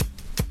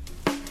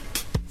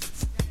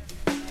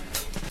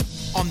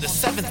On the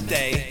seventh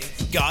day,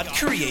 God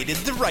created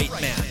the right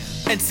man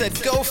and said,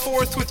 "Go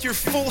forth with your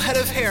full head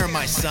of hair,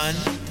 my son."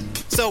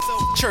 So,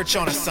 church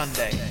on a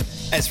Sunday,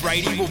 as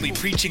Righty will be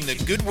preaching the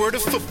good word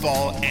of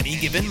football any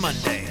given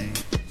Monday.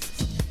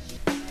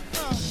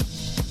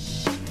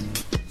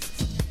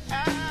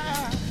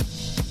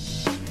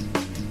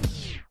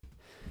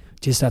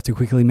 Just have to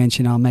quickly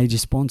mention our major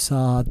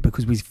sponsor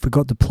because we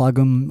forgot to plug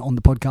them on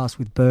the podcast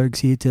with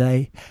Bergs here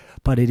today,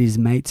 but it is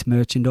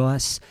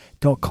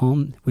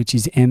matesmerchandise.com, which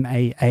is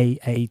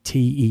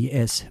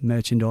MAAATES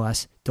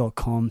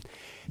merchandise.com.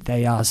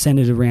 They are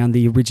centered around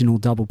the original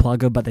double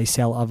plugger, but they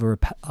sell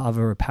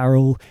other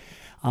apparel,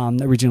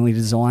 originally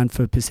designed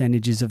for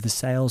percentages of the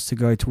sales to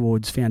go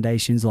towards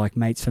foundations like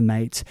Mates for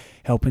Mates,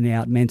 helping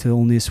out mental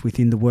illness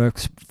within the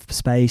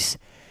workspace.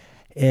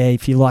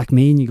 If you're like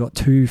me and you got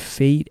 2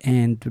 feet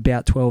and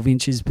about 12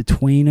 inches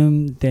between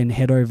them, then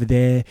head over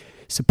there,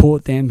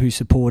 support them who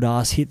support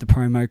us, hit the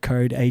promo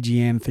code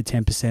AGM for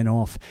 10%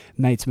 off,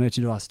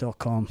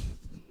 matesmerchandise.com.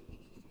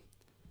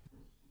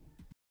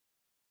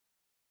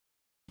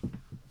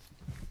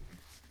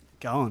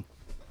 Go on.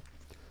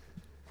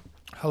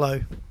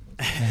 Hello.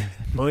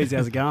 Boys,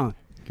 how's it going?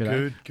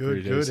 Good.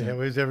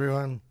 How is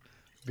everyone?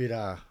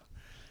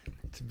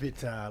 It's a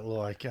bit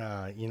like,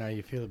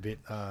 you feel a bit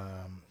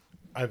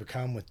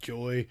overcome with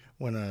joy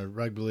when a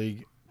rugby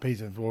league piece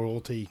of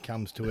royalty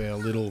comes to our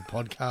little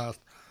podcast.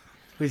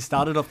 We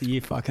started off the year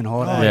fucking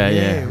hot. Oh,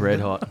 yeah, red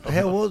hot.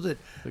 How was it?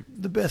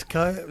 The best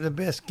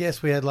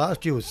guest we had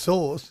last year was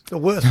Sauce. The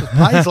worst was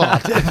Paisley.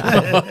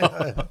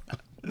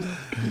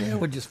 Now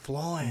we're just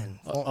flying.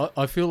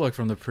 I feel like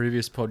from the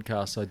previous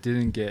podcast, I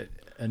didn't get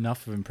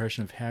enough of an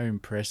impression of how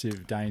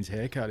impressive Dane's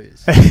haircut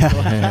is.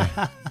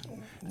 Yeah.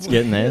 It's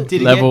getting there.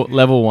 Did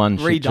Level 1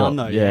 shit redone job.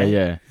 though?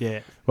 Yeah.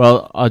 Well,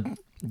 Well, I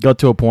got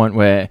to a point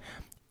where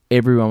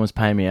everyone was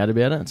paying me out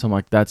about it, so I'm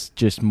like, that's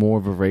just more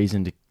of a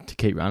reason to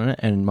keep running it.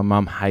 And my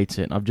mum hates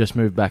it. I've just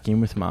moved back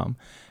in with mum,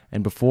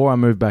 and before I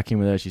moved back in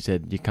with her, she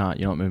said, you're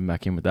not moving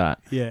back in with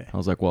that. Yeah. I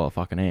was like, well, I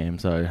fucking am,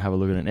 so have a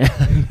look at it now.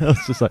 I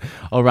was just like,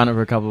 I'll run it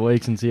for a couple of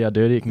weeks and see how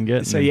dirty it can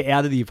get. So you're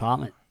out of the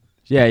apartment?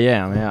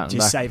 Yeah, I'm out.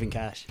 Just saving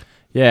cash?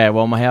 Yeah,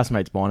 well, my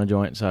housemate's buying a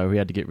joint, so we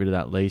had to get rid of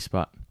that lease,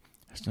 but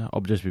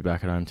I'll just be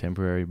back at home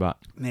temporary. But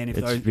man, if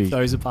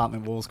those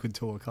apartment walls could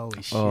talk,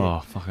 holy shit.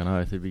 Oh, fucking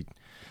oath, there'd be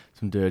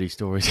some dirty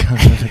stories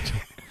coming.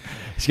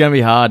 It's going to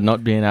be hard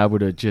not being able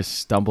to just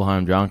stumble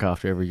home drunk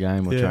after every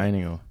game or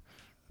training. Or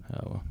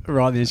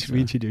Right then, should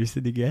we introduce the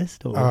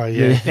guest? Or? Oh,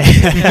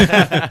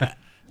 yeah.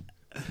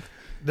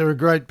 There are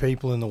great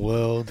people in the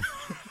world.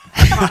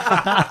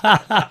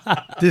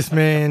 This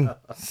man,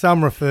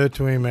 some refer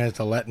to him as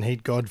the Latin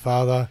Heat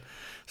Godfather.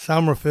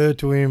 Some refer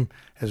to him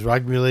as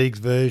rugby league's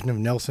version of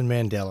Nelson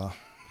Mandela.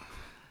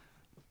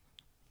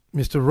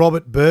 Mr.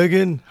 Robert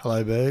Bergen.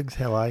 Hello, Bergs.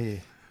 How are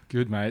you?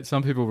 Good, mate.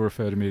 Some people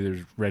refer to me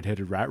as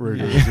Red-Headed Rat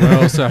Rooter as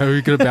well, so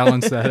we could have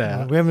balanced that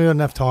out. We haven't got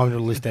enough time to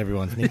list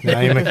everyone's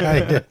nickname,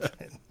 okay?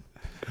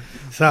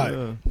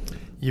 So,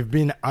 you've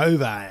been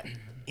over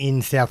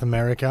in South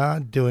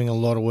America doing a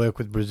lot of work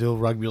with Brazil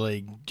Rugby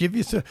League.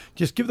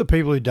 Just give the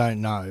people who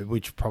don't know,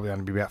 which probably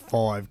only be about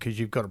 5, because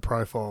you've got a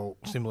profile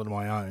similar to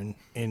my own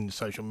in the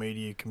social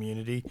media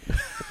community.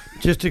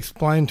 Just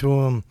explain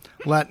to them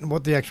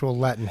what the actual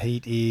Latin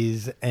Heat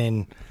is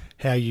and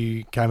how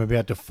you came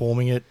about to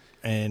forming it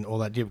and all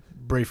that. Give a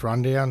brief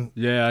rundown.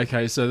 Yeah,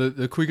 okay. So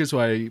the quickest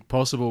way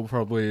possible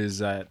probably is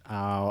that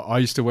I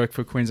used to work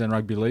for Queensland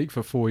Rugby League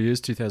for 4 years,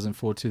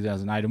 2004,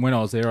 2008. And when I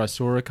was there, I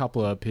saw a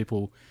couple of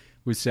people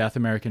with South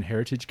American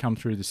heritage come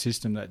through the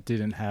system that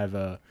didn't have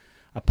a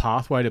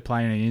pathway to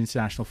playing in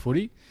international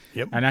footy.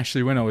 Yep. And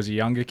actually, when I was a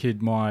younger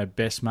kid, my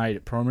best mate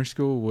at primary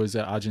school was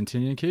an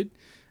Argentinian kid.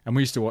 And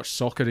we used to watch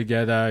soccer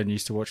together and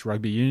used to watch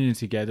rugby union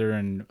together.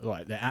 And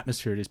like the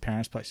atmosphere at his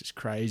parents' place is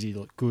crazy.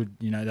 Look good.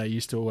 You know, they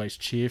used to always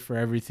cheer for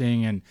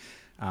everything and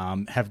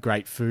have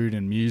great food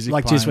and music.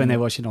 Like playing. just when they're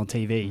watching on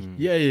TV.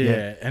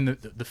 Yeah. And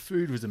the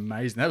food was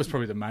amazing. That was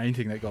probably the main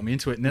thing that got me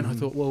into it. And then I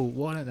thought, well,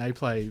 why don't they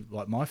play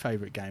like my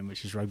favourite game,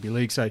 which is rugby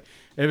league? So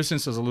ever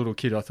since I was a little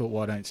kid, I thought,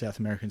 why don't South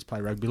Americans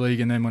play rugby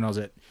league? And then when I was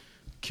at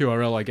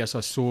QRL, I guess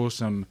I saw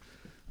some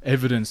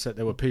evidence that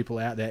there were people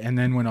out there. And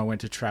then when I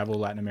went to travel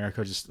Latin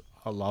America,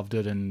 I loved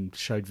it and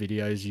showed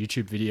videos,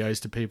 YouTube videos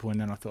to people. And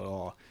then I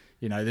thought,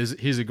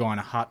 here's a guy in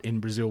a hut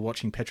in Brazil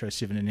watching Petro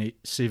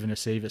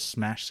Civoniceva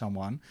smash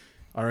someone.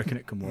 I reckon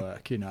it can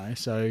work,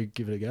 so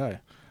give it a go.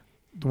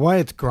 The way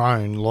it's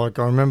grown, like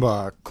I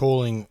remember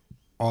calling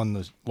on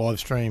the live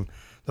stream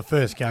the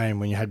first game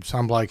when you had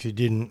some blokes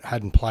who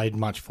hadn't played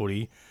much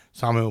footy,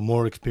 some who were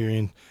more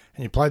experienced,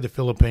 and you played the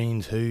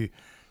Philippines, who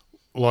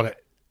a lot of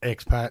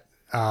expat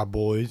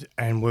boys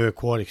and were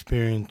quite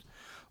experienced,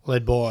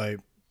 led by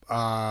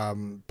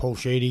Paul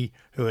Sheedy,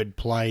 who had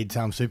played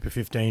some Super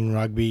 15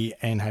 rugby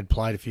and had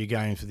played a few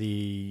games for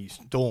the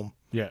Storm.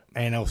 Yeah.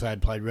 And also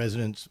had played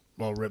residents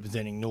while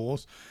representing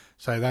North.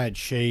 So they had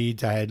Sheeds,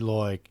 they had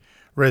like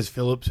Rez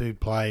Phillips, who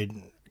played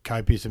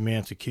copious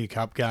amounts of Q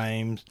Cup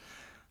games.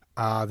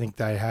 I think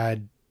they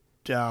had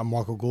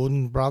Michael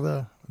Gordon's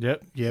brother.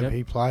 Yep.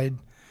 He played.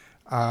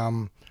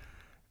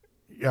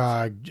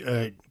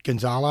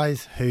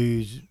 Gonzalez,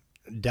 whose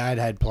dad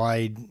had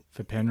played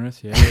For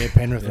Penrith, yeah.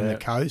 Penrith and Yeah. the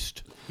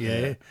coast.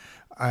 Yeah.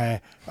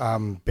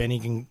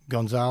 Benny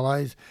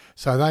Gonzalez.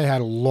 So they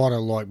had a lot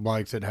of like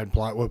blokes that had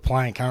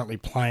currently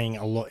playing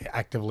a lot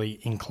actively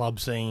in club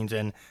scenes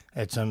and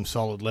at some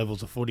solid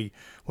levels of footy.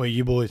 Where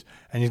you boys,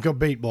 and he's got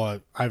beat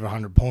by over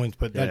 100 points,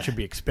 but that should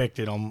be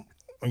expected on,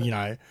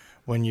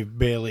 when you're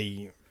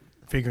barely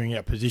figuring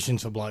out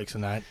positions for blokes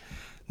and that.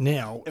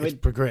 Now it's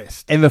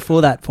progressed. And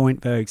before that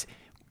point, Bergs,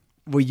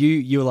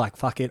 you were like,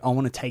 fuck it, I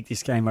want to take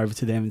this game over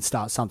to them and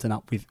start something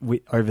up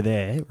with over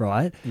there,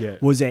 right? Yeah.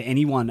 Was there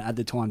anyone at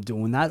the time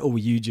doing that, or were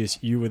you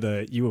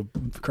were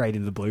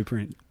creating the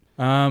blueprint?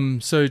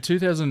 So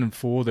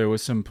 2004, there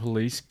was some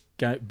police.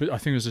 I think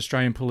it was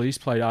Australian police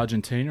played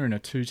Argentina in a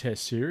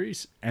 2-test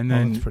series, and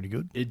then that's pretty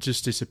good. It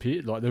just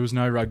disappeared. Like there was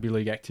no rugby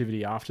league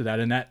activity after that,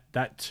 and that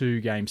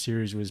 2-game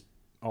series was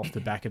off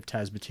the back of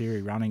Taz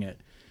Batiri running it.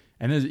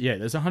 And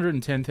there's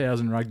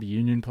 110,000 rugby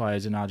union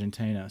players in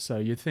Argentina, so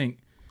you'd think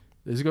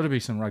there's got to be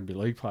some rugby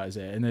league players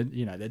there, and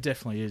there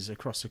definitely is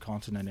across the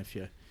continent if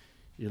you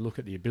look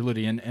at the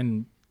ability.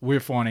 And we're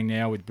finding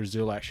now with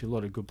Brazil actually a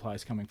lot of good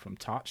players coming from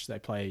touch. They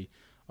play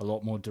a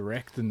lot more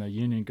direct than the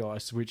union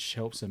guys, which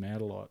helps them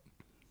out a lot.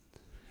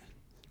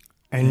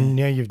 And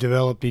now you've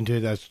developed into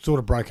those sort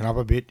of broken up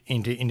a bit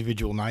into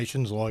individual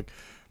nations like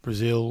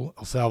Brazil,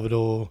 El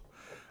Salvador,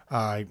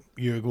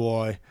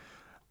 Uruguay,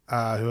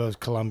 who else?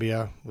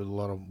 Colombia, with a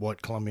lot of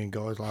white Colombian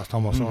guys. Last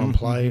time I saw them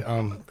play,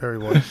 very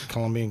white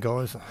Colombian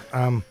guys.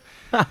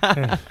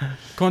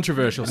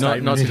 Controversial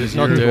statement. not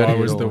Uruguay dirty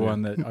was at the all,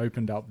 one that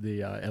opened up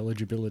the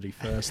eligibility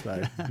first,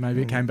 though.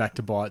 Maybe it came back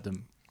to bite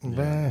them.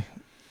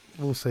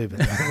 We'll see about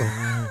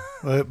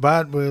that.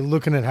 But we're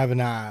looking at having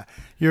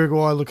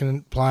Uruguay looking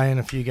at playing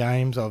a few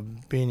games.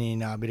 I've been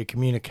in a bit of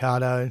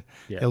Comunicado.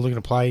 Yeah. They're looking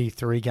to play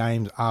 3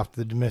 games after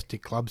the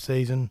domestic club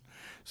season.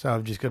 So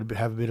I've just got to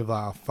have a bit of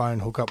a phone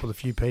hookup with a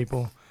few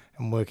people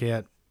and work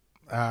out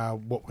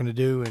what we're going to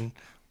do, and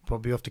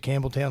probably off to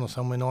Campbelltown or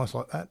somewhere nice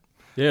like that.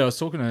 Yeah, I was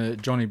talking to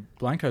Johnny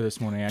Blanco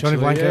this morning, actually.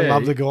 Johnny Blanco, Yeah,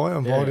 love the guy. I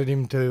invited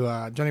him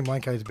to... Johnny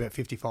Blanco is about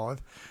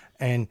 55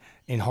 and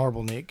in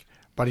horrible nick,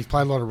 but he's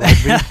played a lot of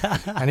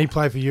rugby and he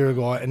played for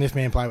Uruguay, and this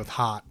man played with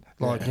heart.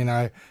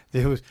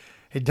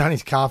 He'd done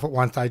his calf at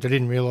one stage. I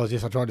didn't realise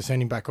this. I tried to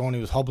send him back on.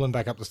 He was hobbling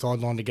back up the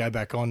sideline to go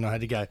back on. I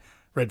had to go,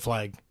 red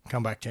flag,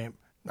 come back, champ.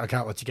 I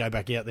can't let you go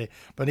back out there.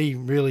 But he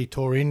really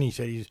tore in. He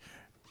said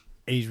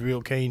he's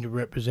real keen to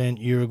represent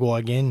Uruguay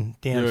again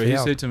down south. He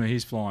said to me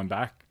he's flying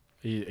back.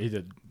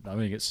 I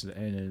think it's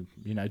during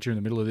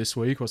the middle of this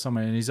week or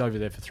something, and he's over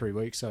there for 3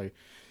 weeks. So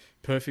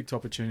perfect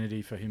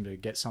opportunity for him to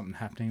get something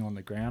happening on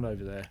the ground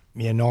over there.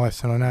 Yeah,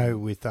 nice. And I know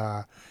with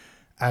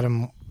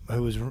Adam,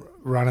 who was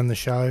running the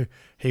show,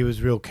 he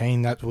was real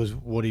keen. That was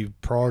what his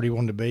priority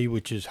wanted to be,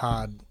 which is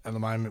hard at the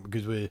moment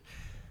because we're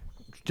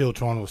still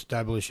trying to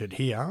establish it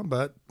here.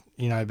 But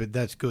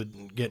that's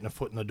good, getting a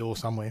foot in the door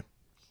somewhere.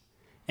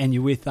 And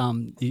you're with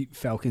the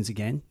Falcons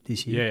again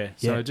this year?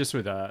 Yeah, so just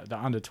with the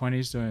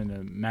under-20s doing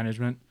the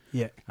management.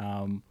 Yeah.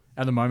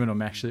 At the moment,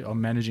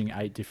 I'm managing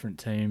 8 different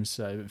teams.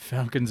 So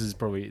Falcons is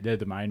they're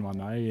the main one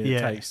though. It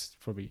takes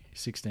probably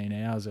 16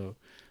 hours a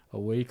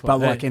week.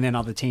 And then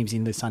other teams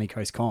in the Sunny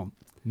Coast Comp.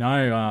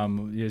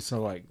 No,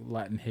 so like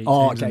Latin Heat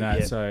teams and that.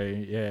 Yeah.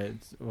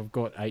 So I've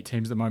got 8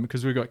 teams at the moment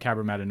because we've got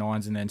Cabramatta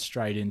 9s, and then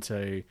straight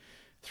into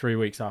 3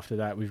 weeks after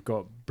that, we've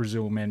got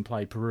Brazil men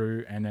play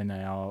Peru, and then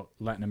our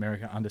Latin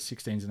America under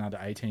 16s and under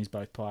 18s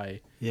both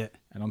play. Yeah.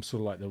 And I'm sort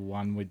of like the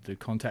one with the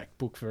contact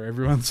book for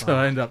everyone, so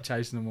I end up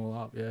chasing them all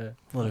up. Yeah.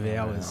 A lot of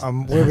hours.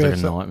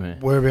 Whereabouts, like a nightmare.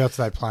 Whereabouts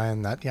are they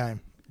playing that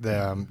game?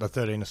 The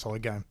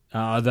 13-a-side game.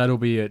 That'll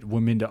be at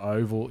Waminda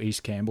Oval,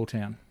 East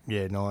Campbelltown.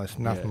 Yeah, nice.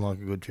 Nothing like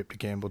a good trip to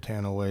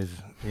Campbelltown. Always,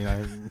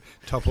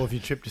 top off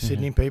your trip to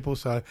Sydney, people.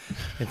 So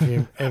if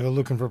you're ever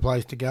looking for a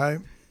place to go,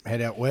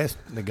 head out west,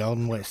 the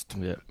Golden West.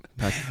 Yeah.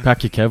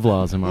 Pack your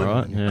Kevlars, am I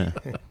right? Yeah.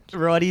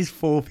 Right, his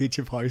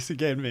 4-picture posts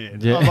again, man.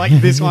 Yeah. I'm like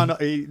this one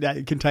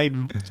that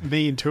contained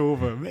me and 2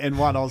 of them, and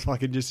one I was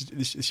fucking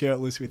just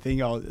shirtless with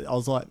thing. I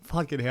was like,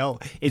 fucking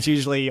hell. It's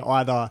usually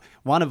either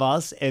one of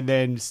us and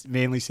then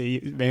Manly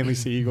Sea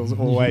Eagles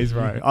always,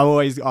 bro.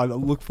 I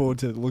look forward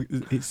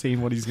to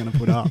seeing what he's going to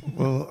put up.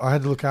 Well, I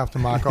had to look after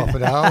Mark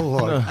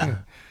Offerdale.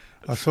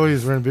 I saw he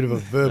was running a bit of a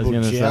verbal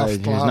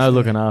joust. There's no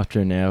looking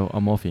after him now.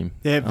 I'm off him.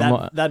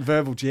 Yeah, that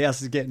verbal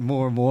joust is getting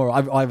more and more.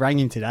 I rang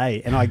him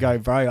today and I go,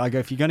 bro,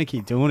 if you're going to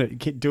keep doing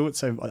it, do it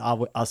so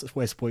us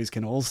West boys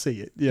can all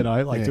see it, do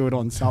it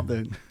on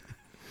something.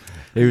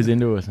 He was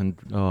into us, and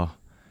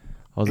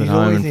I was at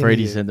home and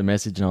Freddie sent the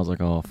message, and I was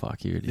like, oh,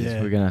 fuck, here it is.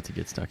 Yeah. We're going to have to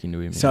get stuck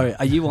into him. So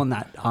are you on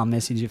that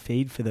messenger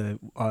feed for the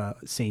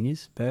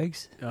seniors,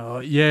 Bergs?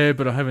 Yeah,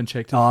 but I haven't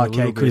checked it for a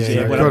little bit.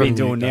 Yeah, what I've been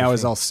doing now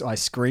is I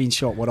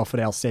screenshot what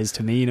Offerdale says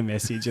to me in a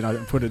message, and I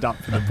put it up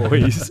for the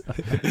boys.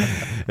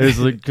 It's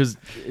like, because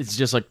it's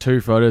just like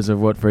 2 photos of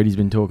what Freddie's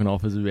been talking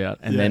offers about,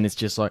 and then it's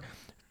just like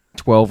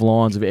 12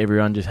 lines of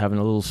everyone just having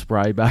a little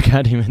spray back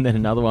at him, and then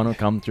another one will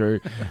come through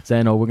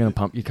saying, "Oh, we're going to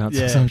pump you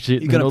cunts," or some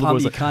shit. You're And then going all to the pump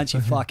boys your like, cunts,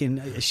 you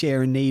fucking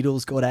sharing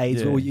needles, got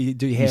AIDS, Yeah. or you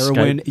do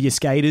heroin, you're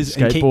skaters.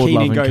 And skateboard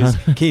Keenan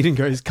loving Keenan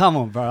goes, come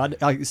on, bro,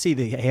 I see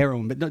the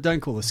heroin, but no,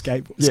 don't call us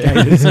skaters.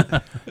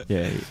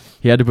 Yeah,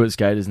 he had to put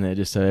skaters in there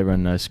just so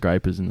everyone knows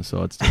scrapers in the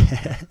sides too.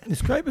 Is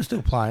Scraper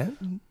still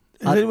playing?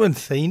 Has I- anyone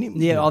seen him?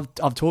 Yeah,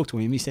 I've talked to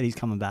him. He said he's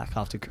coming back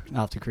after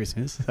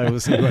Christmas. So we'll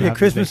see what Yeah, happens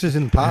Christmas there. is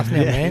in the past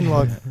now, man.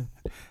 Like,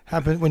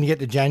 happen when you get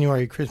to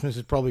January, Christmas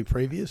is probably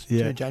previous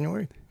to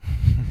January.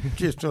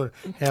 Just sort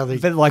of how the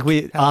But like How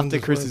long after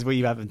does Christmas, work? we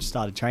haven't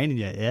started training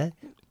yet. Yeah.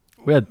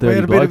 We had We 30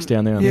 had a bit blokes of-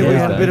 down there on yeah, we Thursday.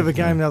 had a bit of a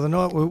game the other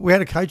night. We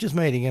had a coaches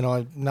meeting, and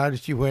I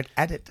noticed you weren't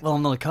at it. Well,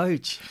 I'm not a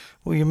coach.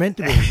 Well, you're meant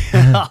to be.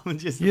 I'm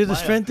just. a You're the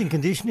player. strength and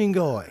conditioning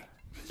guy.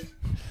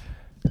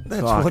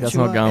 Fuck, that's you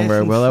not are, going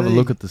very well. Have a S&C.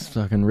 look at the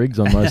fucking rigs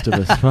on most of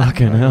us.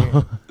 Fucking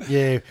hell.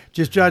 Yeah,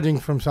 just judging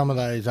from some of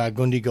those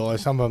Gundy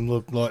guys, some of them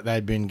looked like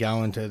they'd been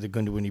going to the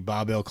Goondiwindi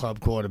Barbell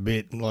Club quite a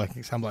bit. And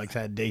like some blokes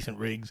had decent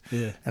rigs,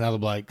 Yeah. and other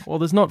blokes. Well,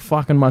 there's not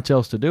fucking much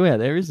else to do out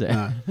there, is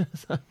there? No.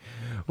 So,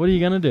 what are you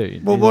going to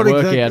do? Well, Either what work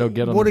exactly? out or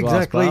get on What the glass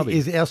exactly Barbie?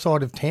 is our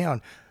side of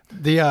town?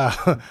 The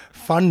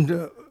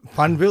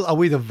Funville. Are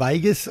we the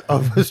Vegas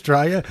of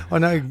Australia? I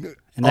know.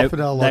 And they,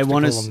 Offerdale they likes to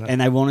want call us, them that.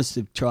 and they want us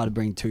to try to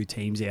bring 2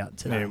 teams out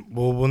today. Yeah,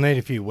 well, we'll need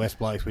a few West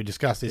blokes. We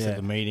discussed this Yeah. at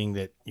the meeting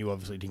that you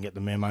obviously didn't get the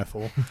memo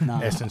for, No.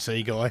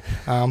 S&C guy.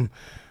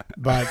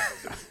 But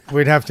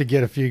we'd have to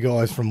get a few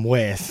guys from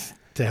West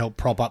to help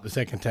prop up the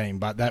second team,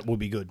 but that would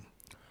be good.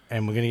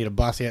 And we're going to get a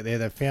bus out there.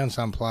 They've found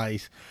some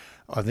place.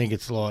 I think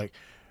it's like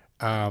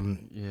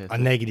a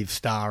negative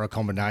star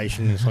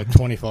accommodation. It's like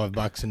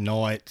 $25 a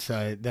night,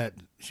 so that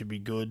should be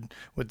good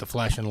with the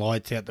flashing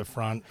lights out the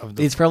front of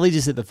the. It's probably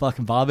just at the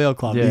fucking barbell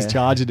club. Yeah. He's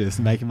charging us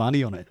and making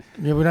money on it.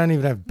 Yeah, we don't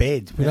even have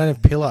beds. We don't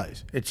have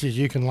pillows. It's just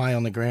you can lay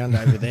on the ground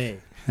over there.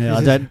 Yeah,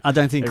 I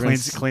don't think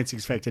Everyone's- Clint's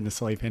expecting to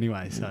sleep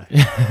anyway. So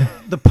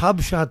The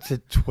pub shuts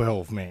at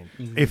 12, man.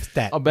 If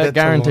that. I bet That's a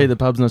guarantee lot. the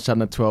pub's not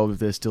shutting at 12 if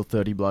there's still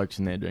 30 blokes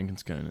in there drinking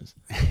schooners.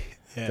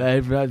 yeah.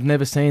 I've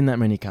never seen that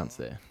many cunts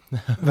there.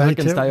 They They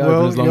can tell- stay open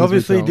well, as long you as we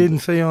obviously tell 'em. didn't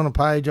see on a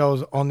page I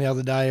was on the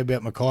other day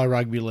about Mackay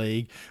Rugby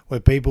League where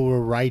people were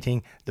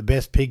rating the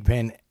best pig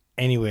pen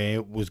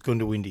anywhere was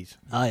Goondiwindi's.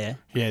 Oh yeah.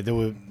 Yeah, there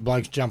were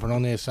blokes jumping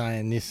on there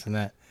saying this and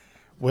that.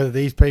 Whether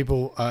these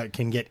people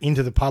can get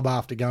into the pub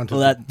after going to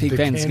Well, that pig the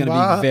pen's can gonna be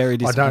bar, very I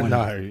disappointing.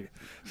 don't know.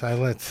 So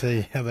let's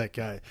see how that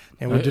goes.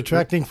 And we're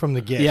detracting from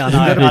the guest. Yeah,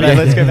 I know.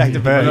 Let's go back to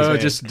Burns. No, man.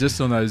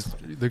 just on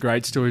the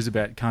great stories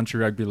about country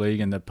rugby league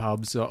and the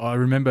pubs. I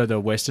remember the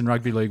Western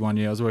Rugby League one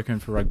year. I was working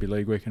for Rugby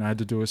League Week and I had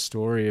to do a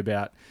story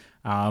about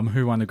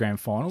who won the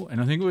grand final,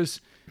 and I think it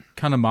was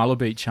Cunnamulla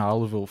beat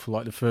Charleville for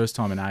like the first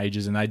time in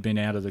ages, and they'd been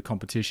out of the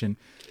competition.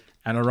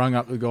 And I rung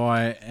up the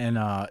guy, and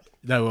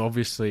they were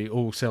obviously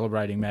all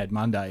celebrating Mad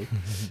Monday.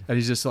 And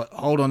he's just like,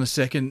 hold on a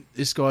second.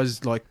 This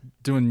guy's like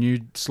doing new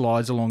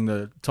slides along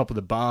the top of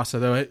the bar. So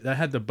they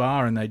had the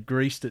bar and they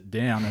greased it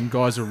down, and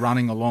guys are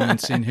running along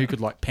and seeing who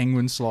could like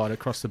penguin slide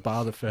across the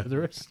bar the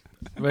furthest.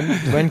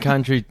 When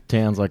country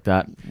towns like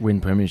that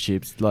win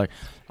premierships, like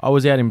I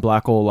was out in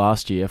Blackall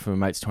last year for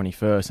my mate's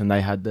 21st, and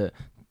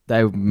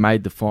they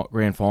made the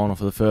grand final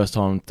for the first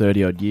time in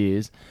 30 odd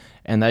years,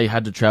 and they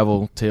had to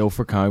travel to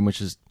Ilfracombe,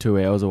 which is 2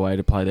 hours away,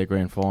 to play their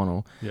grand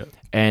final. Yep.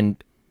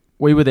 And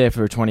we were there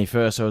for a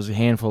 21st, so it was a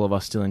handful of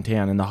us still in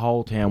town, and the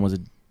whole town was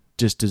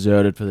just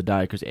deserted for the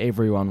day because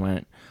everyone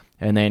went.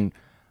 And then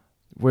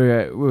we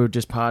were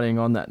just partying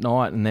on that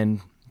night, and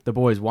then the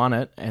boys won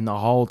it, and the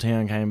whole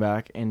town came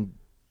back, and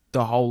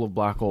the whole of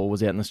Blackall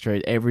was out in the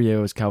street. Everywhere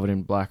was covered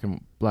in black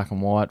and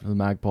white for the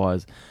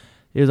Magpies.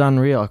 It was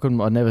unreal.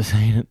 I'd never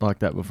seen it like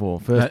that before.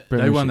 First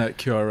They won premiership.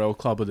 that QRL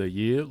Club of the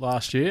Year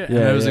last year, and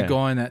Yeah, there was yeah. a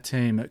guy in that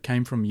team that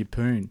came from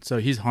Yeppoon. So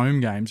his home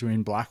games were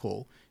in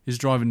Blackall. He's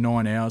driving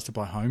 9 hours to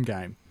play home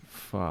game.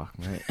 Fuck,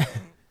 mate.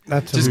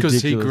 That's Just because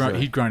ridiculous,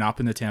 he'd grown up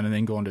in the town and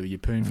then gone to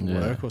Yeppoon for Yeah.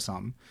 work or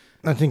something.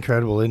 That's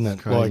incredible, isn't it?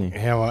 It's crazy.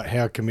 Like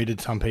how committed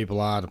some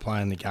people are to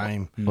playing the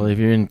game. Well, if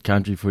you're in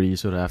country footy, you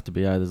sort of have to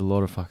be. There's a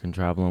lot of fucking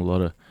travel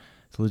and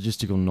it's a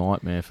logistical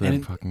nightmare for them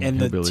and, fucking and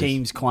the hillbillies.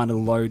 teams kind of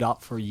load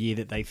up for a year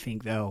that they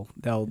think they'll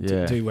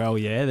Yeah. do well.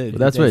 Yeah, But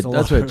that's there's where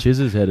a lot of- Chiz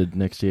is headed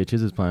next year.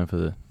 Chiz is playing for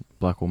the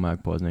Blackwell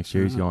Magpies next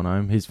year. He's Uh-huh. going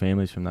home. His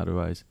family's from that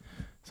ways,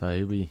 so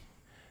he'll be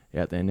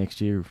out there next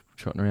year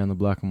trotting around the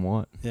black and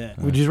white. Yeah.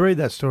 Would you read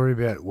that story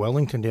about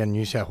Wellington down in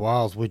New South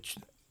Wales, which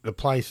the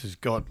place has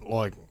got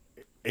like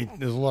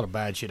there's a lot of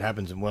bad shit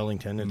happens in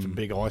Wellington. It's a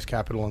big ice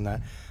capital and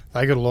that.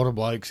 They got a lot of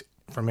blokes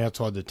from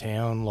outside the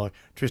town, like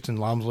Tristan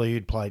Lumsley,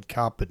 who'd played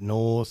Cup at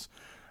North.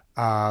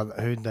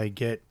 Who'd they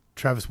get?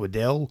 Travis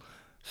Waddell.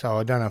 So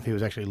I don't know if he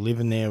was actually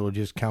living there or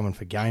just coming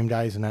for game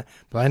days and that.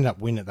 But they ended up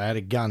winning it. They had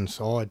a gun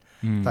side.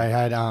 They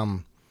had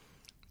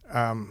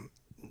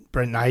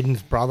Brent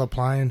Naden's brother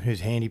playing,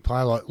 who's handy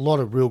player. Like a lot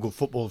of real good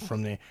footballers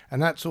from there,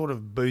 and that sort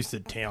of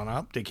boosted town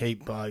up to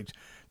keep blokes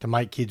to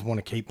make kids want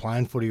to keep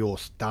playing footy or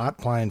start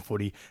playing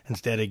footy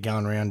instead of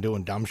going around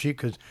doing dumb shit.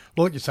 Because,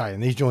 like you're saying,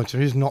 these joints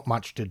there is not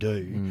much to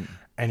do,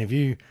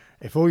 and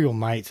if all your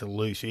mates are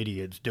loose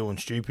idiots doing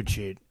stupid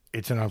shit,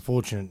 it's an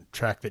unfortunate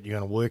track that you're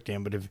going to work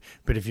down. But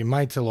if your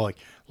mates are like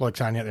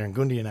saying out there in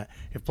Gundy and that,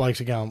 if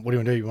blokes are going, what do you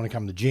want to do? You want to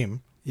come to the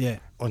gym? Yeah.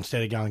 Or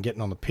instead of going and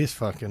getting on the piss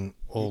fucking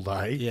all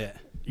day, Yeah.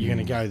 you're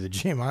going to go to the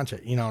gym, aren't you?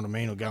 You know what I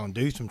mean? Or go and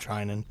do some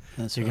training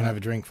That's so you can have a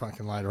drink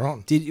fucking later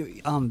on. Did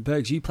you,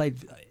 Bergs, you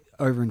played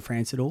over in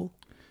France at all?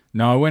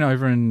 No, I went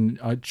over and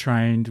I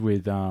trained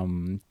with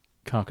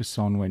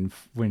Carcassonne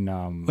when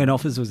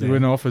Offers was there?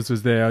 When Offers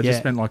was there, I Yeah. just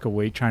spent like a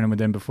week training with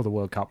them before the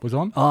World Cup was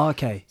on. Oh,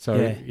 okay.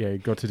 So yeah,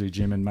 got to do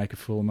gym and make a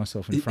fool of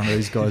myself in front of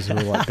these guys who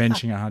were like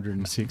benching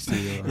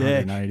 160 or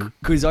 180.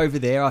 Because over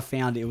there I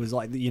found it was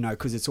like,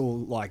 because it's all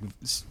like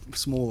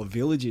smaller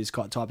villages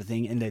type of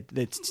thing, and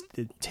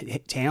the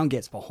town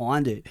gets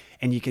behind it,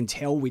 and you can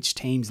tell which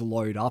teams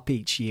load up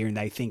each year and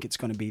they think it's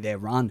going to be their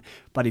run.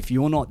 But if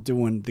you're not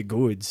doing the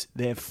goods,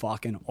 they're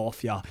fucking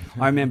off you.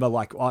 I remember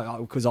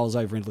because I was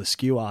over in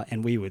Liskewa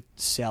and we were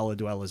cellar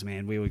dwellers,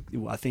 man.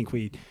 I think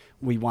we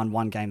won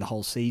one game the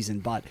whole season,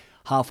 but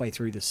halfway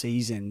through the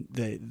season,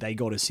 they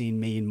got us in,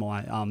 me and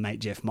my mate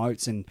Jeff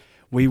Motes, and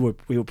we were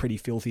pretty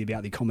filthy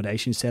about the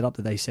accommodation setup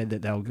that they said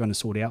that they were going to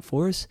sort out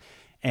for us.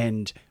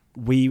 And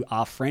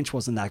our French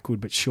wasn't that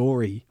good, but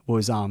Shorey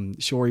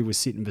was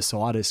sitting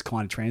beside us,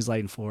 kind of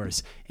translating for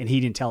us, and he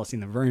didn't tell us in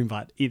the room,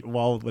 but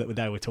while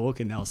they were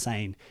talking, they were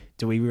saying,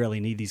 "Do we really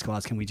need these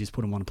guys? Can we just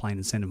put them on a plane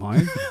and send them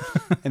home?"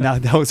 And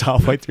that was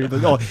halfway through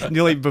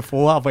nearly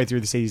before halfway through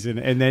the season.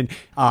 And then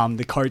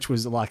the coach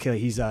was like,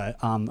 he's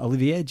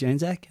Olivier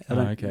Janzak.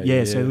 Okay,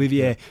 yeah. So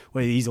Olivier,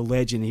 well, he's a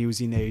legend. He was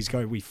in there. He's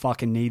going, "We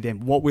fucking need them.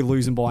 What we're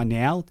losing by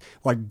now,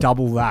 like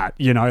double that.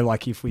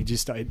 Like if we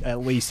just at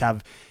least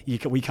have,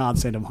 we can't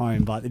send them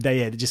home." But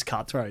they're just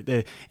cutthroat.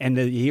 You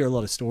hear a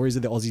lot of stories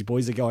of the Aussie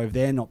boys that go over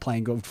there not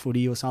playing good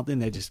footy or something.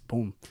 They're just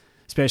boom.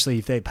 Especially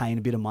if they're paying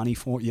a bit of money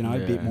for it,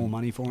 a bit more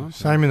money for them.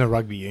 Same in the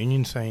rugby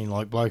union scene.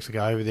 Like blokes that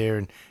go over there,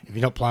 and if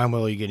you're not playing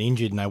well or you get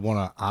injured and they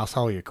want to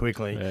arsehole you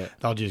quickly,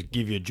 they'll just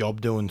give you a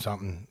job doing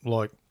something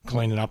like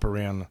cleaning up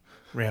around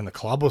the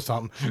club or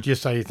something,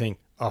 just so you think,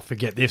 "Oh,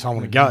 forget this, I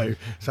want to go."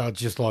 So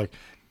it's just like,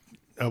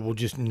 we'll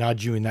just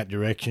nudge you in that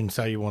direction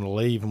so you want to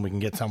leave and we can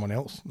get someone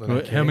else.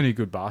 How many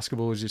good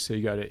basketballers you see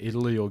go to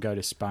Italy or go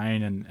to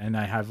Spain and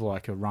they have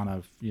like a run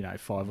of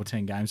 5 or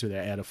 10 games where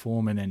they're out of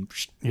form and then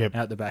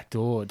out the back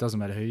door. It doesn't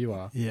matter who you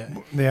are. Yeah.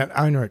 The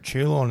owner at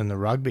Toulon in the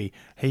rugby,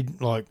 he'd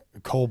like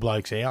call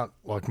blokes out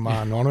like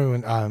Manonu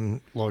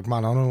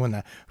and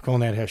they're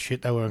calling out how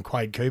shit they were, and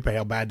Quade Cooper,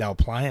 how bad they were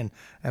playing,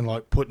 and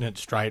like putting it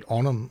straight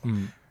on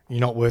them. You're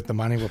not worth the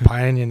money we're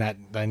paying you, and that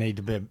they need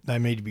to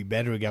be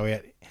better to go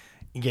out.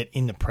 You get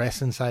in the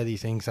press and say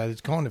these things, so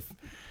it's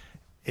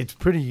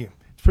pretty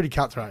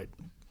cutthroat.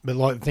 But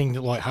like things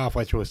like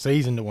halfway through a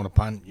season to want to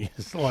punt,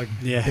 it's like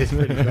it's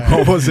pretty bad.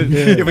 I wasn't.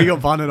 If we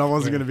got punted, I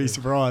wasn't going to be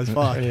surprised.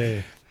 Fuck.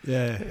 Yeah,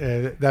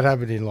 that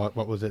happened in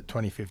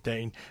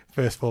 2015.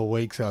 First 4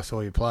 weeks I saw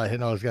you play,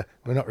 and I was going,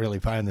 "We're not really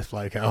paying this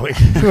bloke, are we?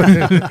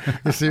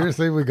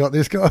 Seriously, we got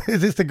this guy?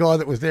 Is this the guy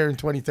that was there in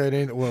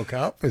 2013 at the World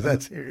Cup? Is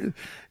that serious?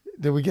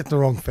 Did we get the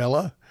wrong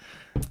fella?"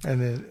 And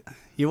then.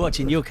 You were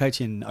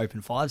coaching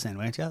Open Fives then,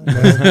 weren't you?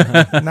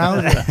 No,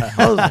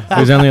 I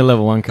He was only a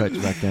level 1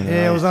 coach back then.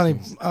 yeah, I was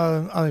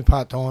only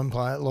part-time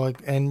player,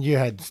 and you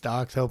had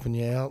Starks helping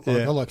you out.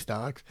 I like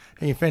Starks.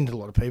 He offended a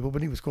lot of people,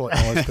 but he was quite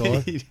a nice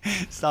guy.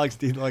 Starks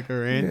did like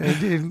her in. Yeah,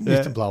 he did.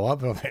 Used to blow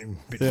up, but I mean,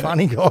 a bit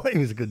funny guy. He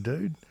was a good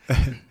dude.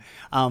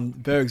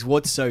 Bergs,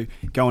 so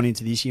going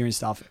into this year and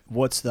stuff,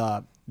 what's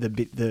the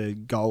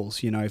goals,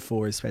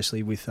 for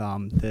especially with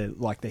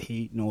the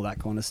heat and all that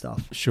kind of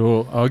stuff?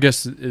 Sure. I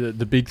guess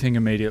the big thing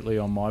immediately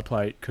on my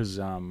plate, because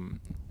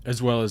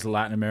as well as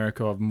Latin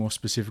America, I'm more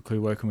specifically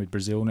working with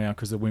Brazil now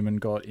because the women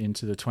got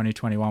into the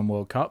 2021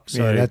 World Cup.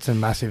 So yeah, that's a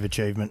massive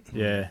achievement.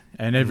 Yeah,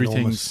 and everything's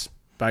Enormous.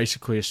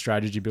 basically a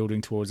strategy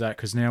building towards that,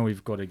 because now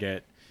we've got to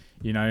get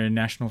a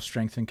national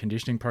strength and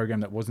conditioning program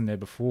that wasn't there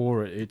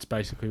before. It's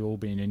basically all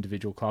been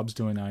individual clubs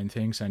doing their own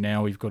thing. So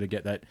now we've got to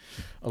get that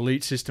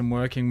elite system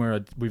working,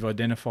 where we've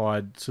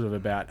identified sort of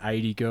about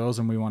 80 girls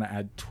and we want to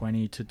add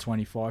 20 to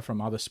 25 from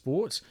other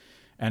sports.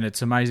 And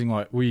it's amazing.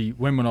 Like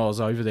when I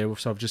was over there,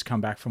 so I've just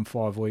come back from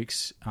 5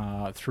 weeks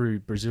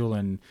through Brazil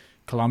and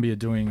Colombia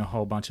doing a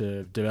whole bunch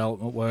of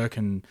development work,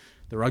 and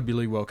the Rugby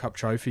League World Cup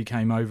trophy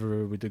came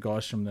over with the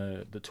guys from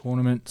the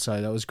tournament,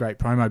 so that was great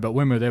promo. But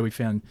when we were there, we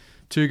found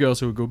 2 girls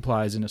who were good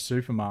players in a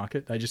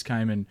supermarket. They just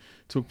came and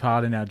took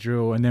part in our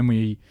drill, and then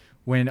I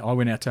went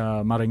out to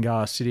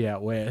Maringá City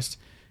out west,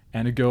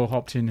 and a girl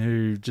hopped in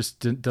who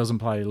just doesn't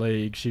play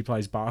league. She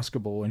plays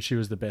basketball, and she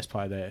was the best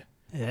player there.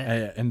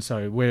 Yeah. And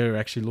so we're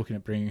actually looking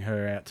at bringing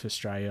her out to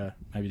Australia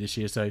maybe this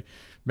year. So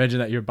imagine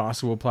that you're a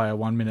basketball player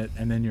 1 minute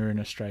and then you're in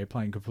Australia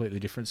playing a completely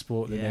different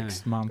sport the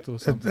next month or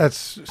something.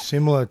 That's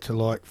similar to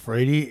like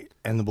Freddie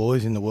and the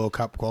boys in the World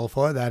Cup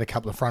qualifier. They had a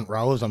couple of front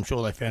rowers. I'm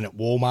sure they found at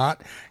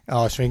Walmart.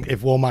 I think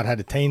if Walmart had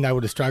a team, they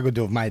would have struggled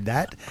to have made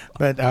that.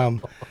 But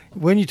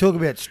when you talk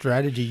about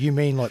strategy, you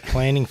mean like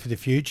planning for the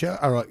future?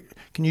 All right,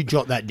 can you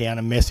jot that down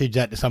and message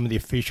that to some of the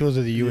officials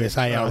of the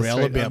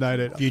USARL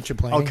about future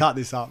planning? I'll cut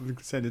this up and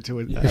send it to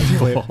it as a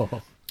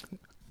clip.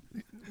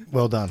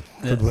 Well done.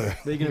 Good work.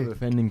 Speaking of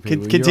offending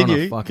people, Continue.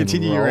 you're on a fucking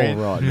Continue your roll rant.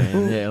 right,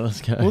 man. Yeah, let's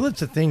go. Well,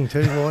 that's the thing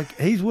too. Like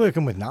he's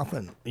working with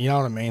nothing. You know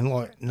what I mean?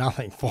 Like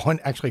nothing.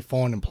 Actually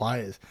finding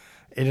players.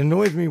 It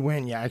annoys me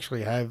when you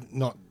actually have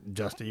not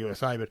just the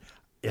USA, but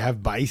you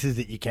have bases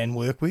that you can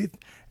work with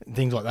and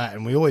things like that.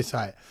 And we always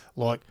say,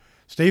 like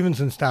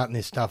Stevenson's starting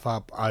this stuff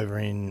up over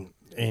in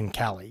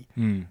Cali,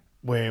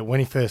 where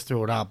when he first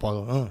threw it up, I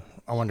thought, oh,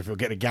 I wonder if he'll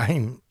get a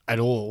game at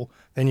all.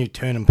 Then you're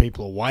turning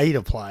people away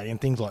to play and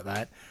things like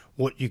that.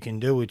 What you can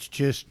do, it's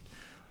just,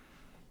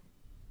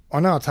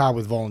 I know it's hard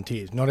with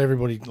volunteers. Not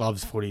everybody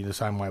loves footy the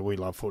same way we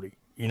love footy,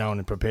 you know,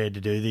 and are prepared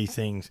to do these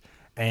things.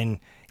 And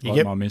you like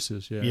get my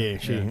missus, yeah,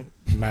 she's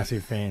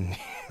massive fan,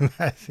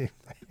 massive.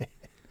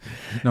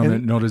 No,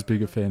 not as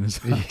big a fan as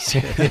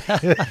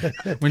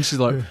when she's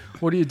like,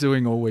 "What are you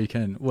doing all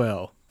weekend?"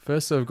 Well,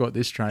 first I've got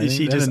this training, Is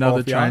she then just another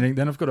off, yeah? training,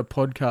 then I've got a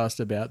podcast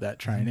about that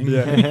training.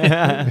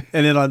 Yeah.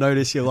 And then I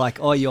notice you're like,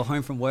 oh, you're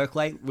home from work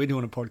late? We're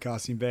doing a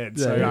podcast in bed.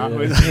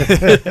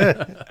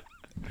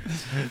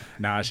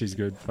 Nah, she's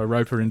good. I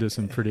rope her into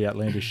some pretty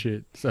outlandish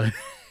shit. So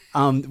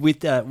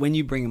With when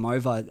you bring them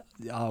over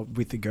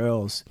with the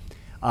girls,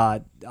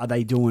 are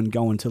they going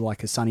to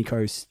like a sunny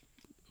coast?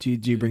 Do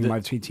you bring them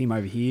over to a team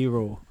over here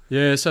or?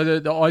 yeah, so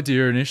the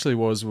idea initially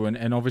was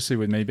and obviously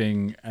with me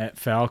being at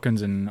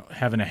Falcons and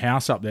having a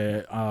house up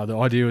there, the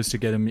idea was to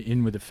get them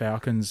in with the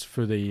Falcons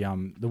for the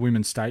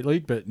Women's State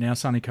League. But now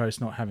Sunny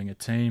Coast not having a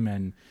team,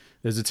 and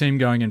there's a team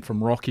going in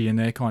from Rocky, and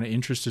they're kind of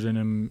interested in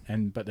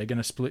them, but they're going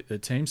to split the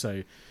team.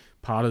 So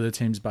part of the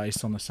team's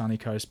based on the Sunny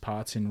Coast,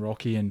 parts in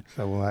Rocky, and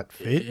So will that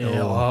fit?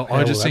 yeah, or I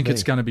how just will think that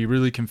it's be? going to be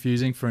really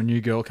confusing for a new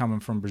girl coming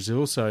from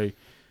Brazil. So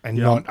And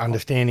yeah, not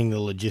understanding the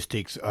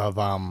logistics of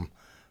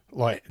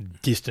like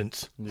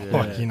distance.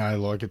 Like, you know,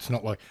 like it's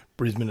not like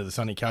Brisbane to the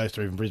Sunny Coast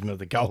or even Brisbane to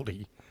the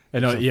Goldie.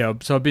 And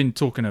so I've been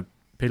talking to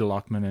Peter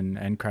Luckman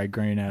and Craig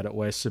Green out at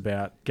West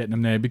about getting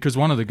them there, because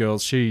one of the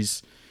girls,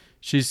 she's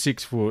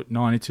 6 foot,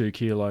 92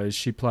 kilos.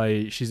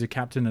 She's the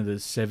captain of the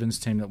sevens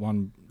team that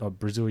won a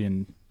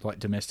Brazilian like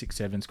domestic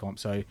sevens comp.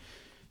 So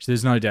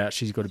there's no doubt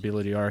she's got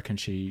ability. I reckon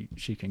she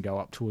can go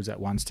up towards that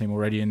ones team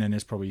already, and then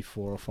there's probably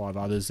 4 or 5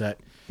 others that,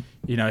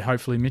 you know,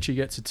 hopefully Mitchie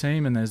gets a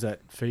team, and there's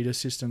that feeder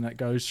system that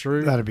goes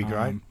through. That'd be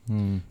great.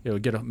 We'll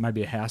get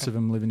maybe a house of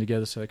them living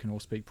together so they can all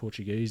speak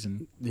Portuguese.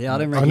 And Yeah, I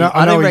don't I reckon, know-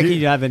 I I know don't reckon you-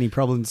 you'd have any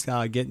problems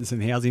getting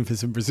some housing for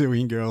some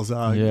Brazilian girls.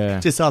 Yeah.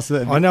 Just us.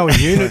 I know a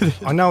unit.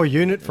 I know a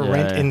unit for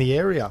rent Yeah. in the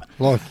area.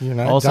 Like, you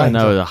know, I also Dane's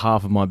know like- the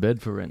half of my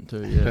bed for rent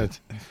too. Yeah. That's-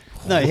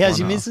 No, how's your Why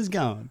not? missus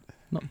going?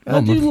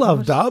 How do you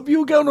love Dub?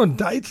 You were going on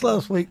dates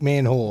last week,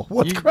 man whore.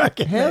 What's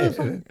cracking?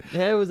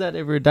 How was that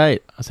ever a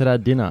date? I said I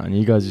had dinner, and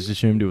you guys just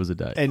assumed it was a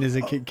date. And is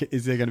there going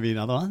to be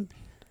another one?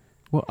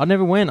 Well, I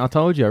never went. I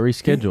told you I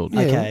rescheduled.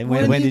 Okay,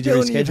 when did you tell her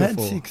you've reschedule had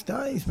for? 6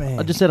 days, man.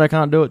 I just said I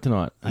can't do it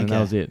tonight, and Okay.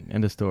 that was it.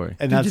 End of story.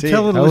 And Did that's you it.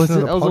 tell her to That was listen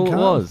to it. the That was all it podcast?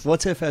 was.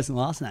 What's her first and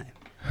last name?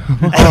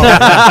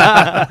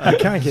 You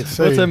can't get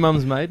sued. What's her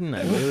mum's maiden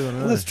name? I really wanna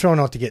know. Let's try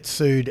not to get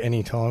sued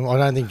anytime. I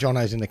don't think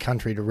Jono's in the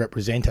country to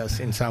represent us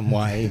in some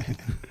way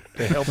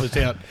to help us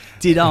out.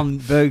 Did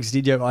Bergs?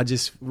 Did you? I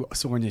just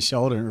saw on your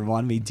shoulder and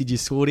reminded me. Did you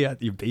sort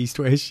out your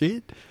Beastwear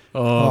shit?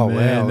 oh, Oh,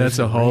 man, wow, that's this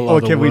a is whole Or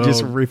other can we world.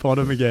 just rip on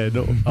him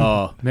again?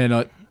 Oh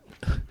man,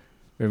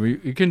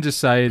 you can just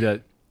say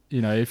that,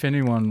 you know, if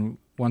anyone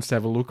wants to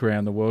have a look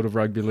around the world of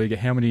rugby league,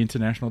 how many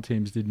international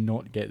teams did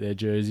not get their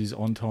jerseys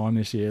on time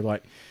this year?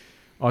 Like,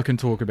 I can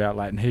talk about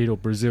Latin Heat or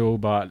Brazil,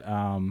 but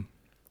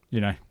you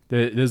know,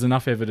 there's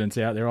enough evidence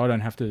out there. I don't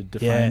have to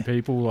defame Yeah.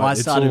 people. Like, I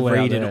it's started all out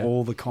reading there.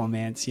 all the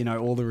comments,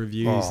 all the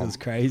reviews. Oh. It was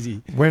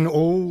crazy. When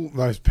all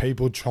those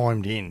people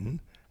chimed in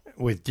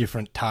with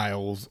different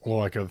tales,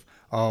 like of,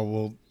 oh,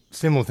 well,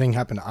 similar thing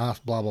happened to us,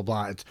 blah, blah,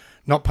 blah. It's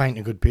not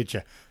painting a good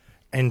picture.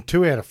 And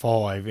 2 out of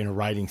 5 in a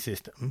rating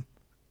system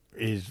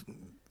is,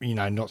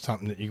 not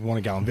something that you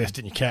want to go invest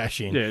in your cash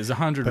in. Yeah, there's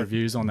 100 But-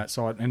 reviews on that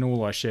site, and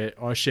all I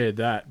shared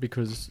that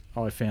because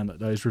I found that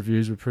those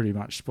reviews were pretty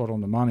much spot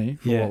on the money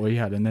for Yeah. what we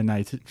had, and then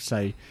they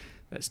say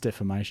that's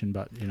defamation.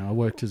 But I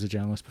worked as a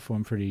journalist before.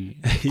 I'm pretty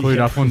clued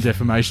up on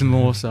defamation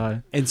law,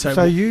 so And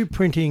So you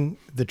printing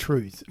the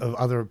truth of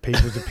other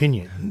people's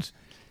opinions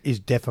is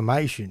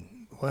defamation.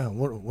 Well,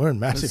 we're in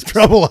massive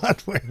trouble,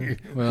 aren't we?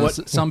 well,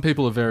 some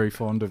people are very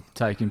fond of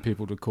taking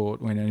people to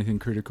court when anything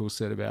critical is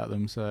said about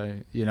them. So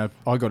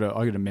I got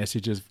a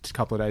message a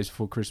couple of days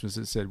before Christmas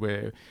that said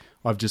where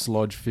I've just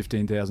lodged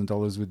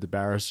 $15,000 with the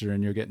barrister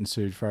and you're getting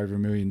sued for over $1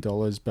 million.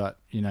 But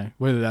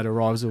whether that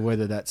arrives or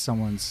whether that's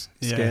someone's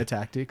scare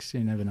tactics, you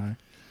never know.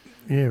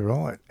 Yeah,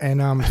 right.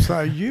 And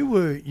so you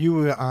were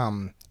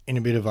in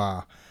a bit of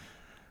a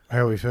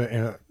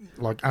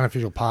like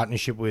unofficial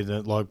partnership with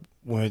it, like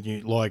weren't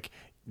you? Like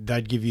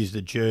they'd give you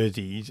the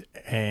jerseys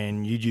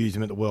and you'd use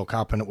them at the World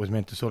Cup, and it was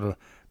meant to sort of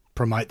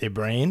promote their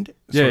brand,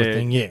 sort of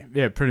thing.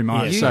 Yeah, pretty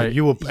much. Yeah, So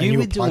you were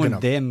doing them.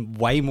 them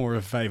way more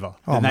of a favour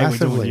Oh, than they were doing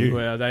massively. you.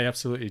 well, they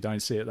absolutely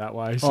don't see it that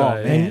way. So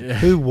And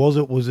who was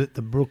it? Was it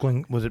the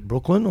Brooklyn? Was it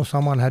Brooklyn or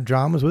someone had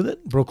dramas with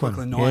it?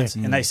 Brooklyn Knights,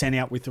 Yeah. and they sent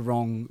out with the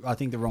wrong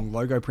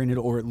logo printed,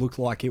 or it looked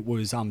like it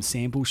was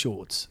sample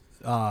shorts,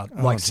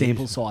 like geez.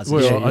 sample sizes.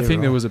 Well, Yeah, I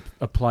think there right. was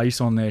a place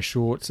on their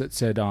shorts that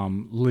said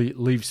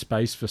leave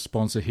space for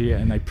sponsor here,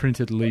 and they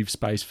printed leave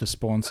space for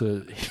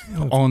sponsor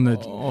on the.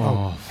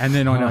 And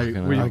then I fucking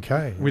know hell.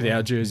 Okay. with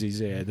our jerseys,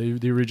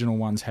 the original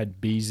ones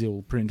had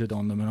Beezil printed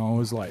on them, and I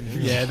was like,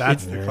 yeah,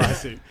 that's the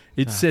classic.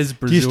 it says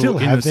Do you Brazil still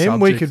in have the them?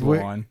 We subject could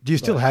wear. line. Do you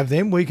still have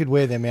them? We could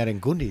wear them out in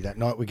Gundy that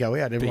night we go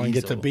out. Everyone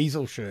gets a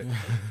Beazle shirt,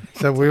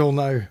 so we all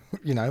know.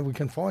 You know, we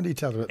can find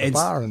each other at the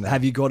bar and that.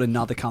 Have you got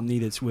another company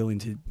that's willing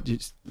to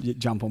just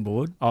jump on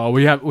board? Oh,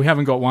 we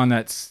haven't got one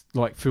that's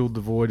like filled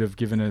the void of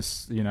giving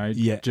us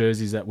Yeah.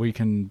 jerseys that we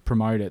can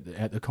promote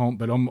at the comp.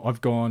 But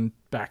I've gone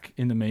back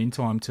in the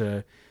meantime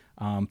to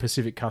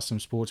Pacific Custom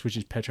Sports, which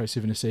is Petro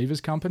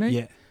Sivanasiva's company.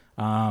 Yeah.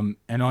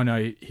 And I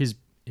know his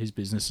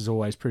business is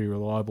always pretty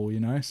reliable.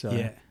 So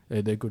Yeah.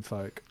 they're good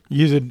folk.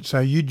 So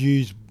you'd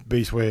used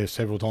Beastwear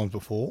several times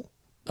before,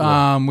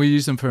 We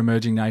use them for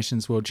Emerging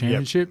Nations World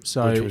Championship.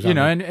 So which was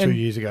and 2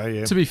 years ago.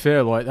 Yeah, to be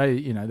fair, like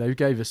they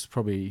gave us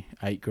probably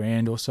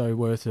 $8,000 or so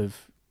worth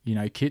of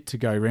kit to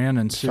go around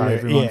and sue so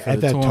everyone yeah. for At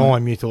the that tournament.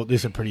 time, you thought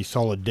this is a pretty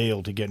solid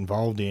deal to get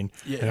involved in,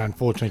 and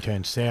unfortunately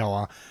turned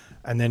sour.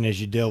 And then as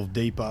you delve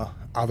deeper,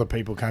 other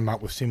people came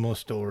up with similar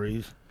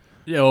stories.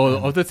 Yeah,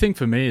 well, the thing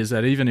for me is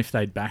that even if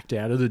they'd backed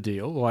out of the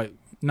deal, like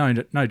no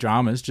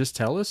dramas, just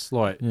tell us,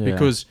 like Yeah.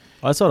 because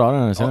That's what I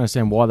don't understand. I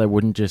understand why they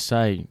wouldn't just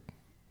say,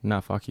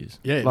 "No, fuck yous."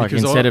 Yeah, like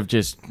because instead of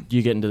just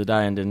you getting to the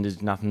day and then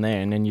there's nothing there,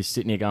 and then you're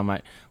sitting here going,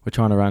 "Mate, we're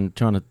trying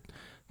to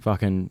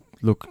fucking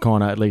look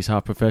kind of at least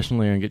half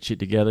professionally and get shit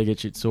together,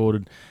 get shit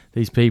sorted."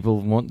 These people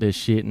want their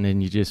shit, and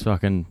then you just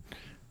fucking.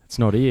 It's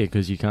not here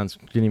because you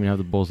didn't even have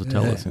the balls to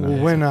tell us. Well,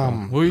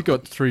 when we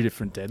got 3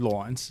 different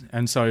deadlines,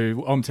 and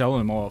so I'm telling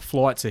them, "Oh,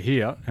 flights are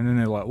here," and then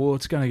they're like, "Well,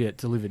 it's going to get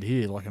delivered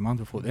here like a month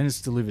before." Then it's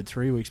delivered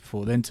 3 weeks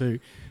before, then 2,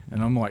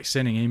 and I'm like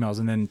sending emails,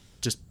 and then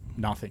just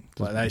nothing.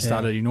 Like they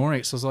started ignoring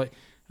it. So I was like,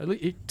 "At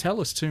least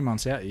tell us 2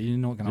 months out, you're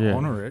not going to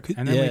honour it,"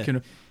 and then we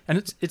can. And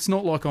it's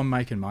not like I'm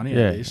making money out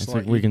of this. It's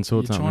like we can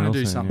sort you're something trying to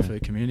do else then, something yeah. for the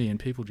community, and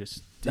people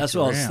just. That's dick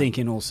what I was around.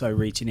 thinking. Also,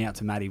 reaching out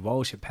to Matty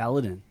Walsh at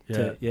Paladin.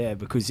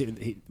 Because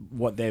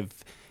what they've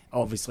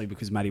obviously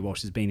because Matty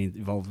Walsh has been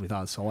involved with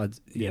other sides,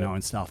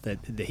 and stuff that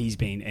he's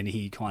been, and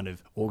he kind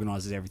of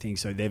organises everything.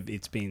 So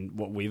it's been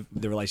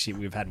the relationship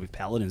we've had with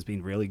Paladin's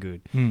been really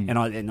good.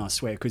 And I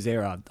swear because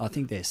I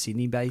think they're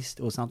Sydney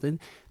based or something.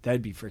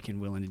 They'd be freaking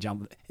willing to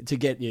jump to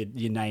get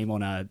your name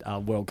on a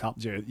World Cup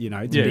jersey,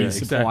 to be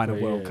supplying a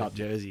World Cup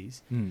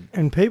jerseys.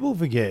 And people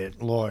forget,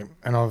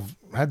 and I've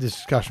had this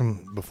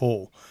discussion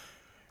before,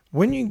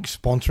 when you're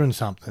sponsoring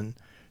something,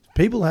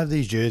 people have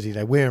these jerseys,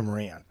 they wear them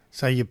around.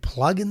 So you're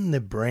plugging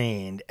the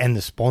brand and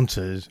the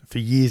sponsors for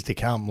years to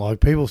come. Like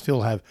people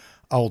still have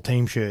old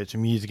team shirts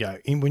from years ago.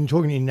 When you're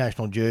talking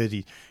international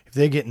jerseys, if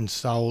they're getting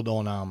sold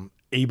on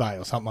eBay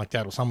or something like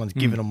that, or someone's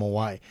giving them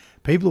away,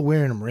 people are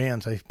wearing them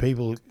around. So if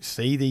people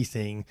see these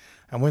things,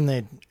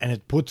 and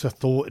it puts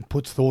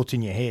thoughts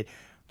in your head.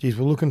 Geez,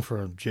 we're looking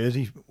for a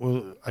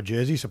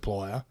jersey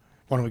supplier.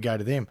 Why don't we go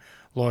to them?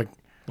 One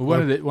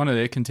of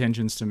their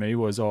contentions to me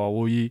was,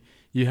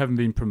 you haven't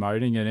been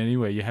promoting it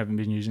anywhere. You haven't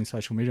been using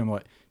social media. I'm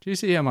like, do you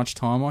see how much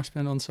time I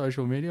spend on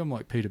social media? I'm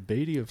like Peter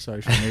Beattie of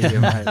social media,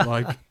 mate.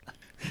 Like,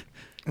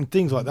 and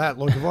things like that.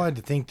 Like if I had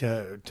to think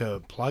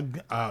to plug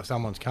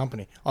someone's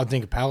company, I'd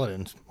think of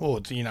Paladins. Or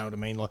it's, you know what I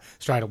mean, like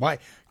straight away,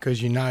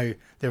 because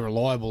they're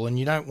reliable, and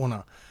you don't want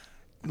to.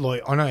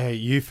 Like I know how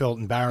you felt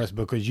embarrassed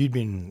because you'd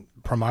been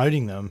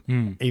promoting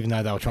them, even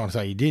though they were trying to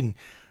say you didn't.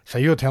 So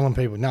you're telling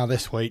people, no, they're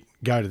sweet,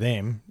 go to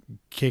them,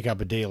 kick up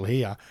a deal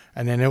here,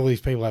 and then all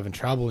these people having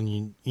trouble,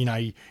 and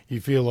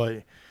you feel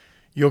like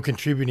you're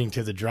contributing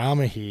to the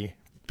drama here.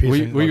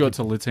 We got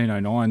to Latino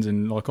Nines,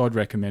 and like I'd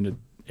recommended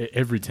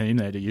every team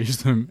there to use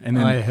them, and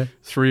then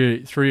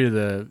three of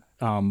the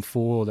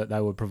 4 that they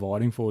were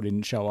providing for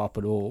didn't show up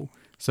at all.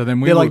 So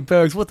then They're like,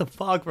 Bergs, what the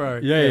fuck, bro?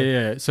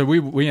 Yeah. So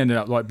we ended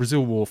up like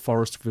Brazil wore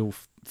Forestville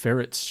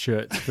Ferrets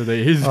shirts for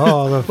these.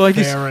 Oh, the like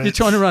ferrets. you're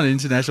trying to run an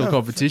international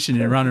competition,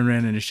 you're running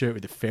around in a shirt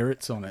with the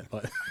ferrets on it.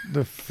 Like,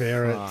 the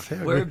ferrets.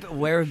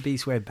 Where are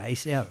Beastwear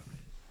based out?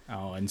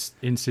 oh,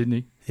 in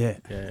Sydney. Yeah.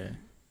 Yeah.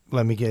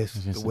 Let me guess,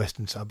 the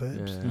western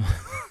suburbs. Yeah.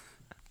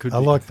 Could I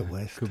be, like the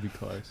west. could be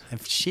close. A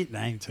shit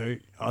name too,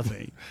 I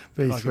think.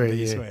 Beastwear,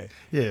 yeah.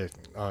 Beastwear.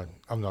 Yeah,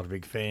 I'm not a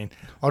big fan.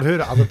 I'd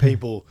heard other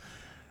people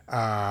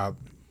whinging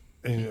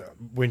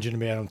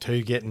about them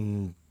too,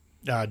 getting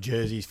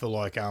jerseys for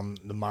like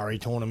the Murray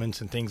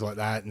tournaments and things like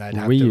that, and they'd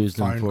have we to used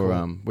them phone for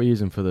call. we use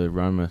them for the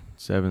Roma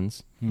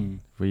sevens.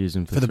 We used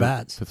them For the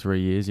bats? for 3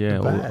 years. Yeah,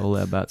 The bats. all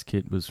our bats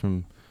kit was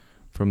from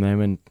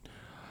them, and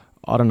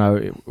I don't know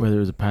whether it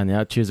was a pain in the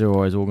ass. Chizzer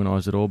always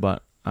organised it all,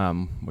 but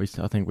I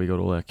think we got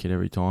all our kit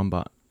every time.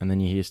 And then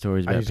you hear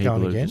stories Are about you people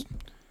going who again? just.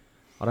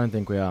 I don't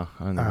think we are.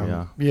 I don't think we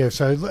are. Yeah,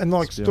 so and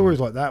like Still. stories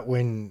like that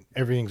when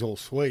everything's all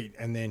sweet,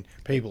 and then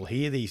people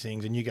hear these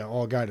things, and you go, "Oh,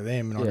 I'll go to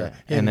them," and I Yeah, go,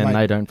 "Yeah, and then mate,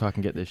 they don't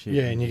fucking get their shit.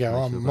 yeah," and you go,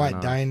 "Oh, Makes it mate,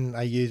 nice. Dane,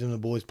 they use them. The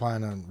boys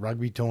playing a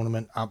rugby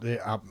tournament up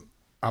there,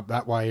 up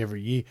that way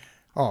every year."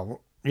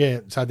 Oh,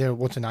 yeah. So there,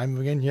 what's the name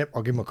of again? Yep,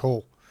 I'll give them a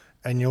call.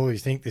 And you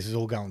always think this is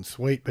all going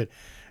sweet, but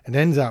it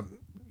ends up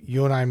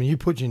your name, and you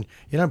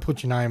don't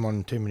put your name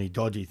on too many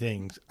dodgy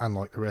things,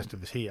 unlike the rest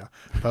of us here.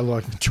 But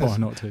like Try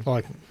not to.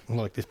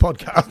 like this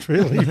podcast,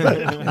 really.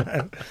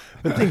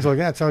 But things like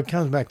that. So it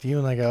comes back to you,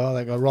 and they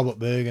go Robert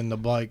Bergen, the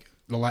bloke,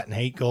 the Latin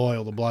Heat guy,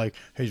 or the bloke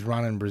who's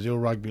running Brazil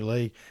Rugby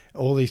League.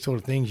 All these sort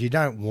of things. You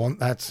don't want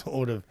that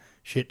sort of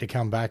shit to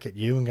come back at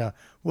you and go,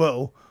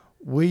 well,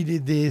 we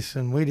did this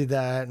and we did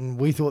that, and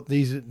we thought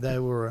they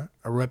were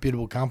a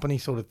reputable company,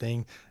 sort of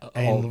thing,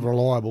 and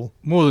reliable.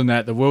 More than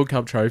that, the World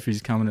Cup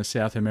trophy's coming to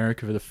South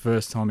America for the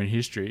first time in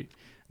history.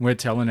 We're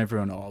telling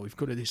everyone, oh, we've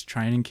got this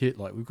training kit,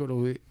 like we've got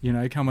all,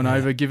 coming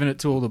over, giving it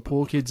to all the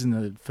poor kids in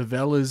the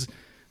favelas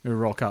who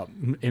rock up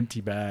empty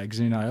bags,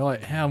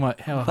 like how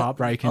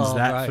heartbreaking is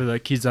that right. for the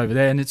kids over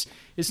there? And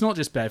it's not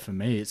just bad for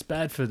me, it's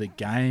bad for the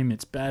game,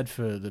 it's bad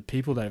for the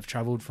people that have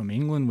travelled from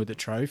England with the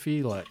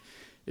trophy, like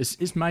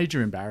it's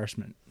major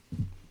embarrassment.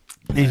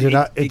 Is it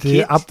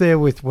up there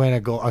with when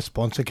a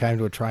sponsor came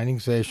to a training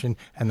session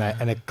and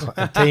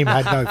a team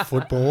had no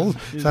footballs,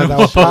 so they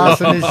were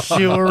passing his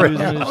shoe around?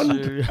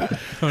 I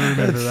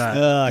remember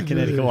that.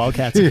 Connecticut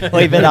Wildcats.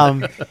 Wait,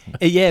 but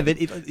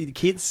the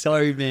kit's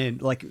so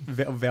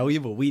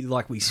valuable.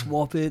 We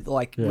swap it.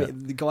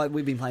 The guy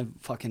we've been playing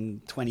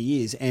fucking 20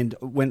 years, and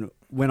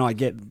when I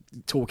get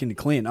talking to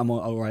Clint, I'm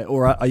like, all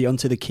right, are you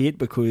onto the kit?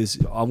 Because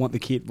I want the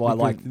kit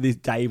by this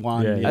day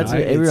one. Yeah, That's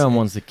what everyone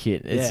wants the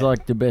kit. It's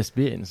like the best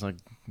bit. It's like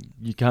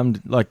you come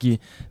the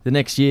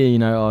next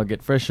year, I'll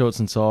get fresh shorts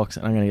and socks,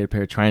 and I'm gonna get a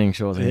pair of training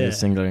shorts, and get a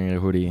singlet and a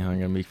hoodie, and I'm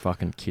gonna be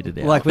fucking kitted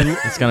out. Like when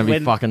it's gonna be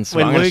fucking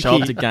sweet. I'm gonna show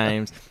up to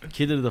games,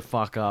 kitted the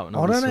fuck up. And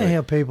I don't know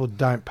how people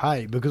don't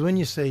pay, because when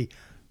you see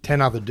 10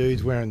 other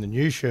dudes wearing the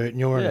new shirt and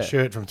you're wearing a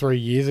shirt from 3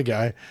 years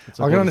ago,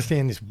 I can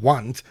understand this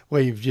once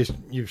where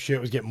your shirt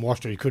was getting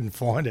washed or you couldn't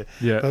find it.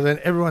 Yeah. But then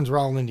everyone's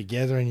rolling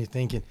together and you're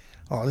thinking,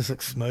 oh, this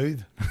looks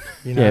smooth.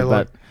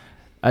 But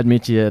I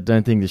admit to you, I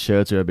don't think the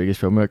shirts are our biggest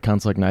problem.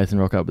 Cunts like Nathan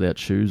rock up without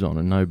shoes on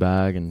and no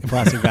bag, and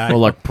plastic bag. or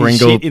like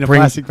Shit in a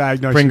plastic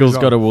bag. No Pringle's shoes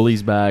got on. a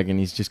Woolies bag and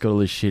he's just got all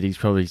this shit. He's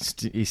probably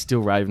he's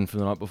still raving from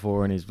the night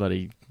before in his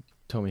bloody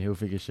Tommy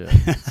Hilfiger shirt.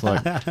 It's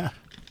like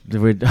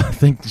I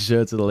think the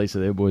shirts are the least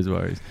of their boys'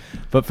 worries.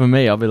 But for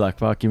me, I'll be like,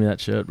 fuck, give me that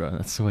shirt, bro.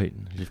 That's sweet.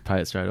 Just pay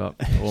it straight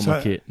up. All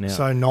my kit now.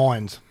 So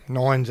nines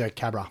at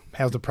Cabra.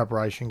 How's the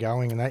preparation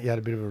going? And that you had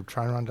a bit of a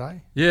train run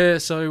day? Yeah,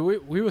 so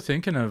we were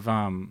thinking of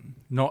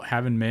not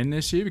having men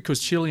this year because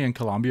Chile and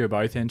Colombia are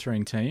both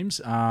entering teams.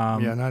 Yeah,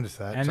 I noticed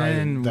that. And So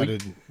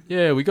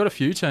then we got a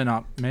few turn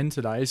up men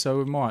today, so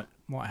we might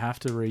have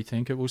to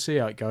rethink it. We'll see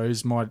how it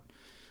goes. Might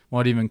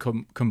even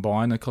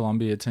combine the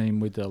Colombia team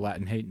with the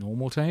Latin Heat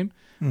normal team.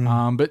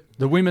 But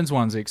the women's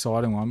one's the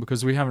exciting one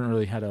because we haven't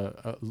really had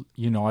a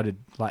united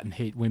Latin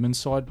Heat women's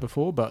side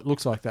before, but it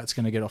looks like that's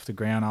going to get off the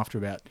ground after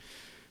about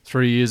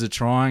 3 years of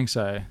trying,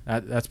 so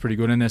that's pretty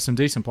good. And there's some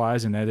decent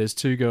players in there. There's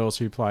two girls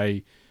who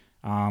play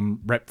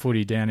rep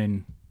footy down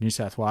in New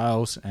South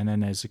Wales, and then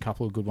there's a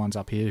couple of good ones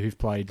up here who've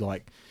played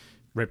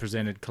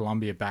represented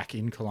Colombia back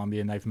in Colombia,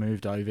 and they've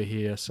moved over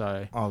here.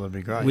 So that'd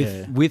be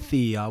great. With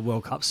the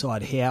World Cup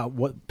side,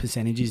 what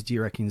percentages do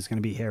you reckon is going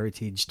to be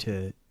heritage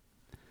to?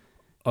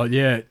 Oh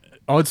yeah,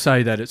 I'd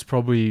say that it's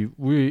probably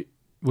we're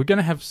going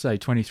to have say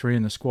 23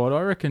 in the squad.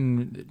 I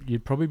reckon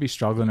you'd probably be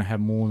struggling to have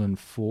more than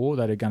 4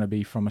 that are going to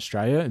be from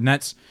Australia, and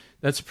that's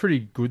a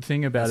pretty good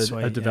thing about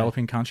a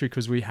developing country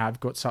because we have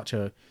got such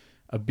a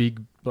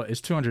big.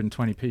 It's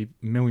 220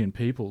 million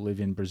people live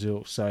in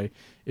Brazil, so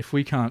if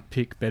we can't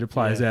pick better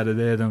players out of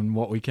there than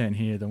what we can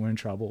here, then we're in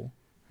trouble.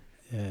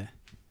 Yeah.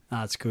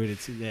 That's good.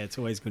 It's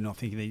always good not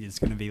thinking that it's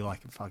going to be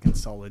like a fucking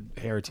solid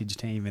heritage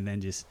team and then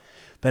just.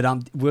 But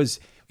was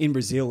in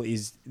Brazil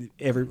is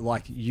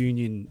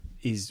union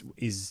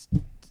is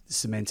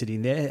cemented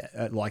in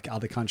there like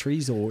other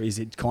countries, or is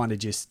it kind of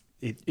just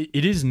it?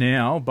 It is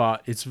now,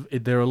 but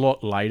they're a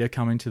lot later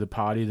coming to the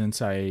party than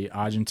say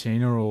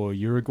Argentina or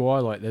Uruguay.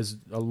 Like there's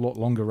a lot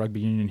longer rugby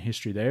union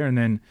history there, and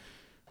then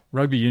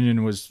rugby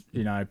union was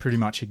pretty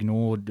much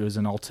ignored as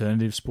an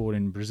alternative sport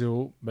in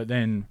Brazil, but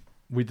then.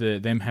 With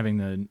them having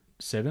the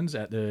sevens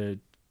at the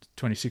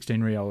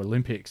 2016 Rio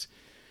Olympics,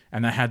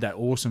 and they had that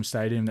awesome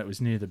stadium that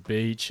was near the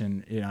beach,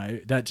 and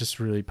that just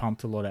really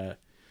pumped a lot of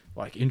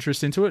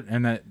interest into it,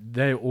 and that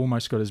they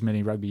almost got as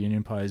many rugby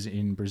union players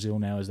in Brazil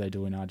now as they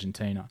do in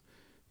Argentina,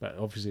 but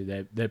obviously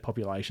their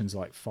population's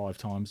 5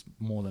 times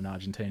more than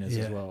Argentina's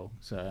as well.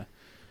 So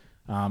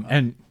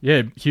And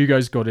yeah,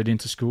 Hugo's got it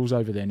into schools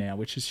over there now,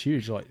 which is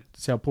huge. Like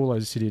Sao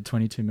Paulo's a city of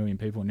 22 million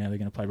people, and now they're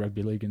going to play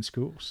rugby league in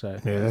schools. So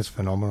Yeah, that's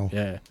phenomenal.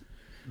 yeah,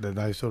 That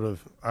those sort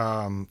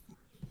of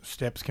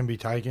steps can be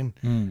taken.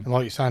 And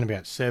like you're saying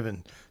about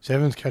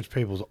sevens catch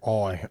people's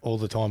eye all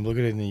the time. Look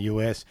at it in the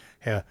US,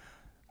 how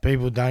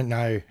people don't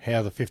know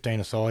how the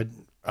 15-a-side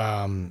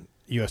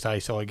USA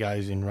side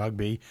goes in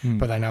rugby,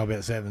 but they know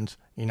about sevens,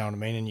 you know what I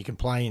mean? And you can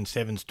play in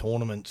sevens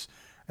tournaments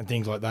and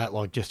things like that,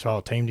 like just throw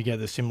a team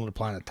together, similar to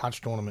playing a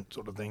touch tournament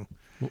sort of thing.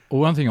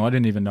 Well, one thing I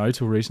didn't even know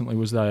till recently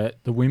was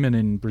that the women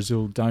in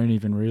Brazil don't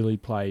even really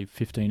play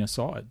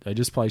 15-a-side. They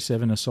just play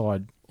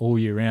 7-a-side all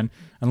year round,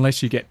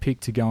 unless you get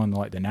picked to go on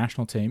like the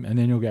national team, and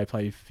then you'll go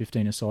play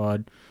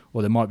 15-a-side,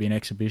 or there might be an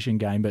exhibition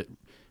game, but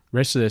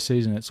rest of their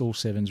season it's all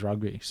sevens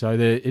rugby. So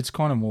it's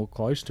kind of more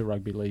close to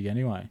rugby league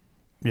anyway.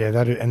 Yeah,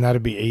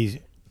 that'd be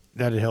easy.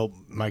 That'd help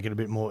make it a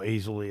bit more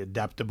easily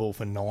adaptable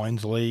for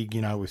nines league,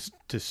 you know, with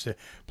just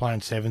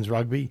playing sevens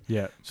rugby.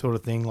 Yeah. Sort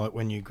of thing, like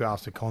when you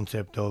grasp the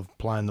concept of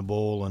playing the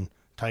ball and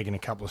taking a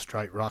couple of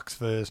straight rucks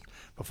first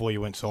before you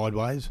went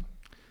sideways.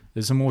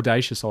 There's some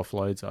audacious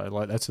offloads though.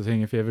 Like that's the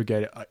thing. If you ever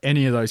go to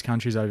any of those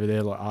countries over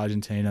there, like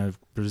Argentina,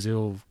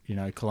 Brazil, you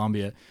know,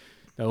 Colombia,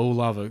 they all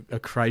love a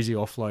crazy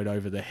offload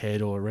over the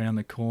head or around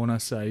the corner.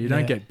 So you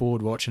don't get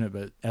bored watching it,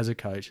 but as a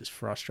coach, it's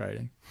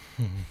frustrating.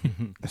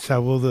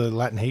 So will the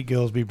Latin Heat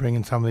girls be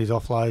bringing some of these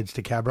offloads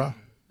to Cabra?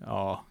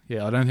 Oh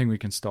yeah, I don't think we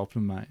can stop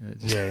them, mate.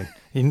 Yeah,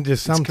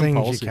 there's some things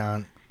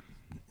compulsive.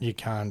 you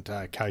can't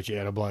coach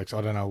out of blokes.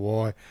 I don't know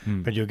why,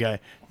 but you'll go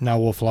no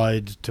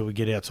offloads till we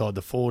get outside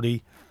the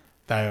 40.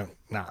 We're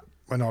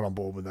not on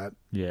board with that.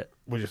 Yeah.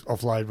 We just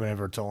offload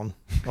whenever it's on,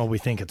 or we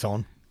think it's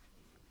on.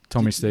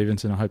 Tommy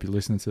Stevenson, I hope you're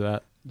listening to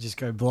that. Just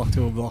go block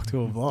to a block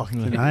to a block, you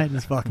know?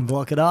 Just fucking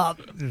block it up.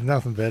 There's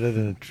nothing better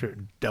than a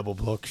double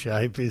block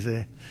shape, is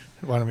there?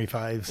 One of my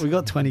faves. We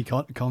got 20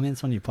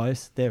 comments on your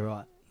post. They're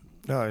right.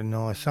 Oh,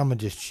 nice. Some are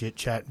just shit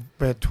chat.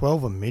 About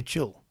 12 are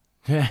Mitchell.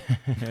 Yeah.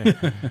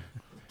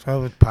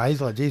 So it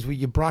pays like, geez, well,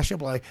 you brush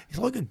up like it's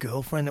like a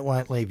girlfriend that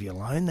won't leave you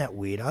alone. That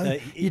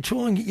weirdo. You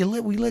try and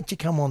we let you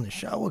come on the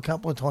show a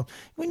couple of times.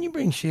 When you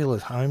bring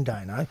Sheila's home,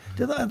 Dano,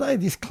 are they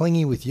this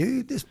clingy with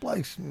you? This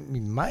bloke's my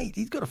mate.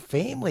 He's got a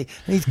family,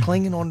 and he's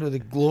clinging on to the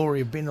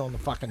glory of being on the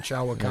fucking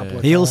show a couple of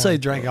times. He also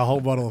drank a whole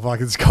bottle of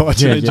fucking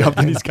scotch and he jumped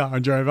in his car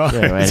and drove up.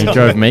 Yeah, and he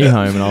drove me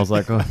home, and I was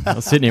like, I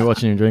was sitting here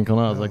watching him drink all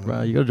night. I was like,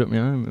 bro, you got to drop me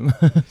home.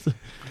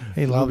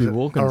 He loves be it.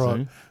 walking All right,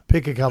 soon.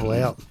 pick a couple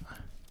out.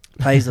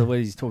 Hazel, what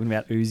he's talking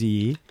about Uzi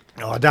here.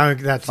 Oh, don't.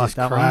 That's Fuck just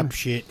that crap one.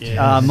 shit.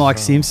 Yeah. Mike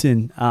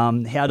Simpson,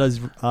 how does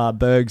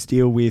Bergs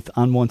deal with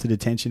unwanted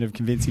attention of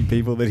convincing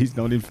people that he's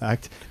not, in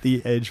fact,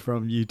 the Edge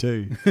from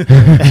U2?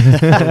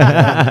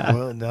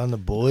 Well done, the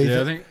boys.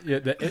 Yeah, I think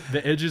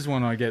the Edges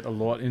one I get a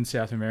lot in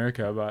South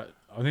America, but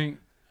I think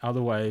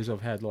other ways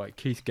I've had like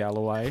Keith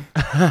Galloway,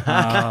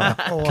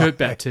 Kurt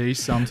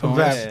Baptiste sometimes.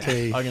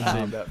 Baptiste. I can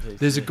see Baptiste.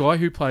 There's a guy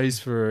who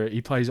plays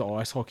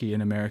ice hockey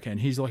in America, and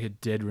he's like a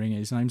dead ringer.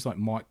 His name's like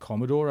Mike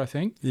Commodore, I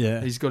think.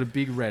 Yeah. He's got a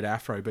big red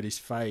afro, but his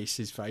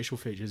facial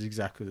features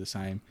exactly the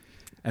same.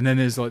 And then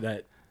there's like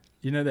that,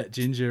 you know, that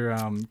ginger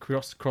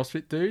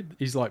CrossFit dude.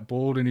 He's like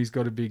bald and he's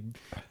got a big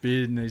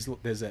beard, and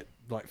there's that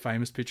like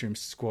famous picture of him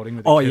squatting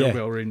with a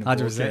kettlebell reading the ball.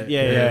 100%.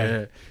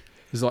 Yeah.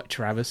 There's like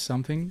Travis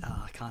something.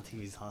 I can't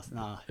think of his last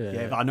name. Yeah.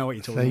 Yeah, but I know what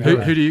you're talking So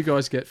about. Who do you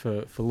guys get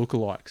for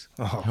lookalikes?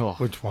 Oh,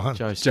 which one?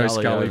 Joe Joe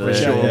Scully, over for there.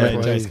 sure. Yeah, Yeah,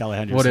 Joe please. Scully,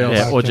 100%. What else?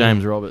 Yeah, or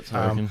James Roberts,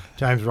 I reckon.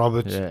 James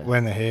Roberts, Yeah.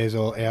 when the hair's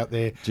all out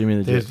there. Jimmy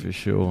the Jet There's- for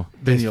sure.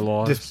 Benny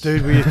Elias. This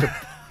dude we used to.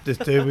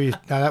 No,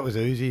 that was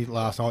Uzi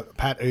last night.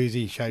 Pat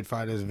Uzi showed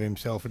photos of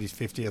himself at his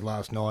 50th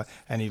last night,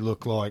 and he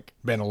looked like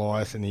Ben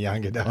Elias in the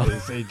younger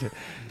days.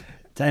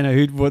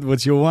 Dana,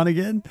 what's your one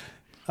again?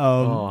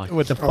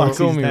 What the fuck's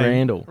call his me name?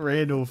 Randall.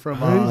 Randall from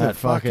Who the that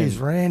fuck fucking- is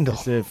Randall?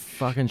 It's a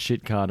fucking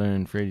shit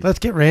cartoon, Freddie. Let's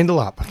get Randall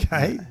up,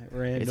 okay?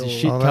 Randall. It's a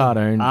shit Oh,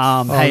 cartoon.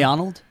 Hey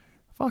Arnold.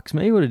 Fucks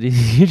me what it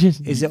is. You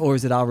just Is it, or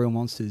is it Our Real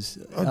Monsters?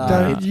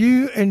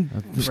 You and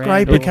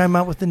Scraper Randall. came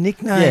up with the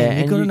nickname. Yeah, You've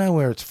and got to you- know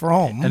where it's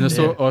from. And I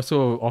saw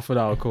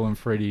Offerdale call him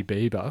Freddie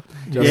Bieber.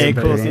 Yeah, Justin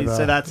of course. Bieber.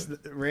 So that's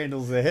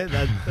Randall's there.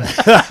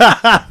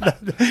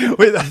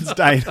 Wait, that's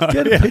Dana.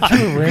 Get a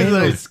picture of Randall.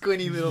 Those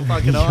squinty little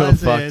fucking You're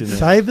eyes. fucked man. in there.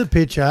 Save the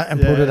picture and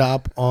put it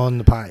up on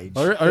the page.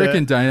 I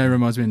reckon Dano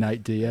reminds me of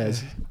Nate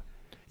Diaz.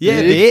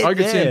 Yeah, I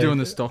could see him doing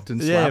the Stockton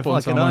slap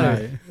on fucking someone.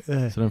 oath.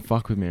 eh? So don't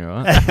fuck with me,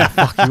 right?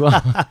 Fuck you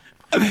up.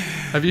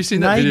 Have you seen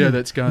that video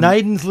that's going?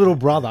 Naden's little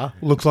brother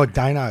looks like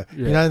Dano.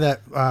 Yeah. You know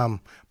that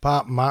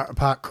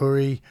part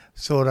Curry,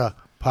 sort of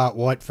part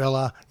white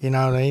fella. You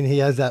know what I mean? He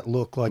has that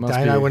look like Must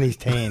Dano be. when he's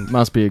tanned.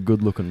 Must be a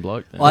good looking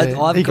bloke. Then.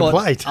 He can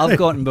play too. I've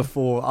gotten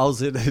before. I was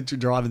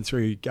driving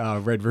through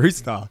Red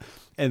Rooster,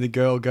 And the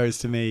girl goes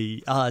to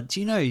me, do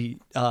you know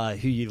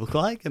who you look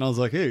like? And I was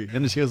like, who?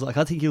 And she was like,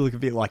 I think you look a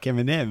bit like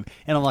Eminem.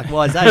 And I'm like,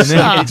 why is that?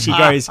 And she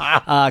goes,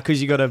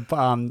 because you got a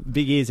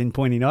big ears and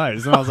pointy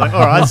nose. And I was like,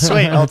 all right,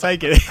 sweet, I'll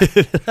take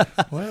it.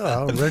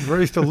 Well, Red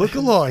Rooster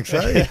lookalikes,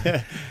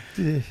 eh?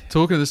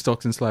 Talking of the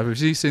Stockton Slab, have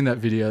you seen that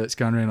video that's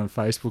going around on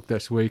Facebook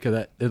this week of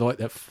that? They're like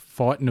that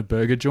fight in a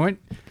burger joint,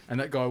 and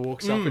that guy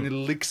walks up and he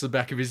licks the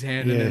back of his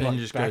hand and then like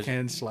just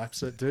backhand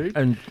slaps it, dude.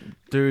 And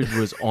dude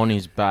was on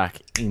his back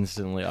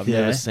instantly. I've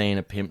never seen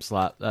a pimp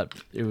slap.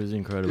 It was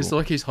incredible. It's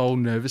like his whole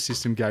nervous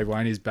system gave way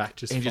and his back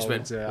just he just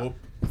went out.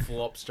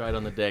 flop straight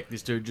on the deck.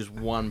 This dude just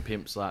one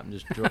pimp slap and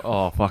just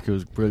oh fuck, it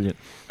was brilliant.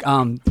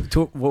 While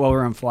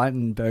we're on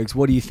fighting, Bergs,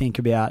 what do you think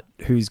about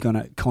who's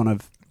gonna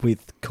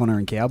with Connor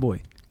and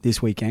Cowboy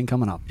this weekend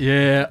coming up?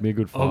 Yeah, Be a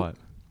good fight.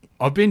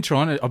 I've been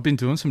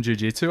doing some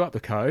jiu-jitsu up the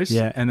coast,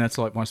 Yeah. and that's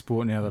like my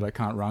sport now that I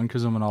can't run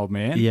because I'm an old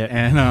man. Yeah.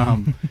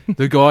 And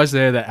the guys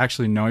there that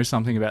actually know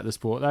something about the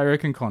sport, they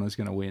reckon Connor's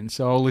going to win,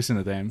 so I'll listen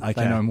to them. Okay.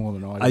 They know more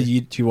than I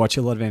do. Do you watch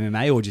a lot of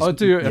MMA or just? I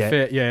do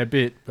a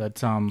bit,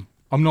 but I'm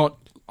not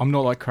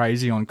like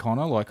crazy on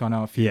Connor. Like I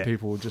know a few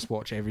people just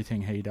watch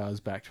everything he does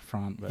back to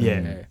front. But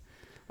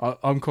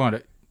I'm kind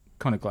of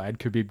glad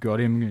Khabib got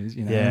him, 'cause,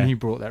 and he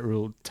brought that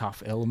real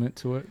tough element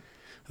to it.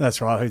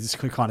 That's right. It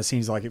kind of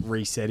seems like it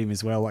reset him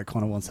as well. Like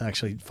Connor wants to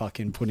actually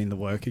fucking put in the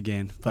work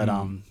again. But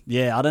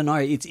I don't know.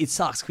 It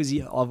sucks because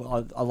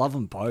I love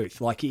them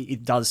both. Like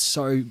it does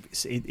so.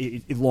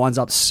 It lines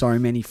up so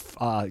many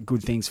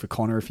good things for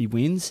Connor if he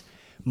wins.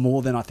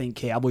 More than I think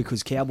Cowboy,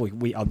 because Cowboy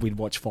we'd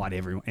watch fight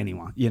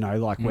anyone.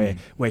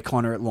 Where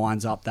Connor it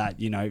lines up that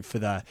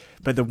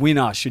but the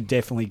winner should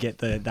definitely get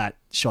that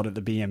shot at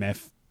the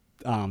BMF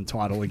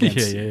title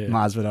against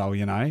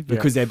Masvidal,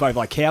 because they're both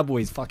like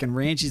Cowboys. Fucking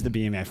ranch is the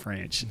BMF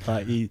ranch.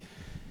 Like he's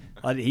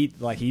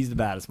the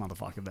baddest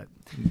motherfucker. But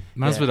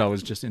Masvidal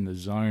was just in the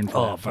zone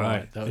for that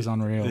fight. That was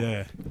unreal.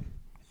 Yeah.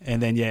 And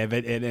then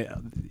but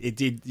it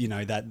did,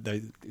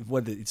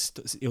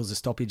 it was a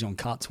stoppage on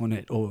cuts, wasn't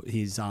it, or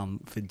his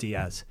for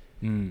Diaz.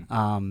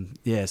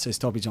 So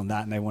stoppage on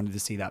that, and they wanted to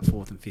see that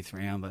 4th and 5th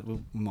round, but we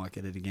might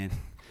get it again.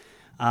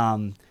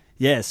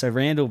 So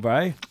Randall,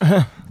 bro,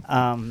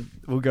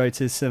 we'll go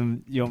to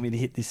some. You want me to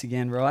hit this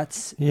again,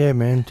 right? Yeah,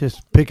 man,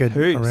 just pick it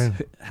Hoops.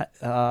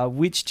 around.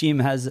 Which gym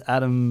has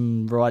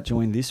Adam Wright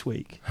joined this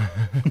week?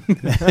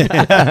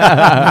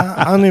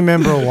 I only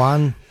remember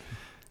one.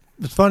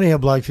 It's funny how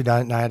blokes who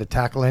don't know how to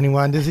tackle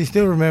anyone. Does he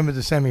still remember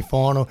the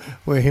semi-final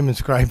where him and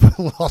Scraper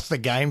lost the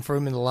game for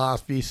him in the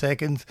last few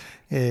seconds?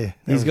 Yeah.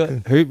 He's got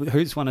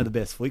Hoop's one of the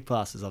best flick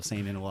passes I've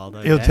seen in a while,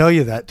 though. He'll tell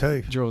you that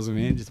too. Draws him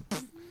in. Just.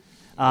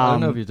 I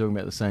don't know if you're talking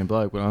about the same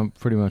bloke, but I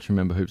pretty much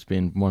remember Hoops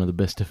being one of the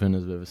best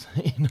defenders I've ever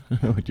seen. I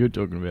don't know what you're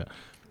talking about.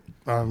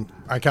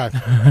 Okay.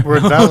 We're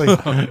at Valleys.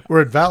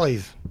 We're at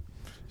Valleys.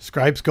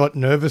 Scrapes got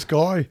nervous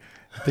guy.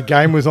 The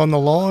game was on the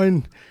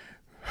line.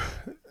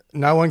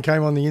 No one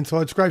came on the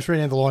inside. Scrapes ran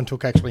down the line,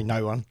 took actually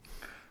no one.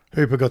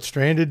 Hooper got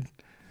stranded.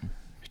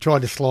 He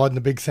tried to slide in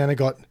the big centre,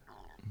 got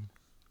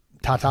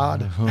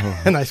tartared,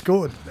 and they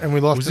scored. And we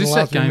lost. Was in the this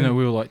last that game minute. that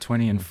we were like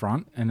 20 in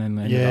front, and then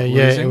they ended up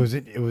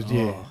losing? It was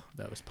yeah.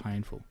 That was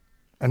painful.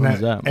 And What was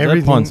that? Was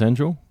that Pine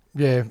Central?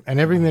 Yeah, and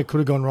everything that could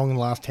have gone wrong in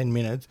the last 10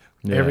 minutes,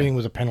 everything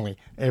was a penalty.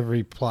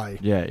 Every play.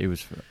 Yeah, it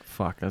was.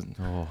 Fuck. That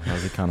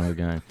was a cunt of a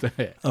game.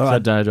 All right.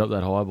 That day I dropped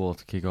that high ball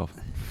to kick off.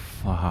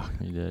 Fuck,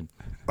 he did.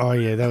 Oh,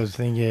 yeah, that was the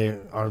thing. Yeah,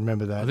 I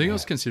remember that. I think I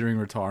was considering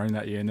retiring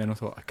that year, and then I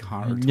thought I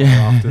can't retire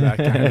after that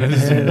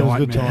game. That was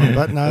a good time.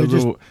 But no,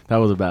 that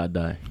was a bad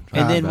day.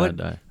 And then bad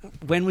day.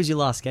 when was your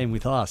last game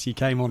with us? You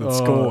came on and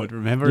scored,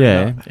 remember?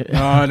 Yeah.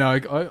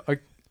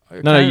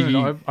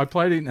 I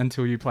played it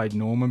until you played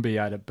Normanby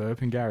out at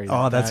Burpengary.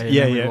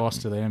 We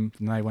lost to them,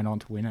 and they went on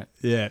to win it.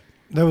 Yeah.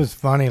 That was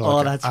funny.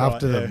 Like that's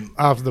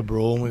after the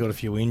brawl, and we got a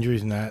few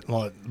injuries and that.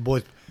 Like the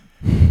boys,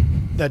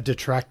 that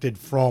detracted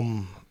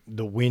from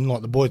the win.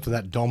 Like the boys were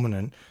that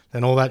dominant.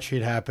 Then all that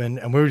shit happened,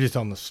 and we were just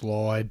on the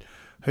slide.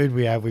 Who'd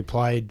we have? We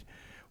played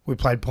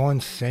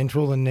Pine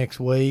Central the next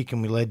week,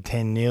 and we led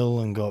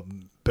 10-0 and got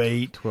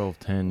beat.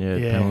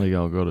 12-10. Yeah, penalty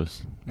goal got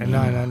us. And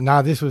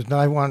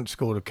they weren't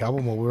scored a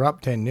couple more. We were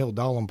up 10-0.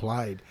 Dolan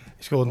played.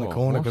 He scored in the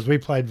corner because we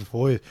played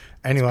before you.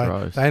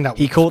 Anyway, they ended up.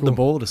 He caught the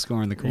ball to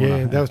score in the corner.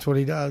 Yeah, that's what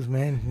he does,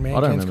 man.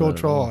 Man can score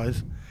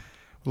tries.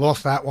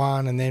 Lost that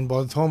one, and then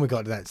by the time we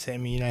got to that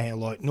semi, you know how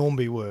like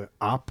Normby were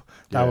up,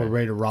 they were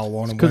ready to roll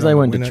on. Because they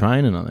went to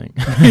training, I think.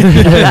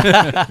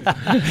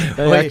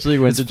 They actually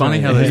went to training. It's funny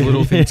how those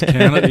little things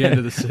count at the end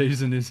of the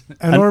season.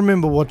 And I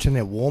remember watching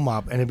their warm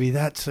up, and it'd be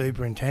that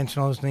super intense.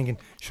 And I was thinking,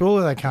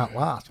 surely they can't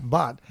last,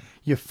 but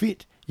you're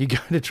fit. You go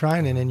to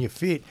training and you're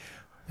fit.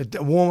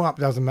 The warm up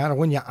doesn't matter.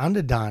 When you're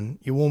underdone,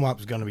 your warm up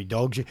is going to be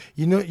dogs.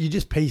 You're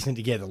just piecing it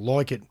together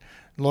like it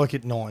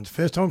nines.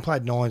 First time we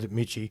played nines at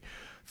Mitchie,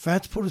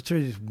 Fats put us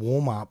through this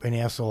warm-up in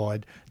our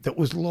side that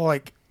was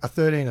like a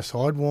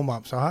 13-a-side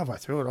warm-up. So halfway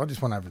through it, I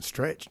just went over and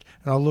stretched.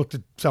 And I looked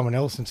at someone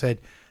else and said,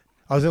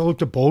 I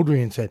looked at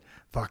Baldry and said,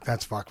 fuck,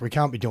 that's fucked. We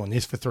can't be doing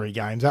this for 3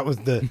 games. That was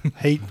the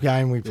heat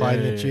game we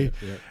played that year.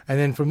 Yeah. And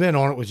then from then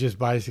on, it was just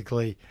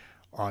basically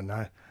I don't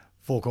know,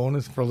 4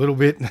 corners for a little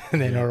bit,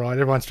 and then all right,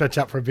 everyone stretch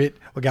up for a bit.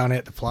 We're going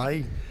out to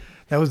play.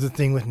 That was the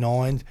thing with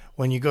nines.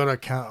 When you got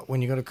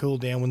to cool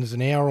down, when there's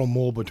an hour or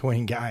more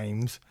between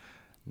games,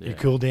 you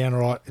cool down. All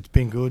right, it's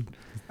been good,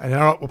 and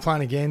all right, we're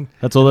playing again.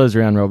 That's all those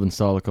round robin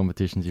style of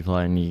competitions you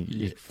play, and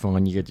you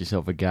find you get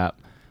yourself a gap.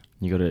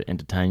 You got to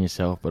entertain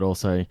yourself, but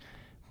also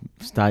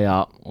stay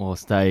up or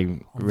stay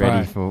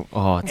ready for.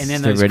 And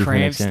then those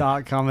cramps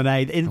start coming.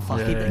 And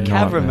fucking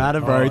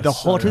Cabramatta, bro, the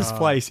hottest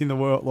place in the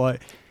world,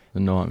 like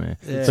the nightmare.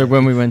 Yeah. So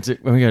when we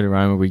go to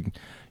Roma, we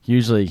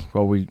usually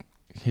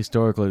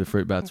historically the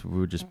fruit bats we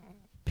were just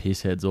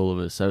piss heads, all of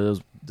us. So it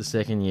was the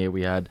second year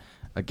we had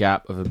a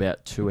gap of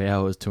about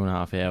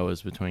 2.5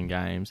 hours between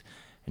games,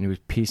 and it was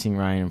pissing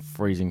rain and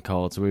freezing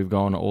cold. So we've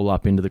gone all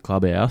up into the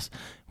clubhouse.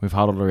 We've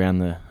huddled around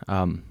the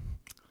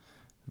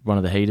one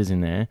of the heaters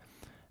in there,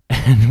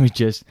 and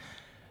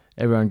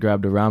everyone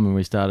grabbed a rum, and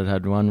we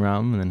had one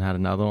rum and then had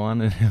another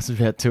one, and it was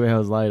about 2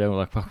 hours later. We're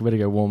like, fuck, we better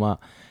go warm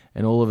up.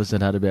 And all of us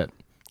had about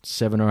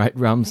 7 or 8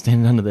 rums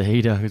standing under the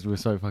heater because we were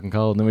so fucking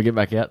cold. And then we get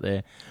back out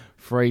there,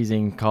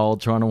 freezing cold,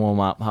 trying to warm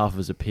up. Half of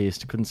us are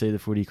pissed. Couldn't see the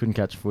footy, couldn't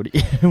catch the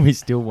footy. And we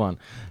still won.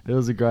 It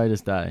was the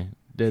greatest day.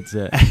 Dead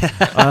set.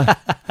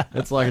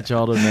 It's like a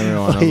childhood memory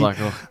one. I was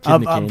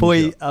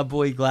like, our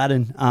boy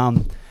Gladden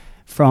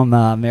from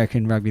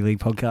American Rugby League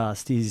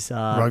podcast is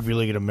Rugby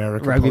League at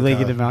America.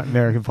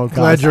 American podcast.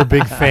 Glad you're a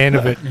big fan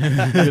of it.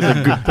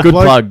 Good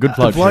plug.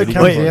 The bloke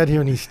comes out here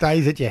and he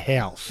stays at your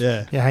house.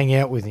 Yeah, you hang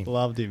out with him.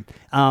 Loved him.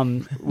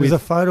 There's a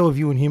photo of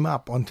you and him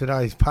up on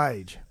today's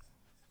page.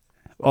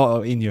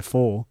 Oh, in your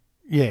 4.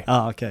 Yeah.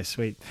 Oh, okay,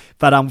 sweet.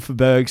 But for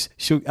Bergs,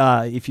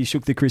 if you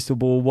shook the crystal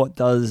ball, what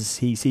does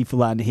he see for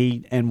Latin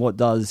Heat, and what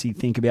does he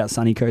think about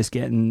Sunny Coast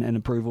getting an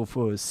approval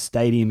for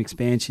stadium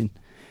expansion?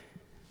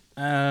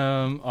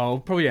 I'll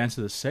probably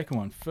answer the second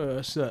one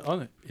first.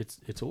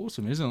 It's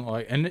awesome, isn't it?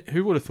 Like, and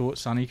who would have thought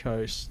Sunny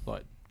Coast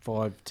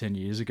 5-10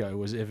 years ago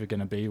was ever going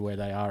to be where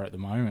they are at the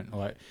moment?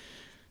 Like,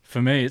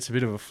 for me, it's a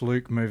bit of a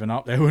fluke moving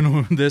up there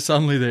when they're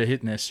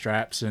hitting their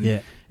straps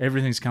and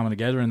everything's coming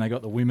together, and they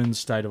got the women's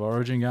state of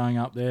origin going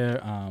up there.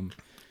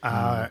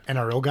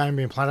 NRL game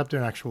being played up there,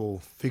 an actual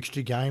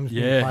fixture games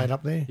being played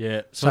up there.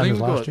 Yeah, so same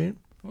as last year.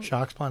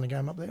 Sharks playing a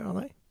game up there, are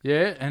they?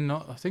 Yeah, and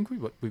I think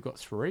we've got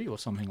 3 or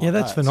something like that. Yeah,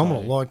 that's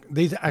phenomenal. So,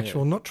 these are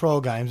actual, not trial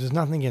games. There's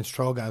nothing against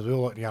trial games. We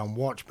all like to go and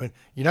watch, but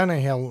you don't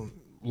know how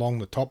long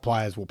the top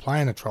players will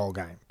play in a trial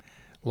game.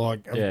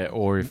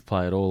 Or if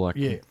play at all.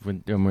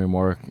 When we were in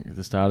Warwick at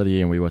the start of the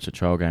year and we watched a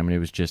trial game, and it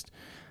was just,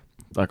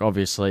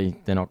 obviously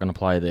they're not going to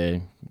play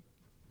their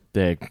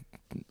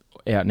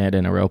out-and-out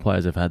NRL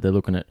players they've had. They're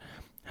looking at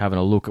having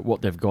a look at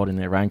what they've got in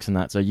their ranks and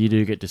that. So you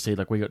do get to see,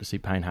 we got to see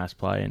Payne Haas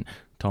play and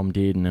Tom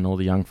Dearden and all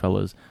the young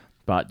fellas,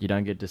 but you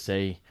don't get to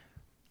see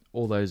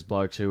all those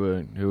blokes who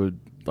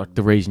are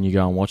the reason you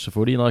go and watch the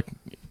footy. You're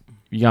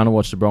going to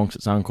watch the Bronx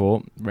at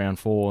Suncorp, round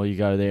 4, you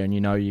go there and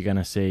you're going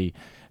to see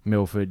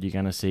Milford, you're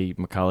going to see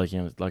McCulloch,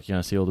 you're going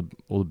to see all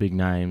the big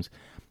names.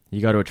 You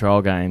go to a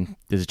trial game,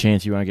 there's a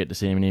chance you won't get to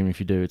see them, and even if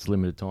you do, it's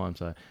limited time.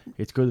 So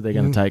it's good that they're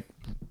going to take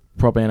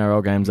proper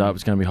NRL games up.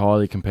 It's going to be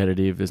highly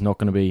competitive. There's not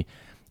going to be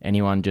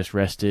anyone just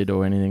rested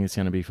or anything. It's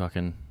going to be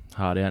fucking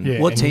hard out. Yeah,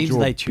 what teams are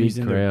they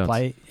choosing to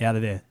play out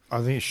of there?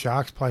 I think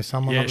Sharks play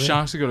someone. Yeah,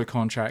 Sharks have got a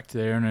contract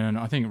there, and then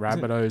I think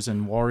Rabbitohs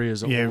and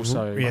Warriors are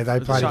also. Yeah, they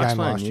played a game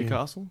last year.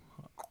 Newcastle.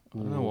 I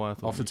don't know why.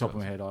 Off the top of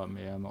my head,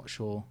 I'm not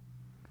sure.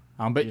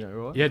 But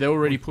they're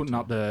already putting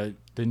up the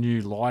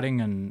new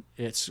lighting, and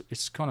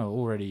it's kind of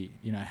already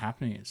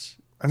happening. It's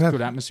a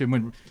good atmosphere.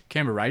 When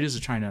Canberra Raiders are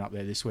training up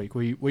there this week,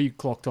 we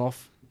clocked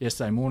off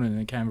yesterday morning,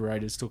 and the Canberra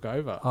Raiders took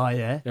over. Oh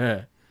yeah,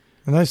 yeah.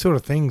 And those sort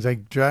of things, they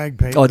drag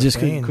people. Oh, just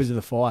because of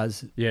the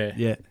fires. Yeah,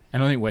 yeah.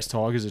 And I think West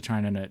Tigers are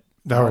training at.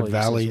 They were at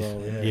Valleys.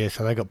 Well, yeah,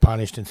 so they got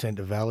punished and sent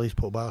to Valleys,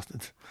 poor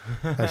bastards.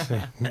 But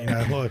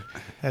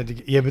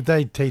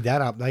they teed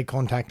that up. They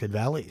contacted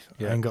Valleys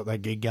and got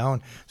that gig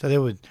going. So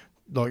there was.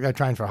 They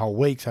trained for a whole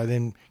week, so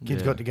then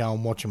kids got to go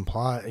and watch them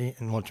play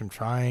and watch them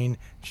train,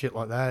 shit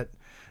like that.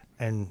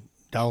 And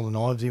Dale and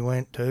Ivesy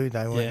went too.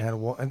 They went and had a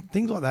watch, and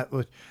things like that,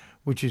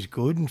 which is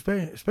good, and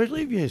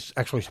especially if you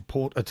actually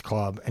support its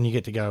club and you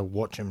get to go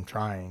watch them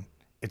train.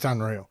 It's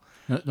unreal.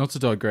 Not to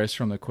digress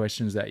from the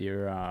questions that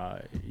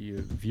your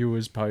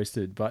viewers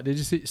posted, but did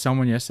you see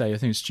someone yesterday, I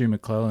think it's Stu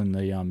McClellan,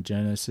 the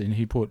journalist, and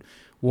he put,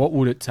 what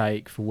would it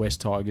take for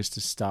West Tigers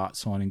to start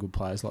signing good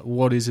players?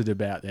 What is it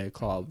about their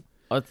club?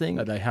 I think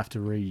that they have to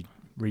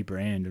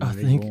rebrand and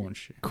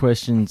relaunch.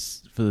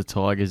 Questions for the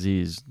Tigers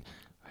is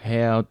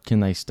how can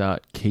they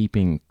start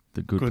keeping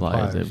the good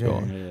players they've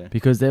got? Yeah.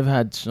 Because they've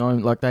had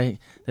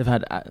they've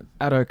had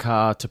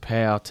Addo-Carr,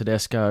 Tapau,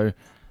 Tedesco,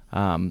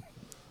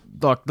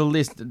 the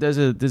list. There's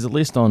a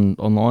list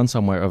online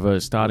somewhere of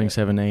a starting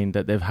 17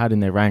 that they've had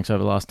in their ranks over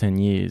the last 10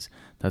 years.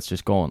 That's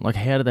just gone.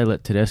 How did they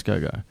let Tedesco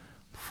go?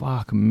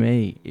 Fuck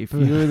me. If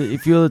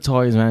you're the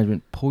Tigers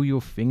management, pull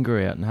your finger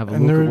out and have a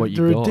look at what you've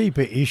got. There are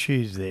deeper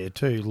issues there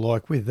too.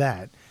 With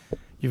that,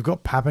 you've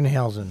got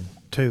Pappenhausen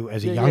too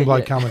as a young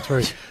bloke coming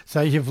through. So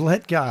you've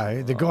let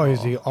go the guy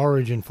who's the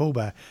Origin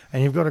fullback,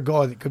 and you've got a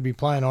guy that could be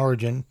playing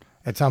Origin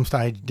at some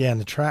stage down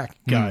the track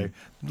go.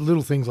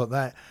 Little things like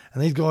that.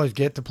 And these guys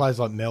get to places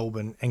like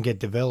Melbourne and get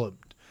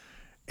developed.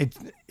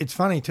 It's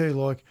funny too,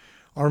 like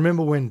I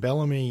remember when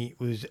Bellamy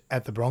was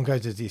at the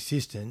Broncos as the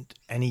assistant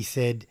and he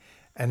said,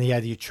 and he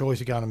had the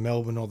choice of going to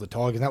Melbourne or the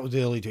Tigers, and that was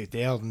the early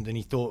 2000s, and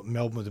he thought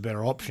Melbourne was a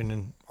better option,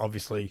 and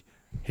obviously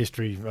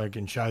history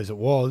fucking shows it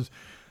was.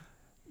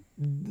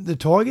 The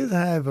Tigers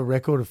have a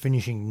record of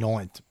finishing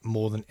ninth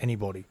more than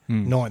anybody.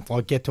 Ninth,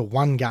 like get to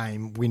one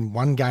game, win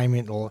one game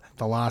in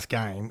the last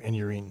game, and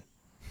you're in.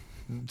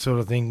 Sort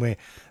of thing where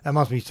that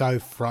must be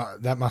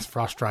that must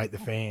frustrate the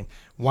fan.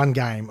 One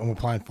game and we're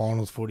playing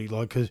finals footy,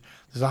 like, because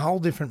there's a whole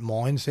different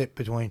mindset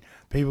between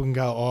people can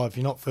go, oh, if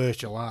you're not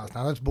first, you're last.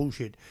 No, that's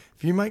bullshit.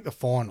 If you make the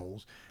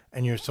finals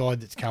and you're a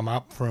side that's come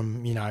up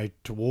from, you know,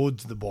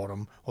 towards the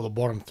bottom or the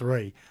bottom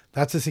three,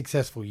 that's a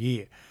successful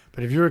year.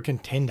 But if you're a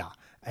contender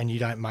and you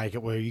don't make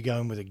it, where you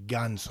go in with a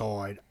gun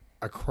side,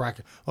 a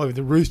cracker, like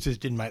the Roosters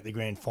didn't make the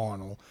grand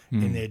final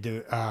in their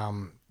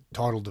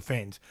title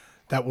defence,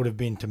 that would have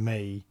been, to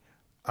me,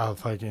 a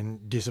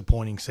fucking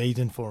disappointing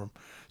season for them.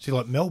 See,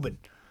 like Melbourne,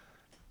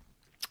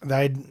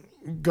 they'd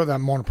got that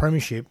minor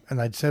premiership and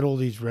they'd set all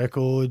these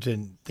records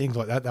and things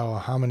like that. They were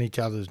humming each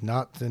other's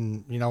nuts.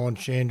 And, you know, on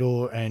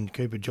Shandor and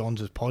Cooper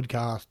Johns'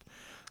 podcast,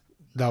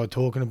 they were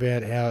talking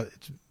about how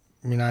it's,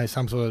 you know,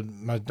 some sort of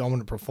most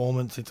dominant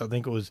performance since I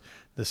think it was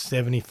the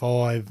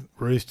 75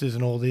 Roosters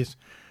and all this.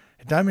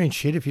 It don't mean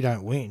shit if you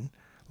don't win.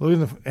 Look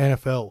at the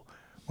NFL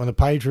when the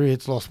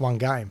Patriots lost one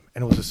game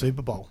and it was a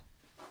Super Bowl.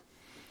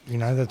 You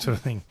know, that sort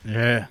of thing.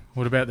 Yeah.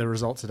 What about the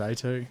result today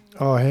too?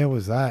 Oh, how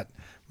was that?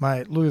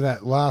 Mate, look at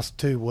that. Last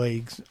 2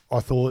 weeks,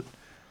 I thought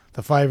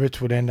the favourites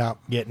would end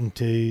up getting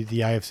to the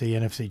AFC,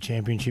 NFC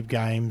championship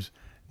games.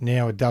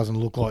 Now it doesn't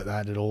look like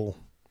that at all.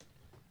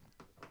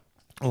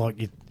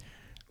 Like,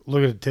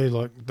 look at it too,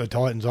 like the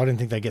Titans, I didn't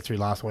think they'd get through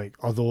last week.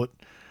 I thought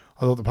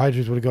the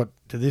Patriots would have got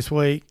to this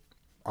week.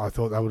 I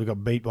thought they would have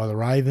got beat by the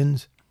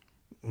Ravens.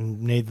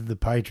 Neither the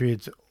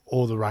Patriots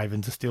or the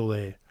Ravens are still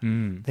there.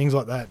 Things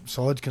like that.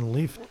 Sides can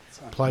lift,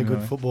 play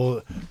good football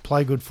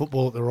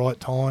at the right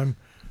time.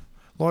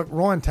 Like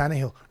Ryan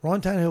Tannehill.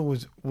 Ryan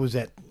Tannehill was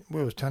at,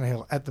 where was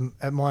Tannehill?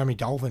 At Miami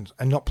Dolphins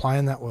and not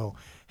playing that well.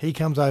 He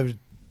comes over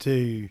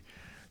to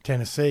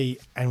Tennessee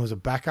and was a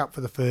backup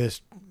for the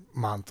first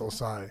month or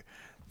so.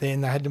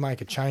 Then they had to make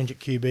a change at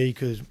QB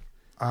because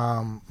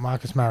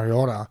Marcus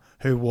Mariota,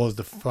 who was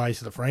the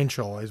face of the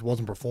franchise,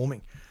 wasn't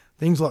performing.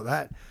 Things like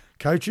that.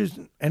 Coaches,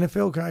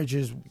 NFL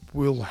coaches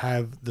will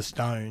have the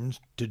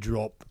stones to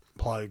drop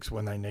blokes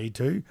when they need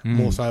to,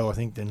 more so I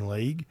think than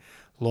league.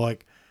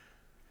 Like,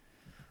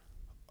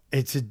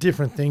 it's a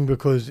different thing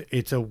because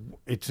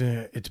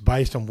it's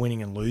based on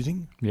winning and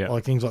losing. Yeah.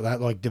 Like things like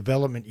that, like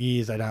development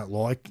years they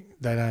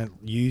don't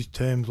use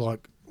terms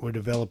like we're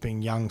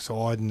developing young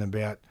side and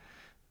about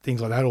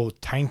things like that, or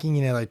tanking.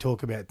 You know, they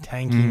talk about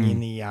tanking in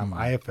the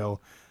AFL.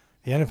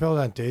 The NFL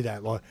don't do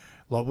that. Like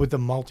with the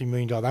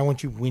multi-million dollar, they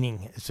want you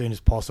winning as soon as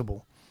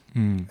possible,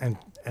 and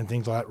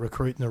things like that.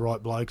 Recruiting the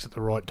right blokes at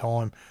the right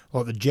time.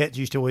 Like the Jets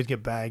used to always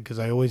get bagged because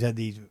they always had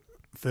these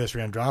first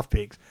round draft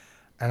picks,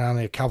 and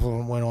only a couple of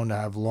them went on to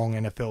have long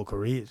NFL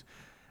careers.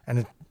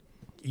 And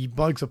you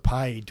blokes are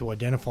paid to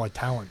identify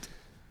talent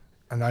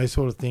and those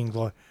sort of things.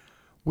 Like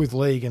with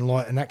league and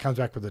that comes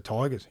back with the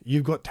Tigers.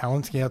 You've got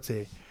talent scouts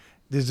there.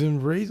 There's a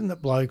reason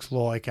that blokes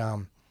like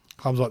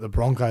clubs like the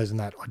Broncos and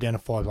that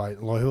identify like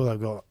who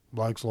they've got.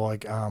 Blokes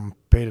like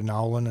Peter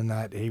Nolan and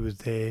that, he was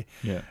there.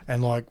 Yeah.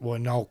 And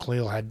Noel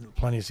Cleal had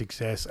plenty of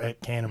success at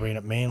Canterbury and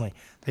at Manly.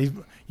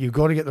 You've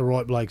got to get the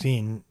right blokes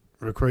in,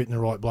 recruiting the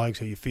right blokes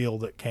who you feel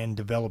that can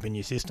develop in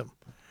your system.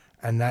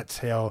 And that's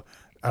how,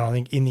 and I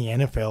think in the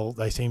NFL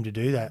they seem to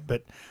do that.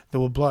 But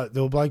there were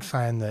blokes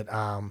saying that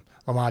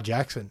Lamar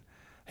Jackson,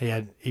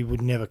 he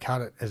would never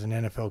cut it as an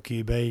NFL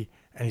QB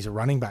and he's a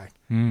running back.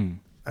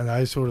 And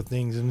those sort of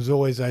things. And there's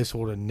always those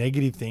sort of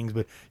negative things,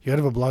 but you got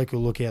to have a bloke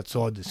who'll look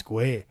outside the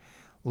square.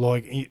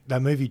 Like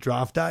that movie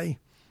Draft Day,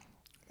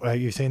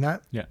 you seen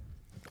that? Yeah.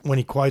 When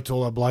he quotes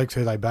all the blokes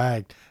who they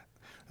bagged,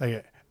 they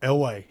go,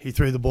 Elway, he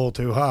threw the ball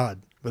too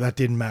hard, but that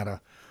didn't matter.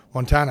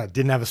 Montana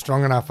didn't have a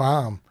strong enough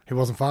arm. He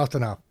wasn't fast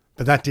enough,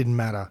 but that didn't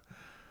matter.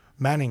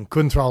 Manning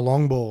couldn't throw a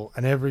long ball,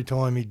 and every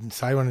time he'd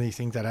say one of these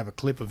things, they'd have a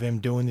clip of him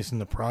doing this in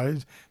the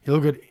pros. You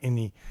look at in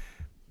the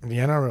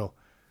NRL,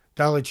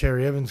 Daly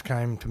Cherry Evans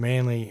came to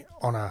Manly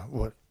on a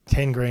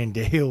 10 grand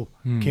deal.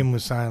 Kim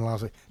was saying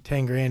last week,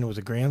 10 grand was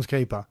a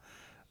groundskeeper.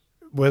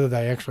 Whether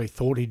they actually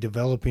thought he'd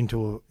develop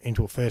into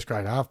a first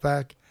grade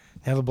halfback,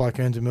 now the bloke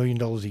earns $1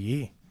 million a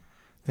year.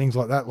 Things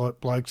like that, like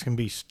blokes can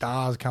be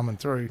stars coming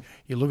through.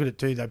 You look at it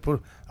too. They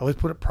always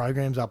put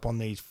programs up on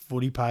these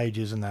footy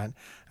pages and that,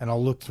 and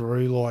I'll look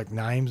through like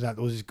names. That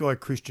there was this guy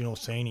Christian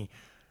Orsini,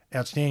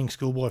 outstanding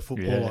schoolboy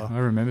footballer. Yeah, I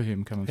remember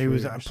him coming through. He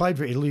was played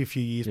for Italy a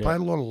few years. Yeah. Played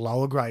a lot of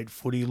lower grade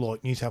footy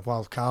like New South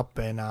Wales Cup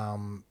and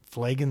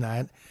Flegg and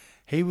that.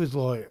 He was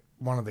like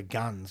one of the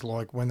guns.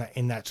 Like when they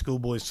in that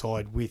schoolboys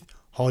side with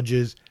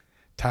Hodges,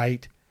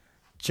 Tate,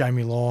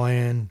 Jamie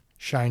Lyon,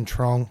 Shane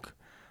Tronk,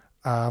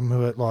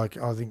 who at like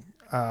I think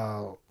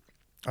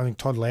I think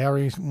Todd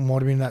Lowry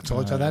might have been that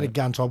side. So they had a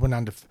gun side,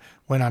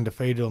 went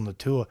undefeated on the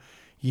tour.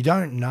 You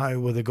don't know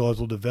whether guys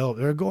will develop.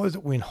 There are guys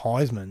that win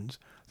Heismans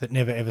that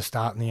never ever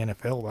start in the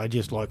NFL. They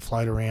just like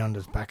float around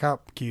as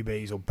backup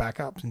QBs or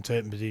backups in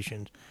certain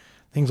positions,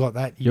 things like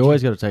that. You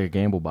always got to take a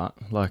gamble, but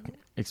like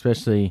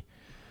especially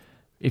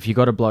if you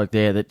got a bloke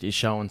there that is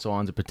showing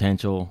signs of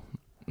potential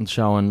and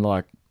showing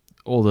like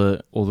all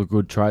the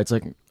good traits,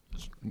 like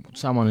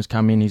someone who's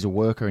come in, he's a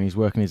worker and he's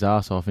working his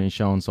ass off and he's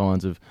showing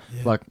signs of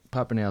like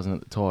Pappenhausen at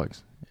the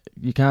Tigers.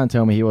 You can't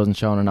tell me he wasn't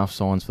showing enough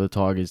signs for the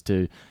Tigers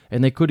to,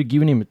 and they could have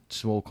given him a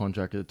small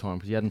contract at the time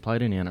because he hadn't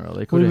played in the NRL.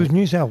 They could he was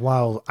New South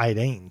Wales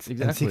 18s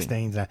Exactly.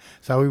 and 16s,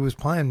 so he was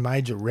playing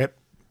major rep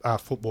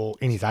football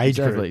in his age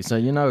group. So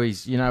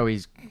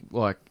he's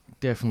like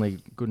definitely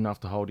good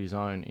enough to hold his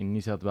own in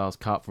New South Wales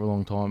Cup for a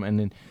long time, and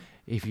then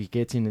if he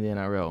gets into the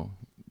NRL,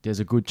 there's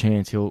a good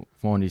chance he'll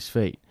find his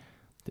feet.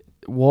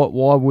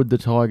 Why would the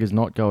Tigers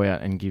not go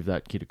out and give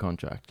that kid a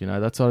contract? You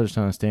know, that's what I just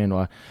don't understand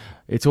why.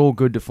 It's all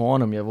good to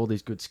find them. You have all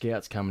these good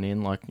scouts coming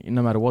in. Like,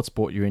 no matter what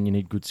sport you're in, you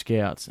need good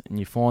scouts. And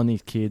you find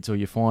these kids or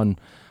you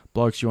find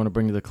blokes you want to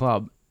bring to the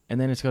club,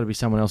 and then it's got to be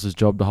someone else's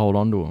job to hold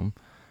on to them.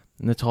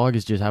 And the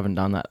Tigers just haven't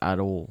done that at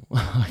all.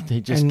 Like, they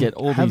just get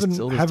all these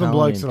having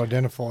blokes that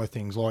identify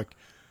things. Like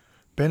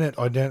Bennett,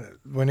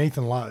 when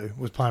Ethan Lowe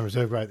was playing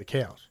reserve grade at the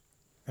Cows,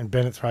 and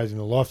Bennett throws him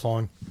the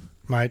lifeline,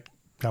 mate,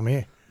 come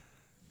here.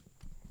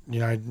 You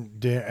know,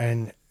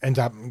 and ends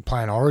up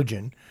playing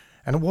Origin.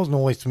 And it wasn't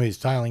always smooth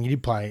sailing. He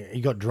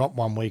got dropped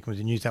one week and was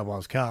in New South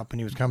Wales Cup, and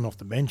he was coming off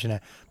the bench and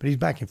that. But he's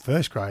back in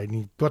first grade and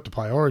he got to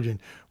play Origin,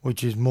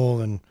 which is more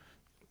than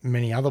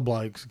many other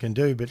blokes can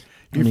do. But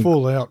you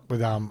fall out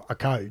with a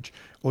coach,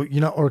 or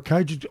a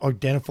coach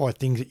identify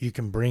things that you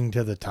can bring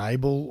to the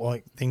table,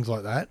 like things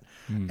like that.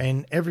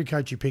 And every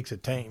coach who picks a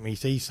team, he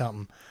sees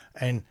something.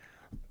 And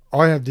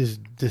I have this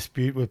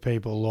dispute with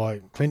people.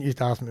 Like Clint used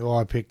to ask me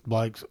why I picked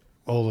blokes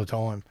all the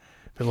time,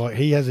 but like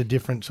he has a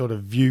different sort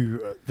of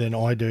view than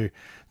I do,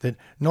 that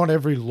not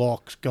every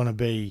lock's going to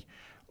be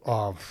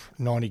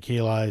 90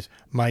 kilos,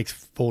 makes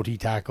 40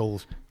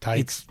 tackles,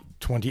 takes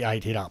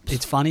 28 hit-ups.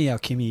 It's funny how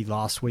Kimmy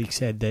last week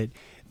said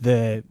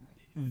that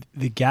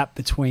the gap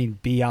between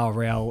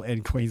BRL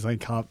and Queensland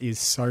Cup is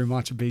so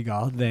much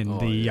bigger than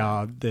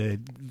the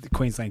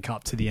Queensland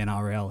Cup to the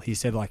NRL. He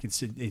said like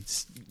it's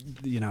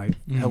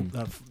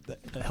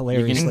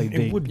hilariously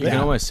big. You can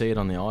almost see it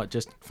on the eye,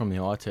 just from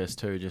the eye test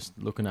too. Just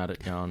looking at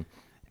it, going,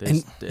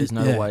 there's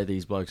no way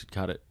these blokes would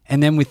cut it.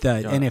 And then with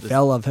the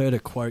NFL, I've heard a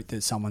quote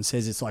that someone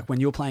says it's like when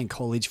you're playing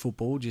college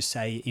football, just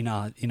say in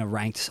a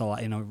ranked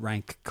side, in a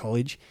ranked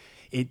college,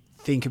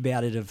 think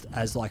about it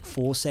as like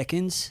 4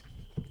 seconds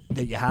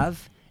that you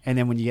have, and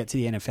then when you get to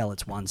the NFL,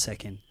 it's 1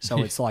 second.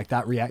 So it's like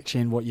that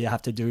reaction, what you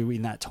have to do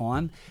in that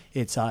time.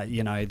 It's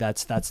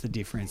that's the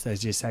difference. They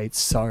just say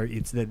it's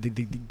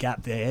the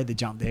gap there, the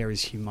jump there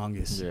is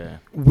humongous. Yeah.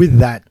 With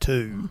that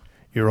too,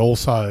 you're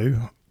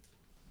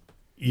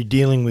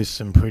dealing with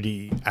some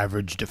pretty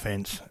average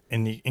defence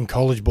in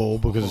college ball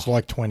because it's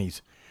like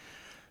 20s.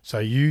 So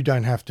you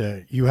have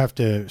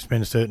to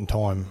spend a certain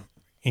time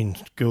in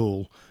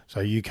school, so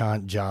you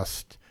can't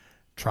just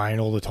train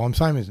all the time,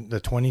 same as the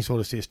 20 sort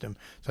of system.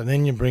 So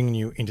then you're bringing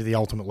you into the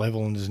ultimate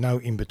level, and there's no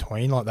in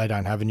between. Like they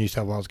don't have a New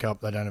South Wales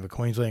Cup, they don't have a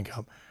Queensland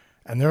Cup,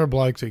 and there are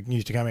blokes that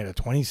used to come out of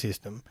 20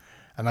 system,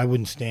 and they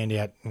wouldn't stand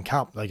out in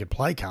Cup. They could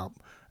play Cup,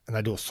 and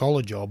they do a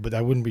solid job, but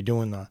they wouldn't be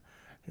doing the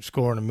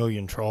scoring a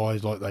million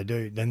tries like they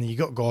do. Then you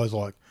got guys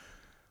like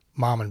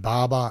Marmon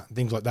Barber,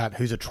 things like that,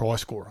 who's a try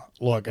scorer,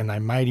 and they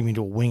made him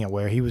into a winger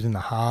where he was in the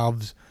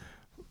halves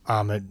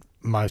at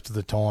most of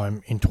the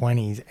time in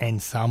 20s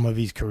and some of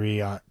his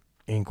career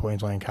in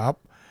Queensland Cup.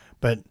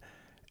 But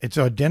it's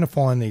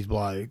identifying these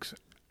blokes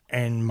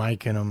and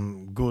making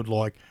them good.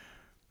 Like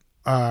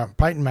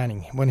Peyton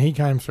Manning, when he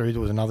came through, there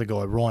was another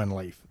guy, Ryan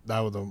Leaf.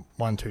 They were the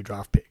 1-2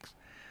 draft picks.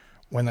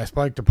 When they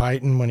spoke to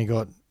Peyton when he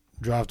got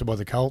drafted by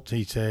the Colts,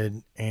 he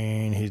said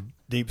in his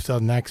deep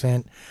southern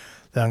accent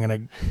that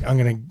I'm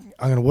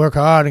gonna work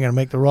hard, I'm gonna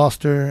make the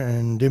roster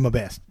and do my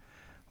best.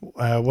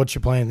 What's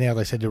your plan now?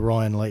 They said to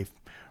Ryan Leaf.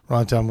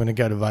 Ryan said, I'm going to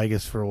go to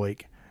Vegas for a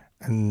week.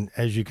 And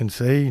as you can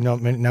see, no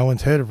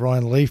one's heard of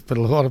Ryan Leaf, but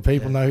a lot of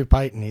people know who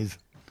Peyton is.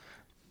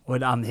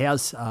 What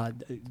how's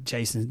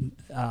Jason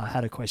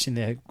had a question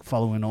there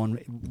following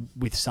on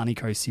with Sunny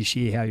Coast this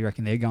year? How you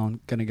reckon they're going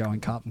to go in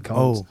Cup and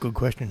Colts? Oh, good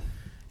question.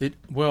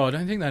 Well, I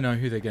don't think they know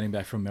who they're getting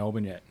back from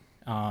Melbourne yet.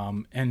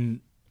 And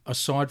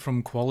aside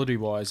from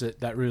quality-wise,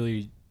 that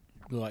really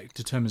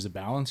determines the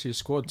balance of your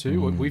squad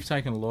too. We've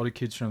taken a lot of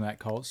kids from that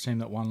Colts team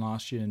that won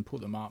last year and put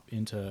them up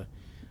into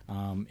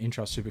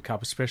Intrust Super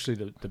Cup, especially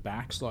the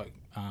backs. But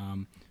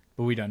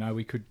we don't know.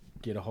 We could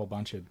get a whole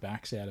bunch of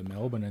backs out of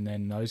Melbourne, and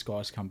then those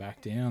guys come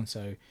back down.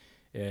 So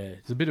yeah,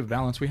 there's a bit of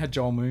balance. We had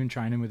Joel Moon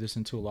training with us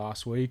until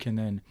last week, and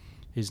then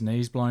his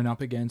knee's blown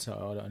up again.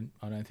 So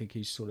I don't think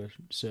he's sort of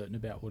certain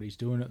about what he's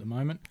doing at the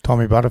moment.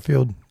 Tommy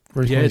Butterfield.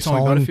 Yeah,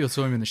 Tommy Butterfield,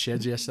 saw him in the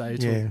sheds yesterday.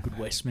 It's a good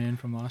West man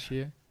from last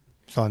year.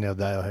 Signed the other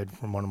day I heard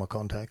from one of my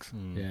contacts.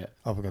 Yeah.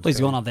 I forgot. He's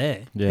gone up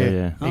there.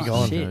 Yeah. He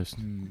gone. Shit.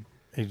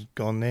 He's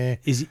gone there.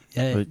 Is he?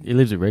 But he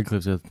lives at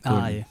Redcliffe, so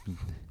Yeah.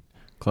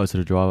 closer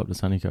to drive up to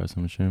Sunny Coast,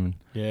 I'm assuming.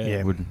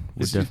 Yeah. Would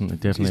Is definitely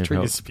Is have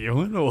Trigger helped.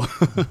 spewing or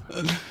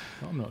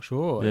I'm not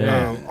sure.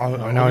 Yeah. I know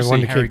he Obviously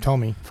wanted to Harry- keep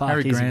Tommy. fuck?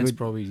 Harry he's a Grant's good-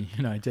 probably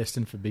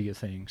destined for bigger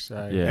things.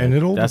 So Yeah. And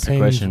it all that's the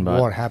depends question, but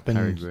what Harry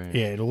happens. Grant.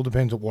 Yeah, it all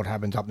depends on what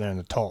happens up there in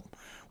the top.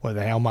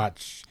 Whether how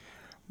much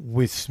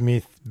with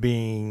Smith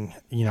being,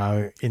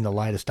 in the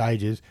later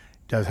stages,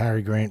 does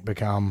Harry Grant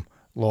become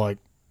like?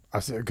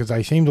 Because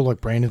they seem to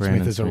like Brandon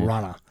Smith as a Smith.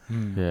 runner.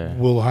 Yeah.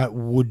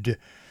 Would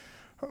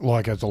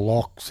like as a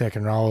lock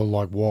second row,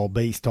 like wild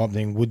beast type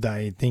thing? Would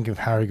they think of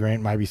Harry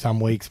Grant maybe some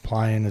weeks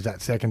playing as that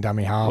second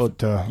dummy half Well,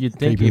 to You'd keep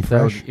think him if they,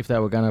 were, fresh, if they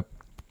were going to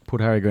put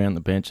Harry Grant on the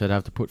bench, they'd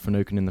have to put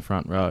Finucane in the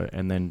front row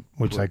and then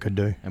which put, they could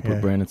do, and put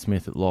Brandon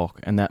Smith at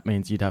lock, and that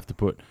means you'd have to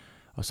put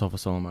Asafa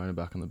Solomona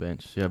back on the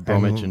bench. So you have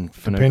Bromwich and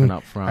Finucane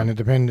up front. And it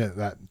depends at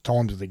that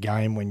times of the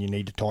game when you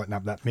need to tighten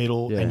up that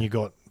middle, Yeah. and you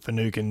got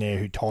Finucane there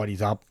who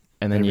tidies up.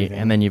 And then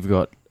everything. you've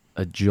got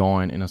a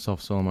giant in Asafa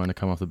Solomona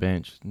come off the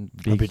bench,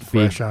 A bit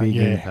fresher, big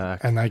yeah.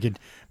 impact. And they could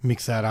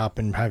mix that up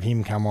and have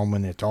him come on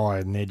when they're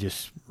tired and they're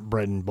just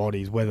bread and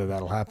bodies. Whether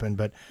that'll happen,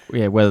 but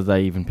Yeah, whether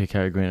they even pick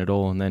Harry Grant at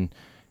all, and then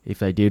if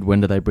they did, when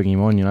do they bring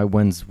him on?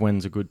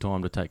 When's a good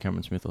time to take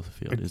Cameron Smith off the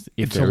field?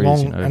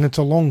 it's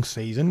a long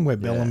season where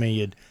Bellamy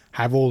would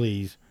have all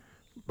these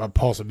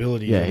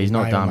possibilities. Yeah, of he's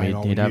not may or dumb. may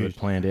not He'd have use. it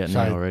planned out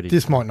So now already.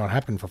 this might not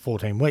happen for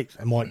 14 weeks.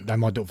 They might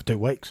do it for 2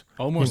 weeks.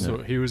 I almost Yeah.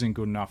 thought he was in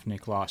good enough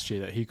nick last year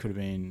that he could have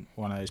been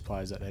one of those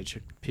players that they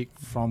should pick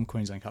from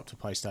Queensland Cup to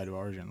play State of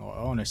Origin. Like, I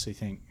honestly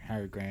think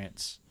Harry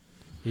Grant's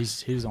he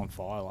was on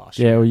fire last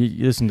Yeah, year. well,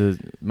 you listen to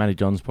Matty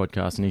John's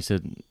podcast, and he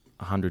said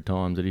 100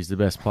 times that he's the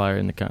best player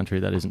in the country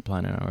that isn't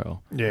playing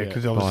NRL. Yeah, Yeah,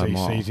 because by a obviously he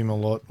mile. sees him a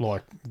lot,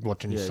 like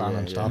watching his Yeah, son yeah,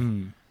 and yeah. stuff.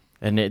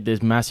 And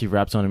there's massive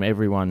raps on him.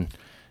 Everyone,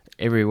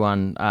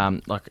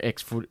 like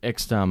ex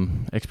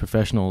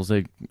professionals,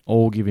 they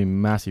all give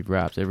him massive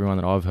raps. Everyone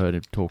that I've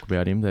heard talk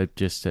about him, they've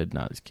just said,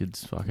 "No, this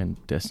kid's fucking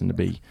destined to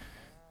be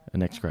a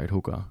next grade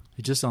hooker."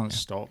 He just doesn't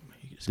stop.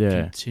 He's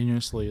Yeah.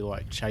 continuously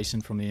like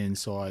chasing from the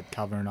inside,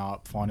 covering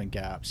up, finding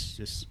gaps.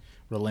 Just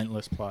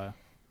relentless player.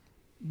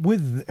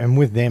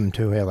 With them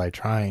too, how they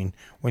train.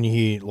 When you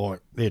hear like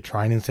their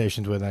training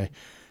sessions where they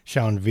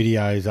showing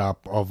videos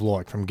up of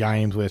like from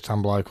games where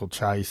some bloke will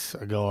chase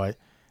a guy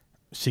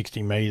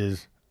 60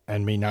 metres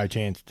and be no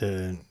chance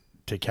to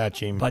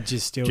catch him, but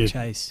just still Just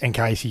chase. in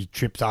case he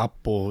trips up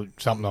or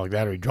something like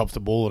that, or he drops the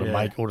ball to Yeah.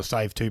 make or to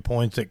save 2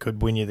 points that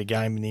could win you the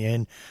game in the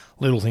end.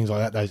 Little things like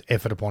that, those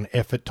effort upon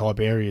effort type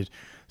areas.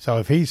 So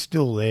if he's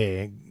still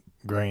there,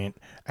 Grant,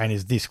 and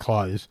is this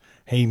close,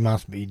 he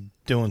must be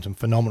doing some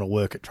phenomenal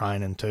work at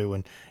training too.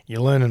 And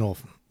you're learning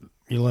off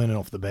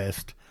the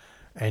best,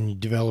 and you're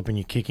developing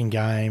your kicking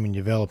game and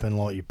developing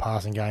like your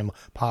passing game,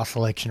 pass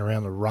selection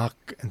around the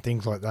ruck and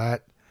things like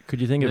that. Could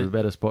you think of a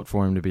better spot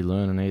for him to be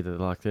learning either?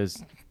 Like,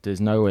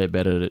 there's nowhere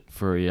better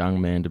for a young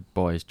man to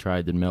buy his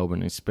trade than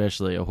Melbourne,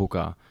 especially a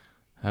hooker.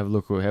 Have a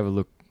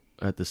look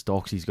at the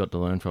stocks he's got to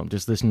learn from.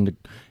 Just listen to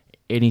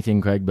anything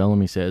Craig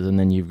Bellamy says, and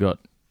then you've got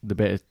the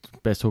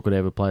best hooker to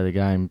ever play the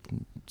game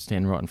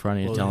standing right in front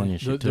of you, telling you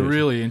shit The too.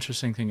 really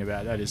interesting thing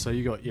about that is, so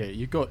you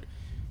got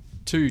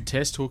 2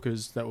 test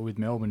hookers that were with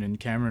Melbourne and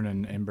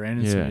Cameron and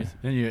Brandon Yeah. Smith.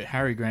 Then you had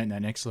Harry Grant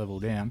that next level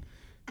down.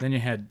 Then you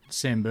had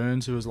Sam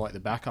Burns, who was like the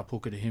backup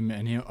hooker to him,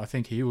 and I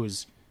think he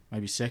was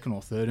maybe second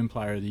or third in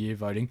Player of the Year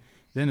voting.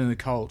 Then in the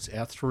Colts,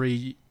 our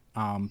 3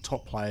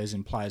 top players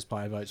in Players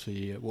Player votes for the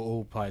year were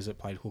all players that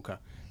played hooker.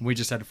 And we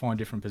just had to find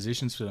different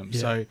positions for them. Yeah.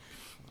 So,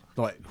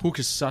 like,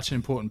 hooker's such an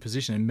important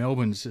position, and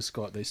Melbourne's just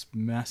got this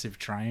massive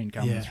train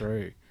coming Yeah.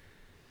 through.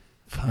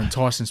 And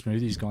Tyson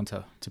Smoothie's gone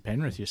to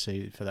Penrith, you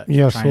see, for that.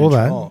 Yeah, I training saw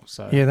that. trial,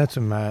 so. Yeah, that's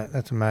a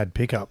mad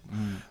pickup.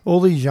 All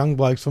these young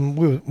blokes,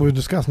 we were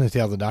discussing this the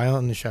other day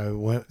on the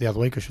show, the other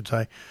week I should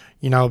say,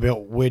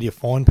 about where do you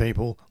find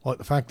people, like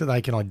the fact that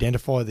they can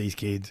identify these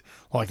kids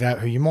like that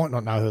who you might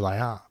not know who they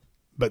are,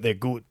 but they're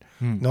good.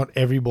 Not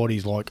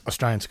everybody's like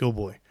Australian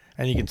schoolboy,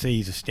 and you can see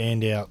he's a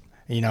standout.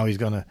 He's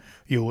going to,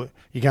 you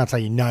can't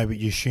say but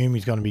you assume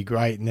he's going to be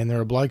great, and then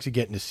there are blokes who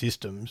get into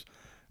systems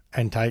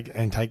and take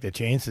their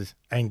chances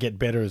and get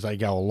better as they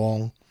go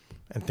along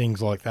and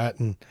things like that.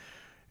 And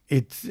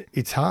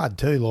it's hard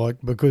too, like,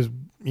 because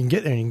you can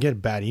get there and you can get a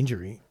bad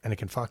injury and it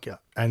can fuck you.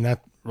 And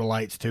that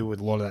relates to with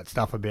a lot of that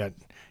stuff about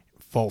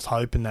false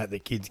hope and that the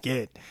kids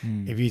get.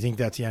 If you think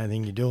that's the only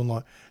thing you're doing,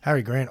 like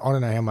Harry Grant, I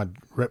don't know how much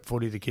rep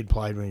footy the kid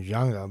played when he was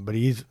younger, but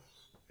he's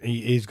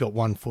got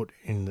 1 foot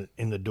in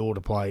the door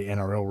to play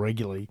NRL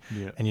regularly.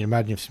 Yeah. And you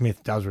imagine if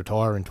Smith does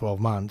retire in 12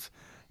 months,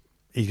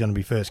 he's going to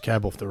be first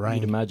cab off the You'd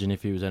range. imagine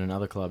if he was at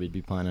another club, he'd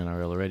be playing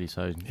NRL already.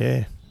 So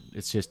Yeah.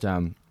 it's just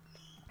one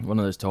of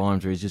those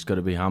times where he's just got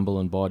to be humble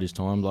and bide his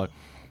time. Like,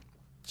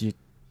 you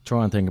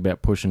try and think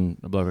about pushing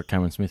a bloke like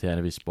Cameron Smith out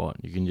of his spot.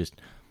 You can just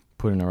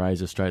put in a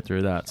razor straight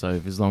through that. So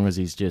as long as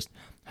he's just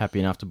happy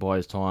enough to buy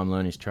his time,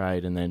 learn his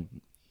trade, and then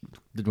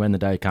when the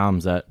day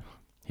comes that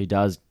he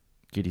does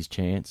get his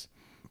chance,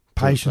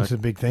 Patience is a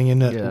big thing,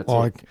 isn't it? Yeah, that's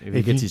like it. If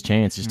he gets his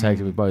chance, just take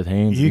it with both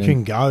hands. you and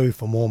can go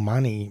for more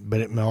money,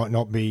 but it might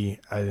not be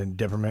a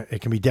detriment.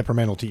 It can be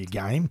detrimental to your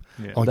game.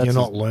 Yeah. Like That's you're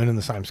not learning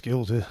the same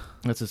skills.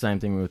 That's the same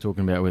thing we were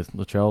talking about with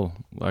Latrell.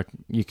 Like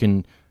you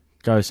can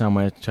go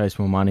somewhere, chase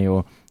more money,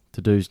 or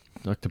to do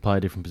like to play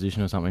a different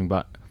position or something.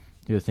 But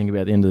you got to think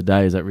about at the end of the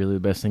day, is that really the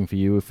best thing for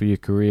you or for your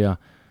career?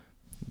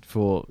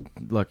 For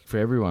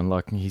everyone,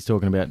 like he's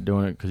talking about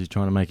doing it because he's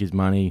trying to make his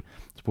money,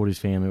 support his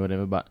family,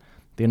 whatever. But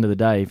at the end of the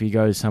day, if he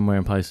goes somewhere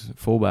and plays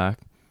fullback,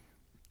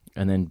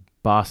 and then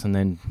busts, and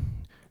then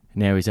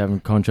now he's having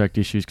contract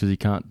issues because he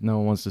can't. No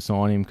one wants to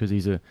sign him because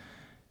he's a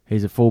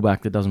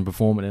fullback that doesn't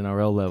perform at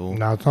NRL level.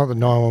 No, it's not that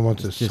no one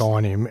wants It's to just-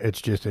 sign him.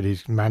 It's just that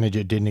his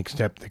manager didn't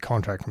accept the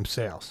contract from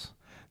South.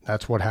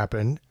 That's what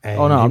happened. And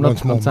Oh no, he I'm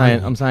wants not. more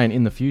I'm money. saying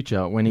in the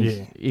future when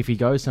if he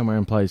goes somewhere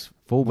and plays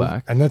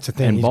fullback, and that's the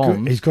thing. and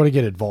bombs. He's got to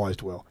get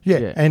advised well. Yeah,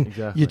 Yeah, and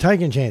exactly. you're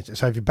taking chances.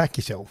 So if you back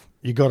yourself,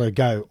 you got to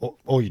go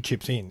all your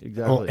chips in,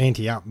 Exactly. or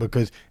ante up.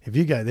 Because if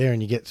you go there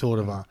and you get sort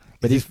of a,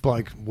 But is this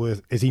bloke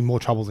worth? Is he more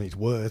trouble than he's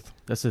worth?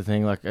 that's the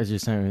thing. Like as you're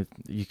saying,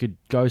 you could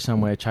go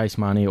somewhere, chase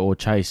money, or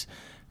chase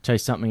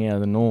something out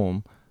of the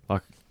norm,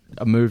 like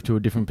a move to a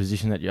different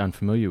position that you're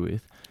unfamiliar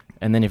with.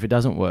 And then if it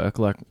doesn't work,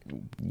 like,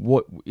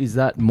 what is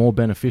that more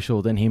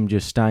beneficial than him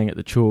just staying at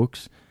the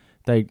Chooks?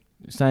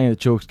 Staying at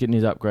the Chooks, getting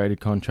his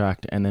upgraded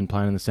contract, and then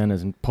playing in the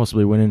centres and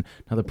possibly winning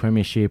another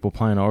premiership or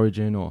playing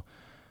Origin, or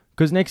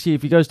because next year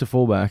if he goes to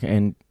fullback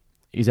and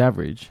he's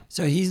average,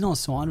 So he's not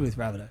signed with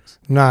Rabbitohs.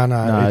 No,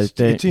 No,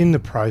 it's in the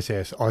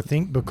process. I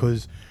think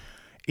because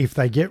if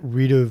they get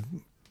rid of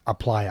a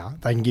player,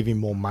 they can give him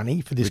more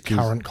money for this Which is-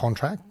 current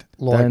contract,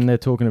 like then they're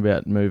talking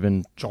about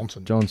moving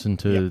Johnson. Johnson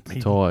to Yep, the he-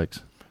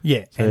 Tigers.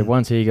 Yeah, So and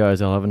once he goes,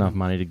 they'll have enough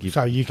money to give.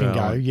 so you can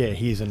Trell. go. Yeah,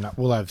 here's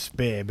we'll have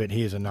spare, but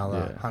here's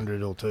another Yeah.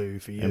 100 or two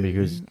for you. And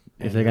because if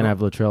And they're going to have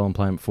Latrell and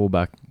play him at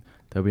fullback,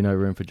 there'll be no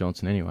room for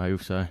Johnson anyway.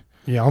 So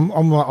Yeah,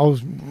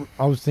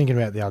 I was thinking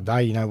about the other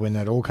day, you know, when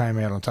that all came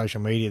out on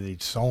social media that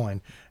he'd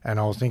signed, and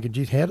I was thinking,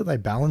 geez, how do they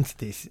balance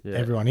this? Yeah.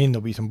 Everyone in,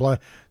 there'll be some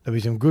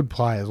good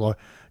players. Like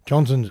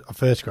Johnson's a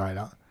first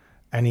grader,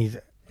 and he's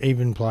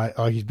even played.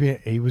 Like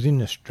he was in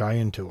the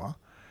Australian tour,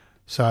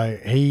 so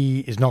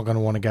he is not going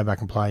to want to go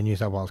back and play a New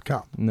South Wales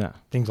Cup, no,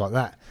 things like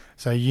that.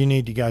 So you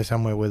need to go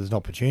somewhere where there's an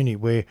opportunity.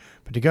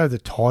 But to go to the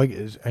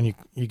Tigers, and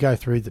you go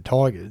through the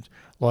Tigers,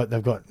 like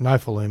they've got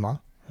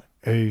Nofaluma,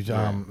 who's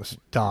a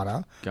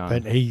starter, Gun.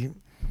 but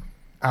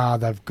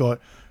they've got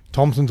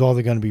Thompson's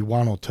either going to be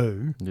one or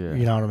two. Yeah.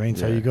 You know what I mean?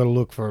 So Yeah. you've got to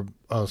look for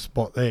a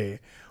spot there.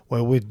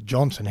 Where with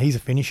Johnson, he's a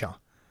finisher,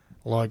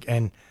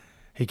 and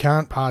he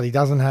can't part. He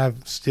doesn't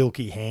have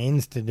silky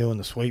hands to doing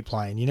the sweep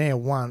play. And you know,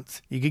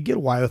 once you could get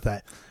away with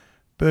that.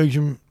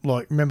 Bergman,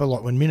 remember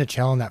when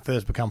Minachellan that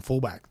first become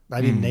fullback, they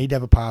didn't need to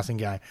have a passing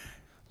game.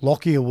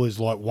 Lockyer was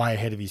way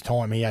ahead of his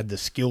time. He had the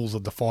skills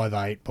of the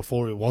 5'8"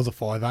 before it was a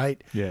 5'8".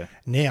 Yeah.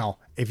 Now,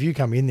 if you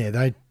come in there,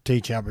 they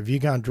teach you up. If you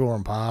can't draw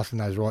and pass in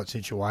those right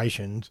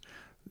situations,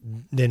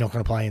 they're not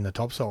going to play in the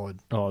top side.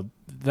 Oh,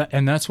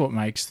 that's what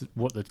makes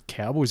what the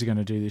Cowboys are going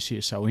to do this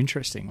year so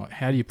interesting. Like,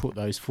 how do you put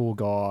those four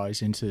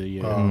guys into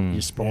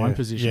your spine yeah,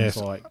 positions? yes.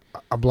 Like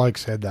A bloke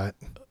said that.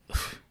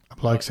 A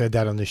bloke said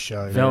that on this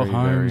show. Val Very,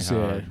 very Holmes,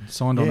 hard.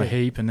 signed on Yeah, a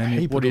heap, and then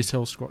heap what of do you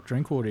tell Scott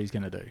Drinkwater he's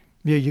going to do?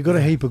 Yeah, you've got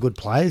a heap of good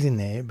players in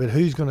there, but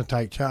who's going to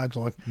take charge?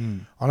 I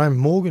know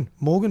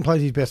Morgan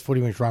plays his best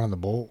footy when he's running the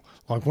ball.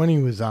 Like when he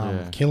was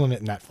killing it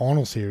in that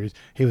final series,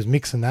 he was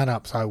mixing that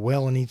up so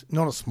well, and he's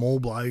not a small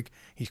bloke.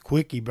 He's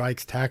quick, he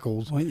breaks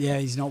tackles. Well, yeah,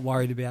 he's not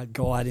worried about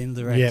guiding,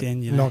 Yeah,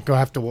 directing. You know. not going to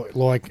have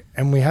to,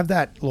 and we have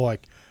that,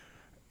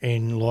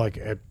 in,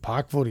 at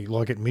park footy, at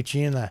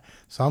Mitchie and that.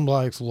 Some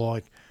blokes, they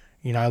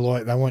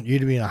want you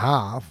to be in a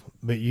half,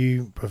 but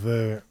you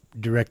prefer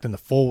directing the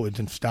forwards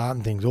and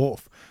starting things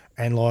off.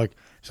 And,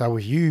 so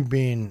with you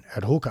being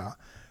at hooker,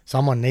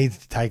 someone needs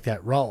to take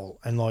that role.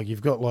 And,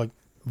 you've got,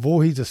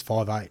 Voorhees is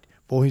 5'8".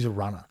 Voorhees a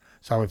runner.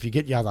 So if you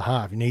get the other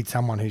half, you need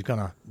someone who's going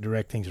to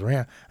direct things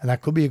around. And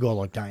that could be a guy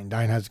like Dane.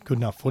 Dane has good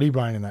enough footy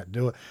brain in that to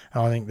do it.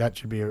 And I think that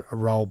should be a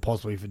role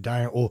possibly for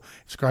Dane. Or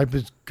if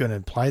Scraper's going to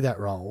play that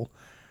role,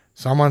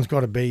 someone's got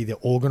to be the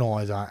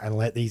organiser and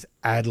let these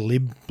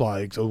ad-lib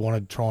blokes who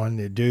want to try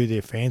and do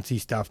their fancy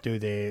stuff, do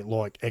their,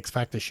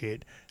 X-Factor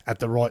shit at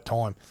the right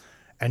time.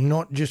 And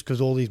not just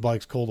because all these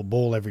blokes call the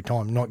ball every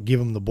time, not give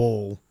them the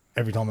ball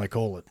every time they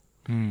call it.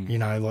 You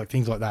know,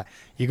 things like that.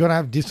 You got to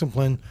have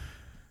discipline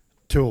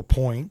to a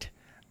point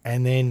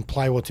and then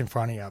play what's in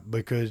front of you,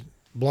 because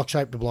block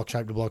shape to block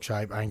shape to block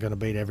shape ain't going to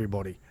beat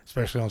everybody,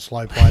 especially on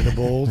slow play the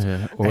balls.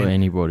 or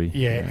anybody.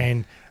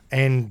 Yeah,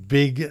 and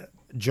big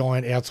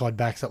giant outside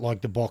backs that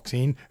like to box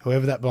in.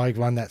 Whoever that bloke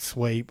run that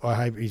sweep, I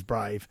hope he's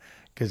brave,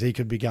 because he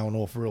could be going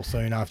off real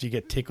soon after you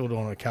get tickled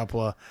on a couple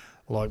of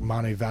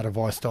Manu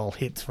Vatavai style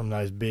hits from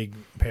those big,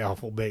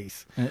 powerful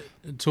beasts.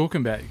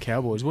 Talking about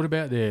Cowboys, what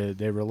about their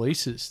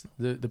releases?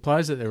 The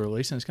players that they're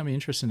releasing, it's going to be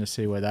interesting to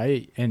see where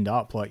they end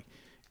up.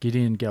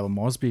 Gideon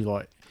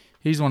Gallimosby,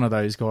 he's one of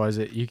those guys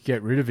that you could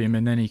get rid of him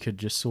and then he could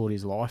just sort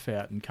his life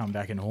out and come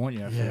back and haunt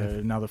you for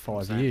another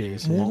 5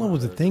 years. Well, that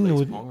was the thing.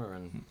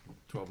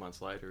 12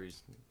 months later,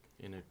 he's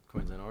in a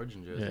Queensland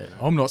Origin jersey. Yeah. You know?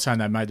 I'm not saying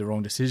they made the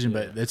wrong decision,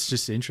 but Yeah. it's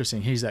just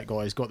interesting. He's that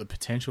guy. He's got the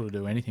potential to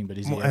do anything, but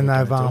is he And ever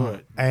they've going to do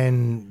it?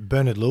 and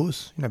Bernard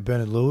Lewis,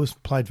 Bernard Lewis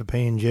played for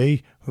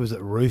PNG, who was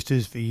at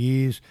Roosters for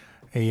years.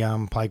 He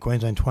played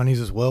Queensland 20s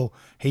as well.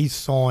 He's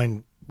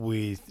signed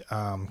with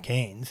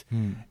Cairns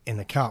in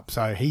the Cup,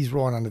 so he's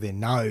right under their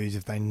nose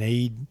if they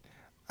need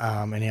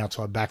an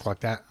outside back like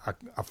that,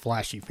 a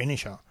flashy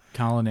finisher.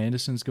 Carlin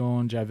Anderson's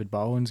gone. David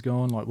Bowen's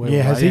gone. Like, where Yeah,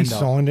 will has they he end up?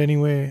 signed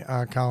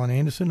anywhere, Carlin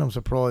Anderson? I'm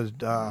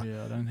surprised. Yeah,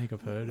 I don't think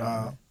I've heard.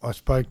 I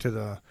spoke to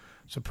the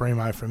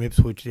Supremo from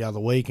Ipswich the other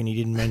week, and he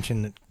didn't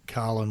mention that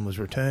Carlin was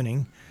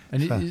returning.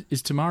 And so-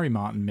 is Tamari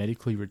Martin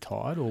medically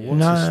retired, or what's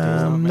No, the story?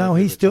 He's not no,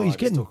 medically he's still- retired,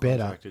 he's getting better.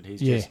 contracted.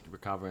 He's Yeah. just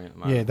recovering at the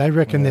moment. Yeah, they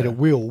reckon that Yeah. it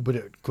will, but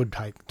it could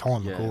take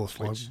time, Yeah, of course.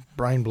 Like which-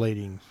 brain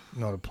bleeding,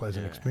 not a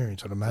pleasant Yeah.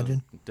 experience, I'd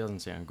imagine. It doesn't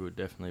sound good,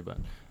 definitely, but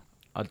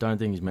I don't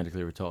think he's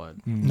medically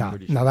retired. No,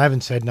 Pretty no, sure. they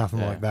haven't said nothing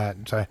Yeah. like that.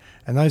 So,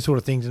 and those sort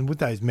of things, and with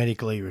those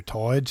medically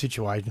retired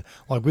situations,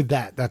 like with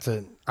that, that's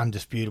an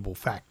undisputable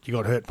fact. You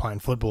got hurt playing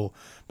football,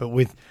 but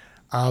with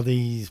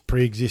these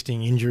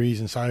pre-existing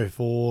injuries and so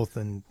forth,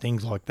 and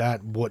things like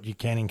that, what you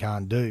can and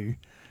can't do,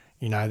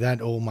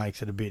 that all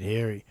makes it a bit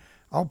hairy.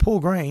 Oh, Paul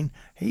Green,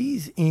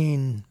 he's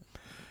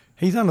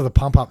under the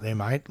pump up there,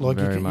 mate. Like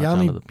Very much you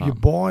only under the pump.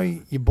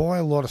 you buy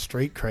a lot of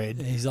street cred,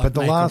 He's like but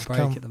the make or last break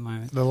at the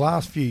moment. the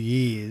last few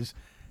years,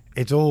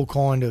 it's all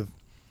kind of.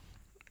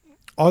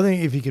 I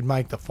think if he could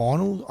make the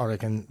finals, I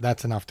reckon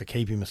that's enough to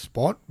keep him a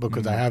spot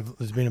because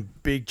there's been a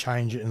big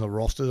change in the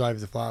rosters over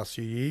the last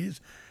few years.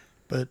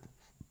 But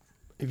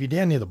if you're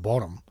down near the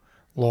bottom,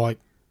 like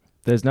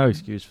There's no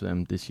excuse for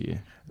them this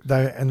year.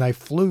 they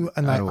flew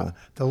and At all.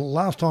 the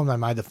last time they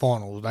made the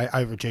finals, they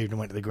overachieved and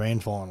went to the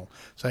grand final.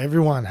 So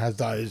everyone has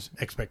those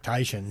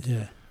expectations.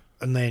 Yeah.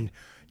 And then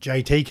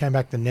JT came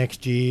back the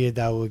next year.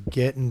 They were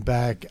getting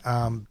back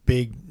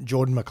big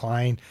Jordan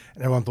McLean,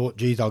 and everyone thought,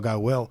 geez, they'll go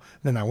well.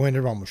 Then they went,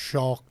 everyone was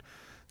shocked.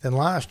 Then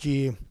last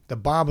year, the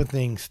Barber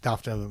thing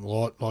stuffed him a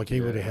lot, like he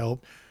would have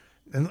helped.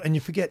 And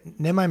you forget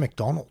Neme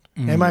McDonald.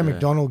 Neme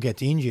McDonald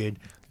gets injured,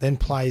 then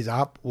plays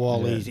up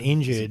while he's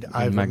injured And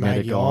over Magnetic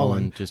Maggie Island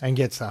Island just- and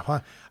gets stuff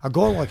home. A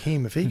guy like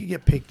him, if he could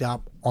get picked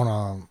up on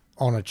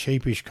a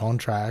cheapish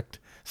contract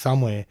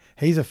somewhere,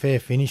 he's a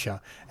fair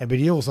finisher. But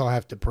he also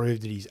have to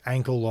prove that his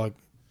ankle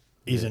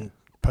isn't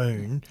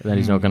poon. That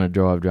he's not going to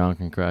drive drunk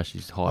and crash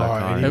his hire Oh,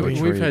 car and into a we've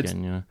tree had-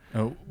 again,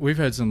 We've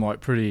had some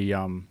pretty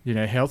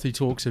healthy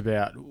talks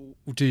about,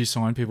 do you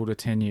sign people to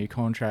 10-year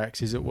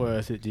contracts? Is it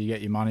worth it? Do you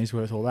get your money's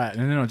worth? All that.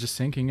 And then I was just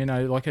thinking,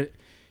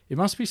 it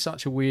must be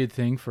such a weird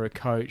thing for a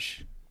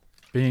coach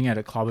being at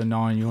a club and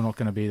knowing you're not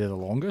going to be there the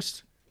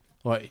longest.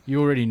 Like, you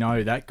already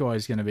know that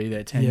guy's going to be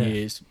there 10 Yeah.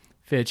 years.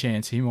 Fair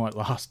chance he might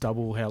last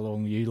double how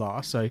long you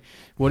last. So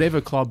whatever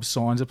club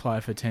signs a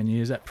player for 10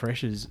 years, that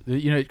pressures,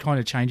 it kind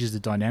of changes the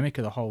dynamic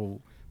of the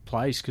whole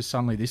place because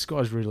suddenly this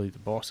guy's really the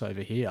boss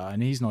over here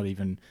and he's not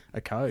even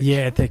a coach.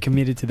 Yeah, they're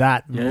committed to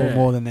that Yeah.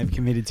 more than they've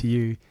committed to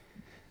you.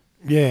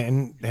 Yeah,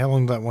 and how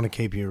long do they want to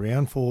keep you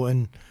around for?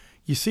 And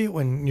you see it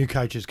when new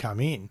coaches come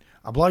in.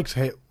 A bloke's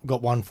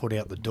got 1 foot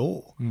out the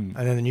door, and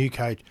then the new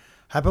coach.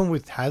 Happened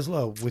with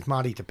Hasler, with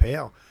Marty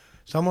Tapau.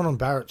 Someone on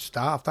Barrett's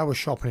staff, they were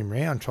shopping him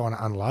around trying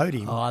to unload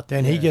him.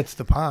 Then he gets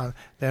the punt.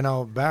 Then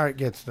Barrett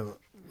gets the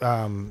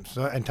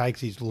and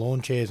takes his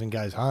lawn chairs and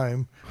goes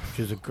home, which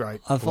is a great.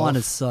 I find it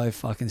loss. so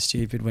fucking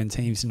stupid when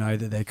teams know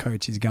that their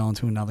coach is going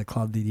to another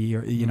club the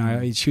year.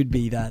 It should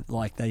be that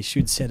they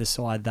should set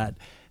aside that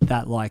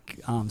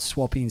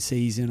swapping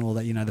season or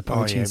that the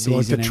poaching season,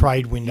 like the and-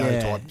 trade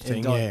window type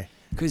thing. Yeah.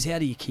 Because how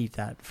do you keep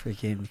that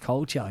freaking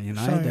culture?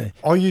 So,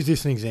 I'll use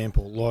this as an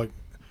example. Like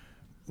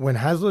when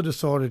Hasler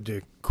decided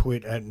to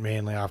quit at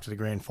Manly after the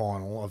grand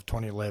final of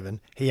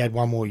 2011, he had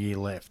 1 more year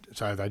left.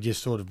 So they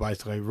just sort of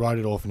basically wrote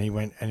it off, and he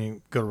went and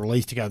he got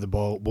released to go to the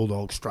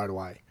Bulldogs straight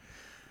away.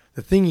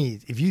 The thing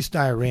is, if you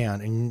stay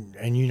around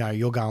and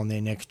you're going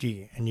there next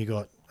year, and you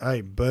got, hey,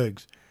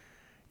 Bergs,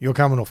 you're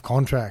coming off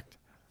contract.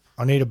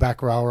 I need a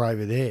back rower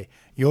over there.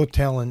 You're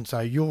serving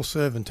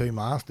 2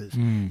 masters.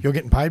 You're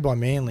getting paid by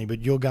Manly,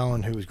 but you're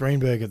going, who was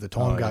Greenberg at the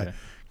time,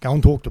 go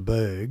and talk to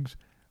Bergs.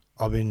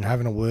 I've been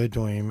having a word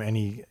to him, and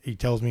he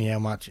tells me how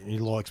much he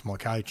likes my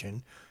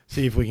coaching.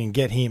 See if we can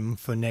get him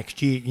for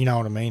next year. You know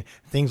what I mean?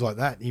 Things like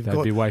that. They'd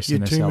be wasting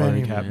your their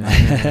salary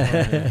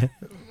cap.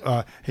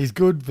 He's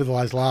good for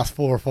those last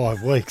 4 or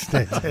 5 weeks.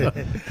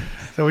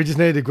 So we just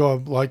need to go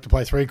to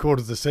play 3/4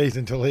 of the season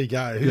until he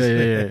goes.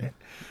 Yeah.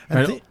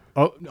 And Mate,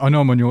 I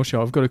know I'm on your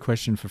show. I've got a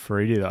question for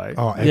Freedy though.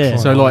 Oh, Yeah.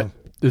 excellent.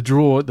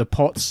 So the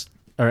pots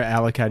are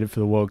allocated for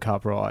the World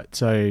Cup, right?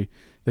 So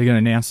they're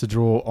going to announce the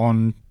draw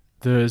on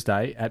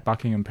Thursday at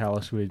Buckingham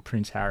Palace with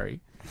Prince Harry.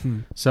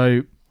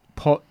 So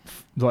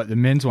the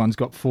men's one's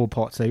got 4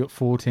 pots. They got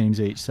 4 teams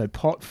each. So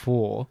pot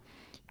 4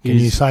 Can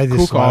is you say this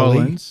Cook slowly?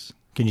 Islands.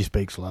 Can you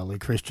speak slowly?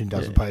 Christian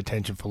doesn't pay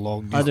attention for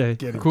long. I do.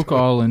 Get him Cook to it.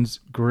 Islands,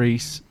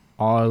 Greece,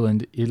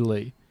 Ireland,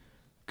 Italy.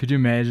 Could you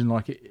imagine,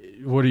 what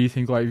do you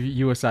think, if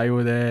USA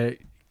were there,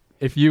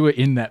 if you were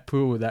in that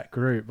pool with that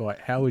group,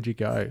 how would you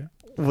go?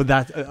 Well,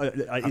 that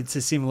it's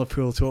a similar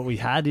pool to what we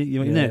had,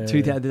 isn't it?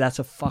 2000. That's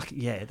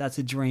that's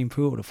a dream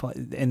pool to fight,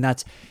 and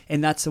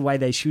that's the way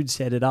they should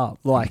set it up.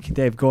 Like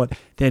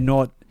they're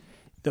not.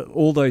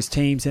 All those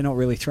teams, they're not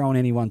really throwing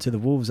anyone to the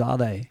wolves, are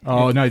they?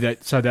 Oh no, they're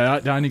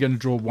only going to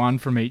draw one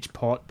from each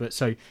pot. But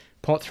so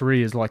pot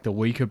 3 is like the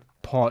weaker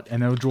pot,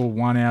 and they'll draw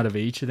one out of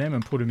each of them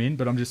and put them in.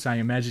 But I'm just saying,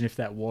 imagine if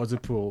that was a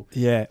pool.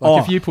 Yeah.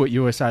 Like if you put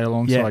USA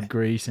alongside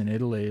Greece and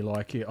Italy,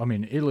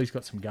 Italy's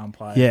got some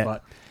gunplay,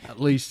 but at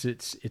least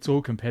it's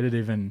all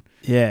competitive and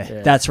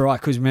that's right.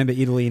 Because remember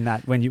Italy in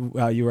that when you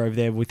were over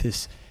there with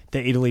us,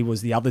 that Italy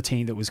was the other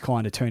team that was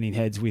kind of turning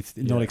heads with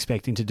not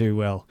expecting to do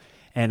well.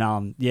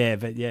 And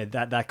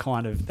that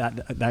kind of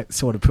that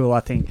sort of pool, I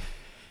think.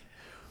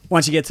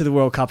 Once you get to the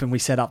World Cup and we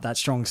set up that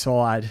strong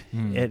side,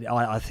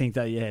 I think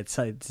that it's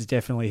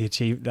definitely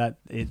achieved that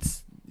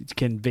it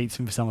can beat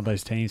some of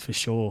those teams for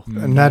sure.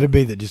 And that'd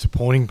be the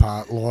disappointing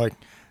part. Like,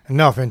 and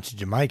no offense to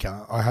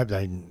Jamaica, I hope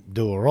they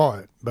do all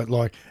right. But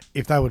like,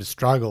 if they were to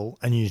struggle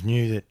and you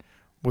knew that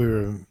we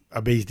were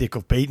a bee's dick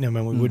of beating them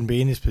and we wouldn't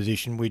be in this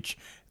position, which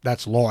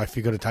that's life.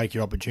 You've got to take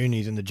your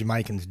opportunities, and the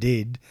Jamaicans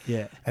did.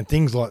 Yeah, and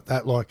things like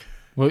that. Like,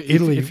 well,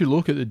 Italy, if you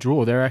look at the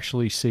draw, they're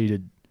actually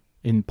seeded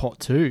in pot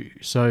 2.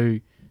 So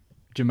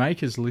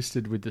Jamaica's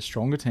listed with the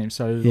stronger team.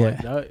 So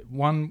like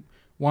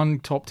one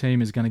top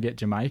team is going to get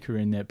Jamaica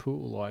in their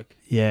pool. Like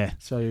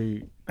so,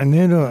 and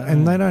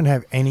they don't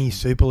have any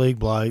Super League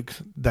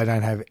blokes. They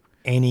don't have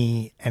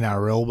any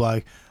NRL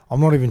bloke. I'm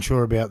not even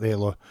sure about their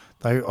like.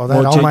 They had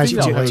old mate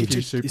from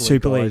Leeds.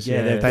 Super League,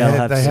 They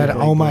had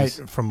old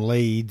mate from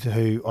Leeds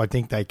who I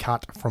think they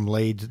cut from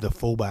Leeds, the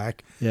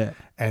fullback,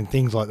 and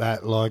things like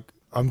that. Like,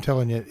 I'm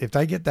telling you, if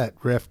they get that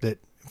ref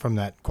from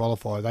that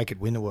qualifier, they could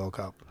win the World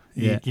Cup.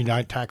 You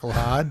don't tackle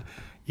hard.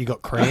 You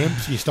got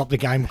cramps. You stop the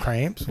game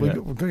cramps. We're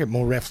going to get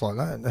more refs like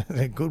that.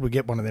 They're good. We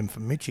get one of them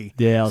from Mitchie.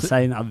 Yeah, I was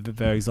saying other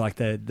Bergs, like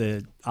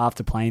the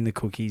after playing the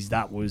Cookies,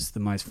 that was the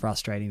most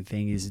frustrating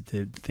thing, is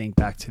to think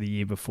back to the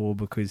year before,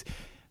 because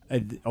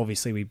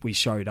obviously we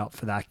showed up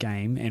for that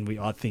game, and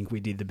I think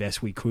we did the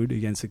best we could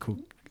against the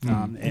Cook.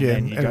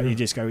 Then you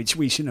just go,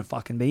 we shouldn't have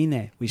fucking been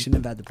there. We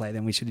shouldn't have had to play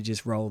them. We should have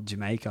just rolled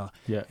Jamaica.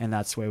 Yeah. And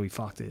that's where we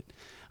fucked it.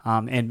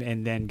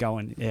 And then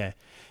going,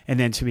 and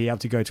then to be able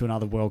to go to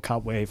another World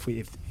Cup where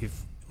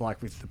if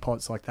like with the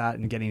pots like that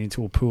and getting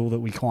into a pool that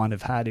we kind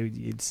of had,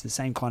 it's the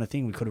same kind of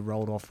thing. We could have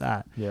rolled off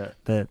that. Yeah.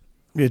 But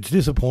it's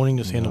disappointing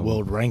to see in the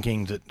world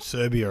rankings that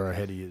Serbia are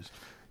ahead of you.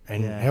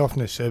 And how often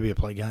does Serbia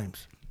play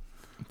games?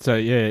 So,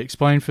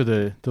 explain for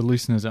the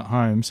listeners at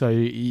home. So,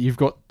 you've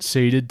got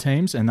seeded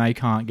teams and they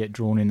can't get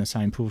drawn in the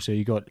same pool. So,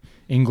 you've got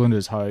England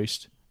as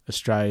host,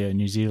 Australia,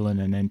 New Zealand,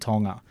 and then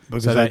Tonga.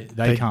 Because so,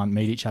 they can't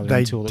meet each other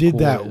until the quarters.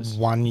 They did that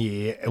one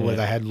year where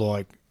they had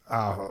like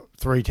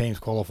 3 teams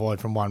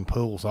qualified from one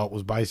pool. So, it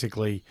was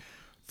basically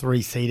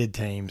 3 seeded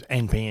teams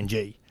and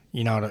PNG.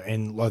 You know,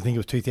 and I think it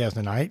was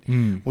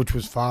 2008, which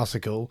was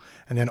farcical.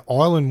 And then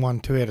Ireland won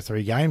 2 out of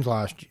 3 games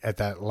at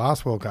that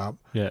last World Cup.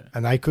 Yeah.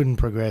 And they couldn't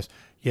progress.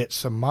 Yet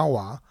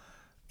Samoa,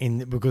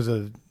 because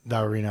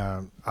they were in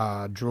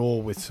a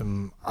draw with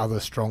some other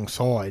strong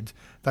sides,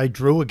 they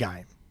drew a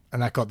game,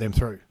 and that got them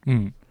through.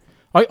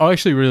 I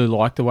actually really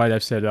like the way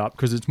they've set it up,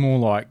 because it's more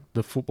like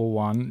the football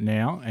one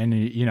now, and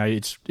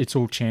it's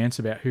all chance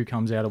about who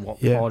comes out of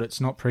what pot.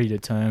 It's not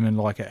predetermined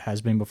like it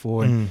has been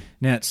before, and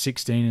now it's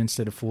 16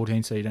 instead of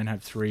 14, so you don't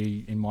have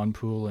 3 in one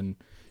pool. And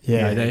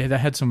they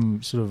had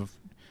some sort of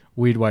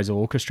weird ways of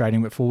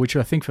orchestrating it for, which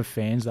I think for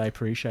fans they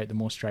appreciate the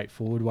more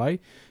straightforward way.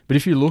 But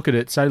if you look at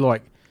it, say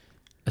like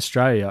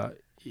Australia,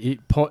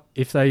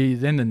 if they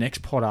then the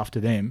next pot after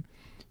them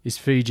is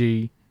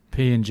Fiji,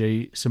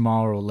 PNG,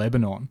 Samoa, or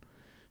Lebanon.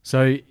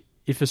 So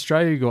if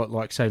Australia got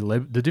like say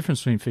the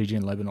difference between Fiji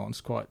and Lebanon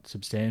is quite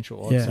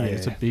substantial. I'd say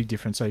it's a big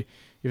difference. So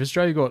if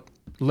Australia got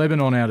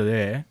Lebanon out of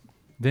there,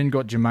 then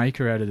got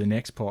Jamaica out of the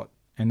next pot,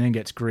 and then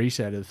gets Greece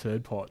out of the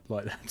third pot,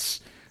 like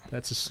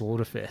that's a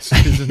slaughter fest,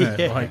 isn't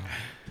it? Like.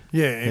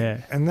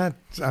 And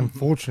that's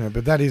unfortunate,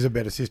 but that is a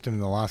better system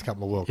than the last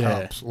couple of World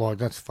Cups. Like,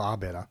 that's far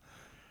better.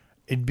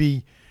 And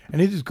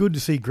it is good to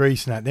see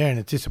Greece and that there, and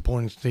it's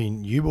disappointing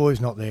seeing you boys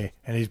not there.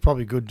 And it's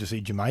probably good to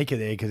see Jamaica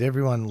there, because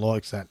everyone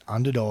likes that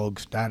underdog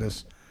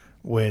status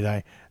where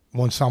they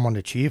want someone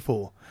to cheer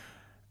for.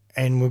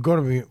 And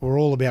we're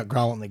all about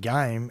growing the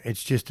game.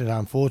 It's just an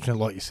unfortunate,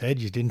 like you said,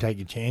 you didn't take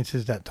your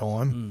chances that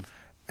time.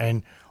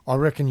 And I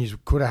reckon you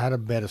could have had a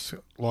better,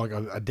 like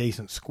a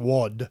decent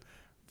squad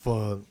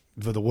for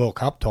the World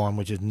Cup time,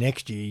 which is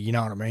next year, you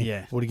know what I mean?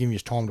 Yeah. Would have given you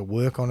time to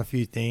work on a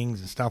few things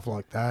and stuff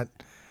like that.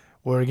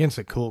 Where against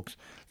the Cooks,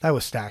 they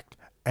were stacked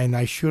and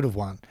they should have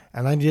won.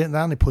 And they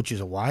only put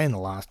you away in the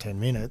last 10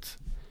 minutes.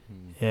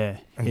 Yeah.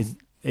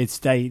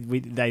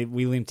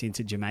 We limped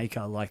into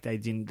Jamaica. Like they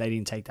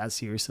didn't take that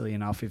seriously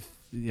enough. If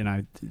we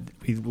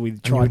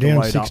tried to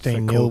load up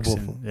for Cooks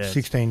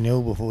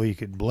 16-0 before you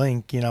could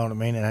blink, you know what I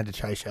mean, and had to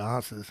chase your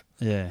asses.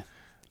 Yeah.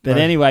 But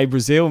anyway,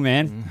 Brazil,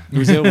 man.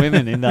 Brazil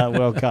women in the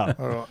World Cup.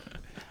 All right.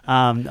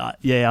 I'm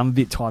a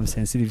bit time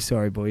sensitive.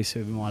 Sorry, boys.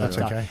 So we might have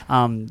okay.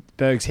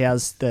 Bergs,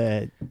 how's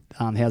the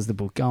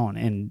book going?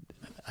 And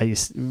Are you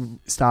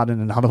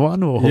starting another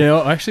one? Or Yeah,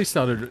 I actually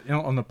started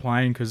on the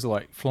plane because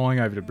like flying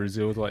over to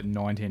Brazil was like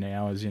 19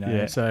 hours,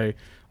 Yeah. So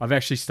I've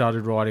actually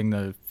started writing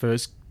the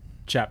first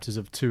chapters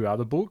of 2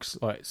 other books.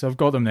 So I've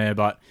got them there,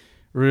 but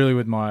really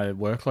with my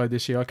workload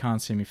this year, I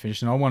can't see me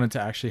finishing. I wanted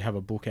to actually have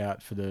a book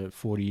out for the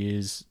 40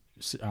 years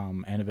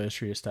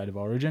anniversary of State of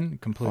Origin,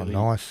 completely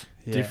nice.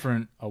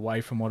 different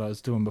away from what I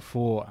was doing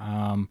before.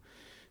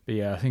 But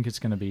yeah, I think it's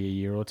going to be a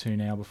year or 2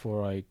 now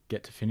before I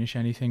get to finish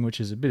anything, which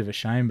is a bit of a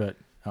shame, but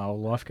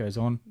life goes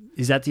on.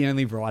 Is that the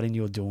only writing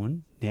you're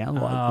doing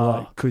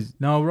now? Because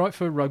No, I write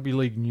for Rugby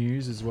League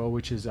News as well,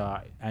 which is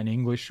an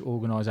English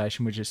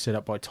organisation which is set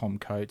up by Tom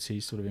Coates.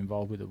 He's sort of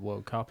involved with the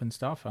World Cup and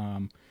stuff.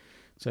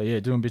 So yeah,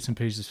 doing bits and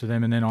pieces for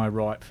them, and then I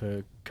write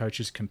for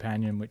Coach's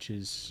Companion, which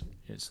is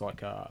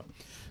like a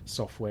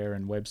software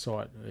and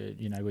website.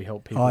 We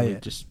help people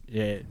with just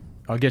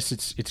I guess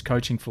it's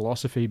coaching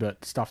philosophy,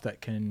 but stuff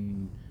that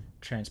can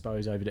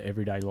transpose over to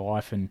everyday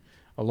life. And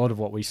a lot of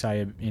what we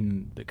say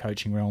in the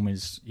coaching realm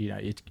is,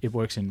 it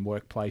works in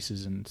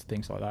workplaces and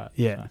things like that.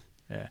 Yeah.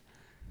 So, yeah.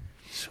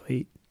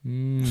 Sweet.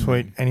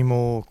 Sweet. Any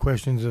more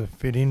questions to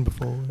fit in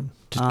before?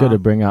 Just got to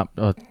bring up,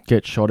 I'll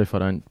get shot if I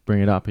don't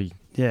bring it up. He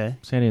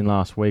sent in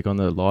last week on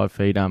the live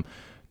feed.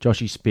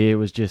 Joshy Spear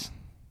was just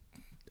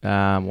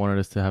wanted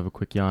us to have a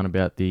quick yarn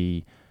about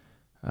the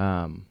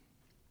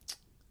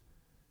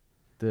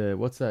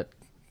what's that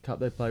cup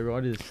they play,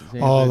 right? The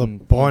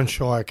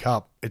Byronshire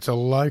Cup. It's a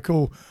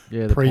local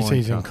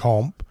pre-season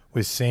comp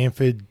with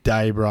Sanford,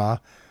 Daybra,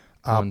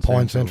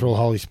 Pine Central,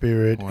 Holy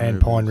Spirit, and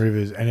Pine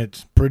Rivers, and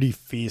it's pretty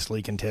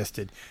fiercely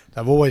contested.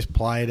 They've always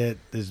played it.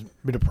 There's a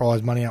bit of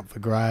prize money up for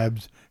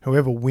grabs.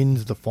 Whoever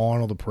wins the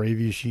final the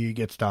previous year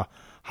gets to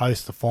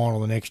host the final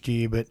the next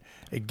year, but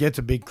it gets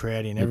a big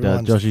crowd in.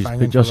 Everyone's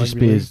Joshy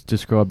Spears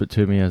described it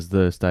to me as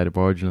the State of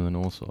Origin of the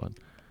North Side.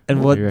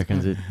 And what he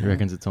reckons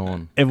it's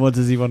on. And what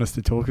does he want us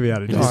to talk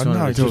about? Just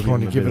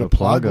want to give it a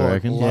plug. I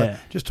reckon.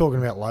 Just talking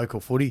about local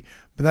footy.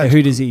 But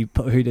who does he?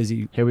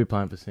 He'll be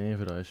playing for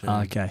Sanford, I assume.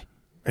 Okay.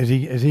 Is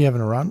he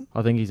having a run?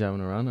 I think he's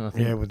having a run, and I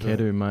think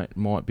Kedu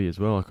might be as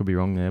well. I could be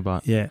wrong there,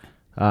 but he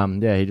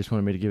just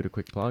wanted me to give it a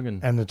quick plug.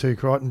 And the 2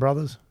 Crichton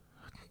brothers?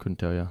 Couldn't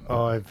tell you.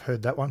 Oh, I've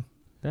heard that one.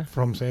 Yeah.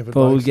 From Sanford.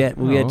 But we'll get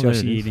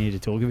Joshy in here to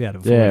talk about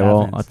it. Yeah,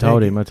 well, I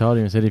told him. I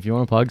said, if you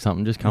want to plug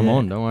something, just come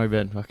on. Don't worry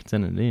about fucking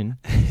sending it in.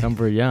 Come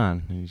for a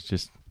yarn. He's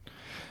just.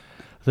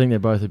 I think they're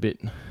both a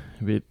bit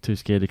too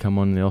scared to come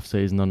on in the off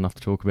season. Not enough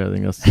to talk about. I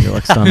think that's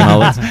like stun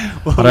mullets.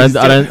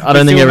 I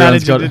don't think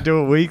everyone's got. To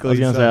do it weekly, I was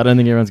going to say I don't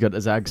think everyone's got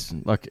Zag's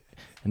like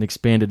an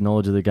expanded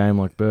knowledge of the game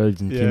like Birds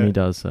and Kimmy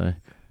does. So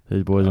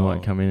these boys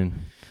might come in and.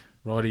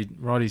 Righty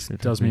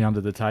does me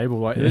under the table.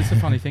 Like, it's the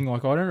funny thing.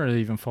 Like, I don't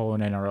really even follow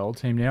an NRL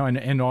team now. And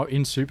in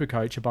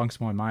Supercoach, amongst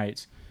my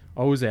mates,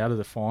 I was out of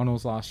the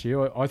finals last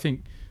year. I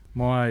think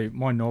my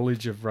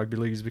knowledge of rugby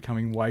league is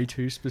becoming way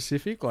too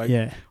specific. Like,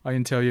 I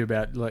can tell you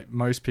about like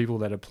most people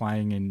that are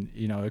playing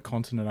in a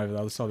continent over the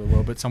other side of the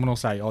world. But someone will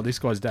say, "Oh, this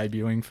guy's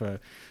debuting for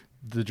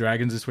the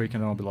Dragons this week,"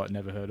 and I'll be like,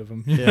 "Never heard of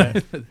him." Yeah.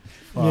 I've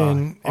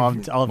been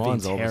mine's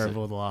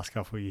terrible the last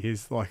couple of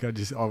years. Like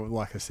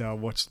I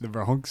watched the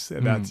Bronx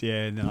about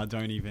I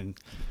don't even.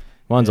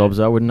 Mine's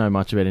opposite. I wouldn't know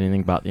much about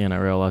anything but the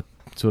NRL. I'm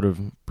sort of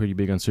pretty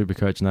big on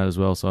Supercoach and that as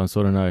well, so I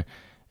sort of know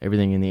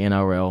everything in the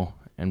NRL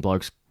and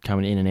blokes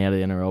coming in and out of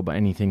the NRL, but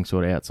anything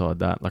sort of outside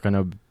that. Like I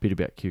know a bit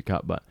about Q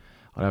Cup, but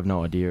I have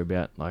no idea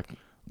about like.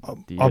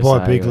 I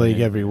buy Big League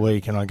every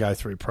week, and I go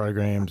through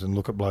programs and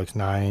look at blokes'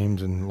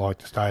 names and like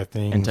to stay at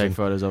things and take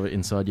photos of it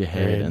inside your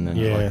head, and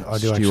then I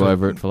stew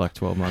over it for like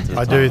 12 months.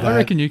 I do that. I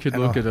reckon you could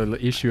look at an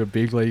issue of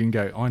Big League and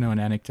go, "I know an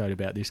anecdote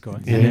about this guy,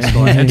 and this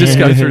guy," and just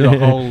go through the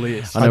whole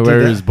list. I know where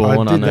he was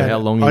born. I know how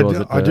long he was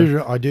at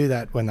birth. I do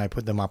that when they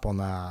put them up on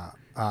the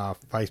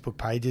Facebook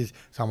pages.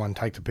 Someone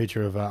takes a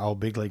picture of an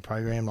old Big League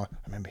program. Like, I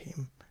remember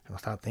him, and I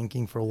start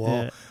thinking for a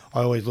while.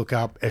 I always look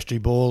up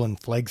SG Ball and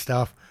flag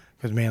stuff.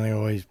 Because Manly are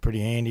always pretty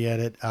handy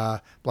at it.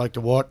 Bloke to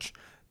watch,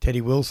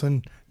 Teddy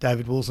Wilson,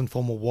 David Wilson,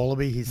 former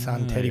Wallaby, his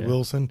son Teddy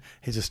Wilson.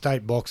 He's a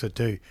state boxer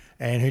too.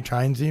 And who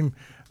trains him?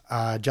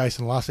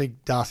 Jason Lussick,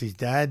 Darcy's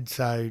dad.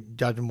 So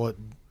judging what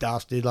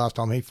Darcy did last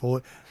time he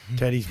fought,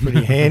 Teddy's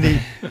pretty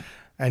handy.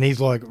 And he's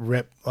like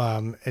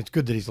it's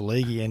good that he's a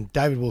leaguey. And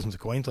David Wilson's a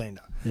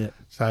Queenslander. Yeah.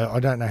 So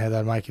I don't know how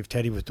that'd make if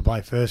Teddy was to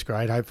play first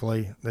grade.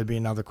 Hopefully there'd be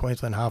another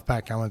Queensland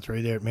halfback coming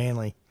through there at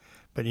Manly.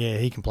 But yeah,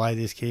 he can play,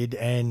 this kid.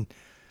 And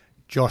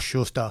Josh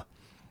Schuster.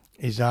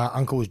 His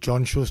uncle was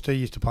John Schuster,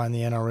 used to play in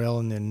the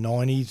NRL in the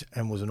 90s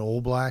and was an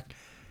All Black.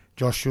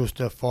 Josh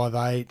Schuster,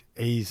 5'8",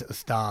 he's a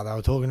star. They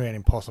were talking about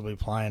him possibly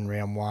playing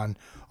round 1.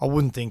 I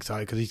wouldn't think so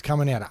because he's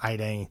coming out at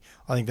 18.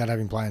 I think they'd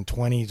have him playing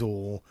 20s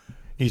or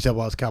New South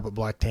Wales Cup at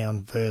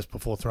Blacktown first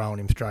before throwing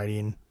him straight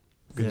in.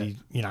 Because he's,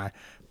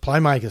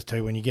 playmakers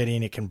too, when you get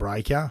in, it can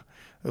break you.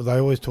 They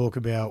always talk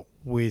about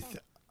with...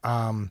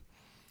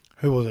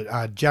 who was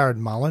it? Jared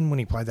Mullen, when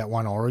he played that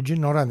one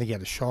Origin. I don't think he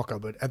had a shocker,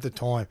 but at the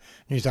time,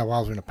 New South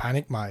Wales were in a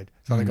panic mode,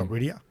 so they got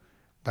rid of you.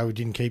 They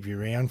didn't keep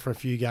you around for a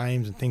few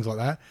games and things like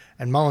that.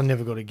 And Mullen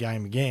never got a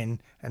game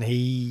again, and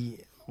he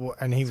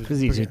and he was Because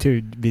he's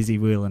too busy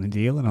wheeling and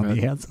dealing on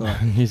the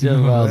outside. New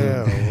South Wales,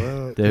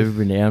 well, they've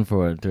been down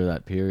for it through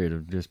that period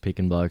of just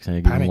picking blokes and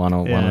giving Panic. one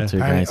or two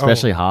Panic. games,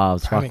 especially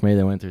halves. Panic. Fuck me,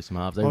 they went through some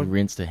halves. They Like-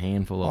 rinsed a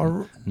handful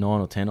of 9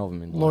 or 10 of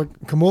them in like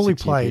Kamali 6-year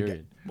played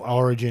period.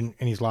 Origin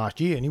in his last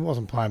year, and he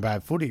wasn't playing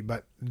bad footy,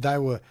 but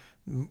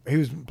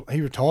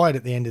he retired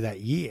at the end of that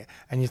year,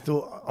 and I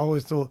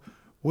always thought,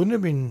 wouldn't it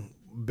have been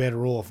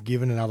better off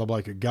giving another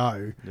bloke a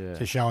go Yeah.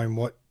 to show him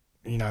what's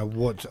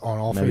on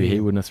offer? Maybe he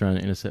here. wouldn't have thrown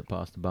an intercept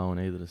past the Bowen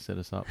either to set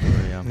us up for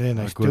Yeah, they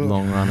a still- good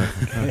long run.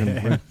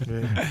 Yeah.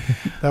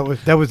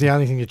 That was the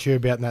only thing to cheer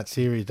about in that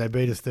series. They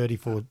beat us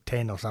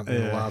 34-10 or something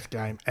in the last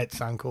game at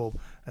Suncorp,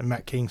 and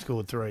Matt King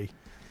scored 3.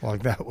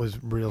 Like, that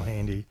was real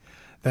handy.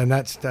 Then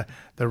that's the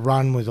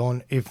run was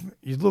on. If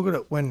you look at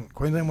it when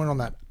Queensland went on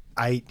that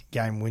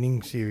 8-game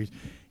winning series,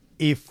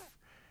 if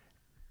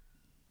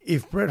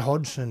Brett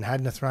Hodgson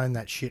hadn't have thrown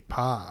that shit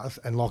pass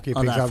and Lockyer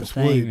picks that's up the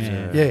Swoops,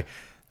 thing, yeah,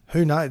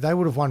 who knows? They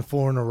would have won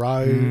 4 in a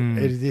row.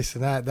 This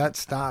and that. That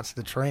starts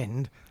the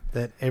trend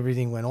that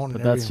everything went on.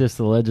 But and that's just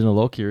the legend of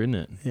Lockyer, isn't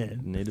it? Yeah. You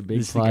need a big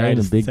It's the play and a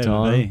greatest big it's ever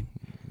time been.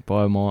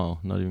 by a mile,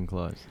 not even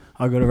close.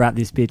 I've got to wrap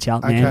this bitch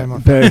up, Okay, man. my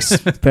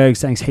Bergs,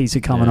 thanks heaps for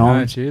coming Yeah,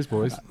 on. Cheers,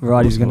 boys.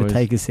 Right, he's going to Boys.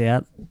 take us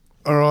out.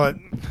 All right,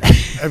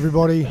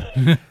 everybody.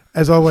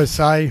 As I always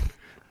say,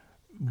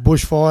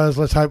 bushfires.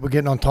 Let's hope we're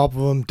getting on top of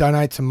them.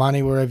 Donate some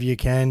money wherever you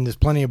can. There's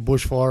plenty of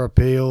bushfire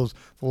appeals.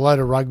 A load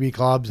of rugby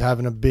clubs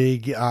having a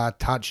big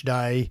touch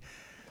day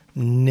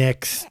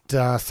next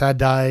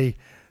Saturday.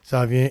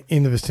 So if you're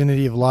in the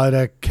vicinity of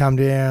Loader, come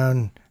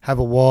down, have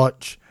a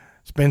watch,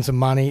 spend some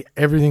money.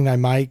 Everything they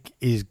make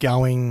is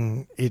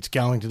going. It's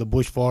going to the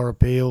bushfire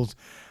appeals.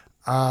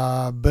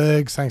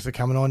 Bergs, thanks for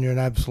coming on. You're an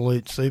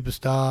absolute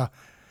superstar.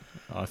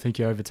 I think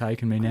you're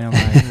overtaking me now, mate.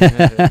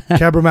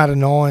 Cabramatta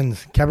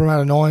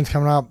Nines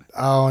coming up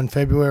on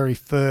February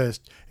 1st.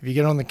 If you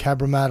get on the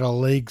Cabramatta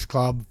Leagues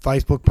Club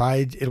Facebook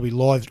page, it'll be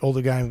live. All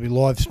the games will be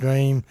live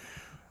stream.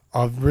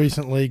 I've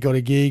recently got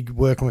a gig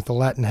working with the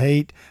Latin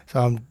Heat,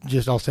 so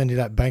I'll send you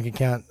that bank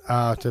account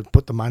to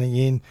put the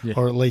money in,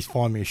 or at least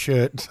find me a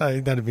shirt.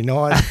 So that'd be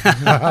nice.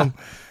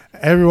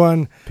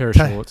 Everyone, Pair of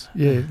shorts.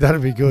 yeah,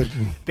 that'd be good.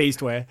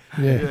 Beastwear.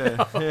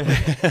 Yeah,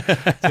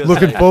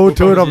 looking forward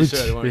to it.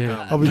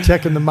 I'll be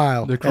checking the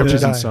mail. The every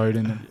crotches and day. sewed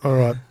in them. All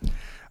right.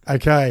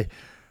 Okay.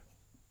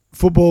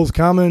 Football's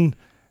coming.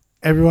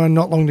 Everyone,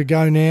 not long to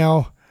go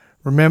now.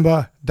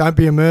 Remember, don't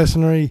be a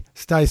mercenary.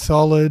 Stay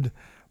solid.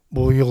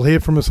 Well, you'll hear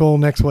from us all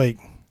next week.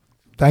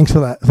 Thanks for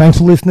that. Thanks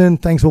for listening.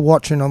 Thanks for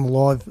watching on the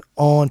live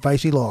on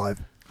Facey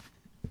Live.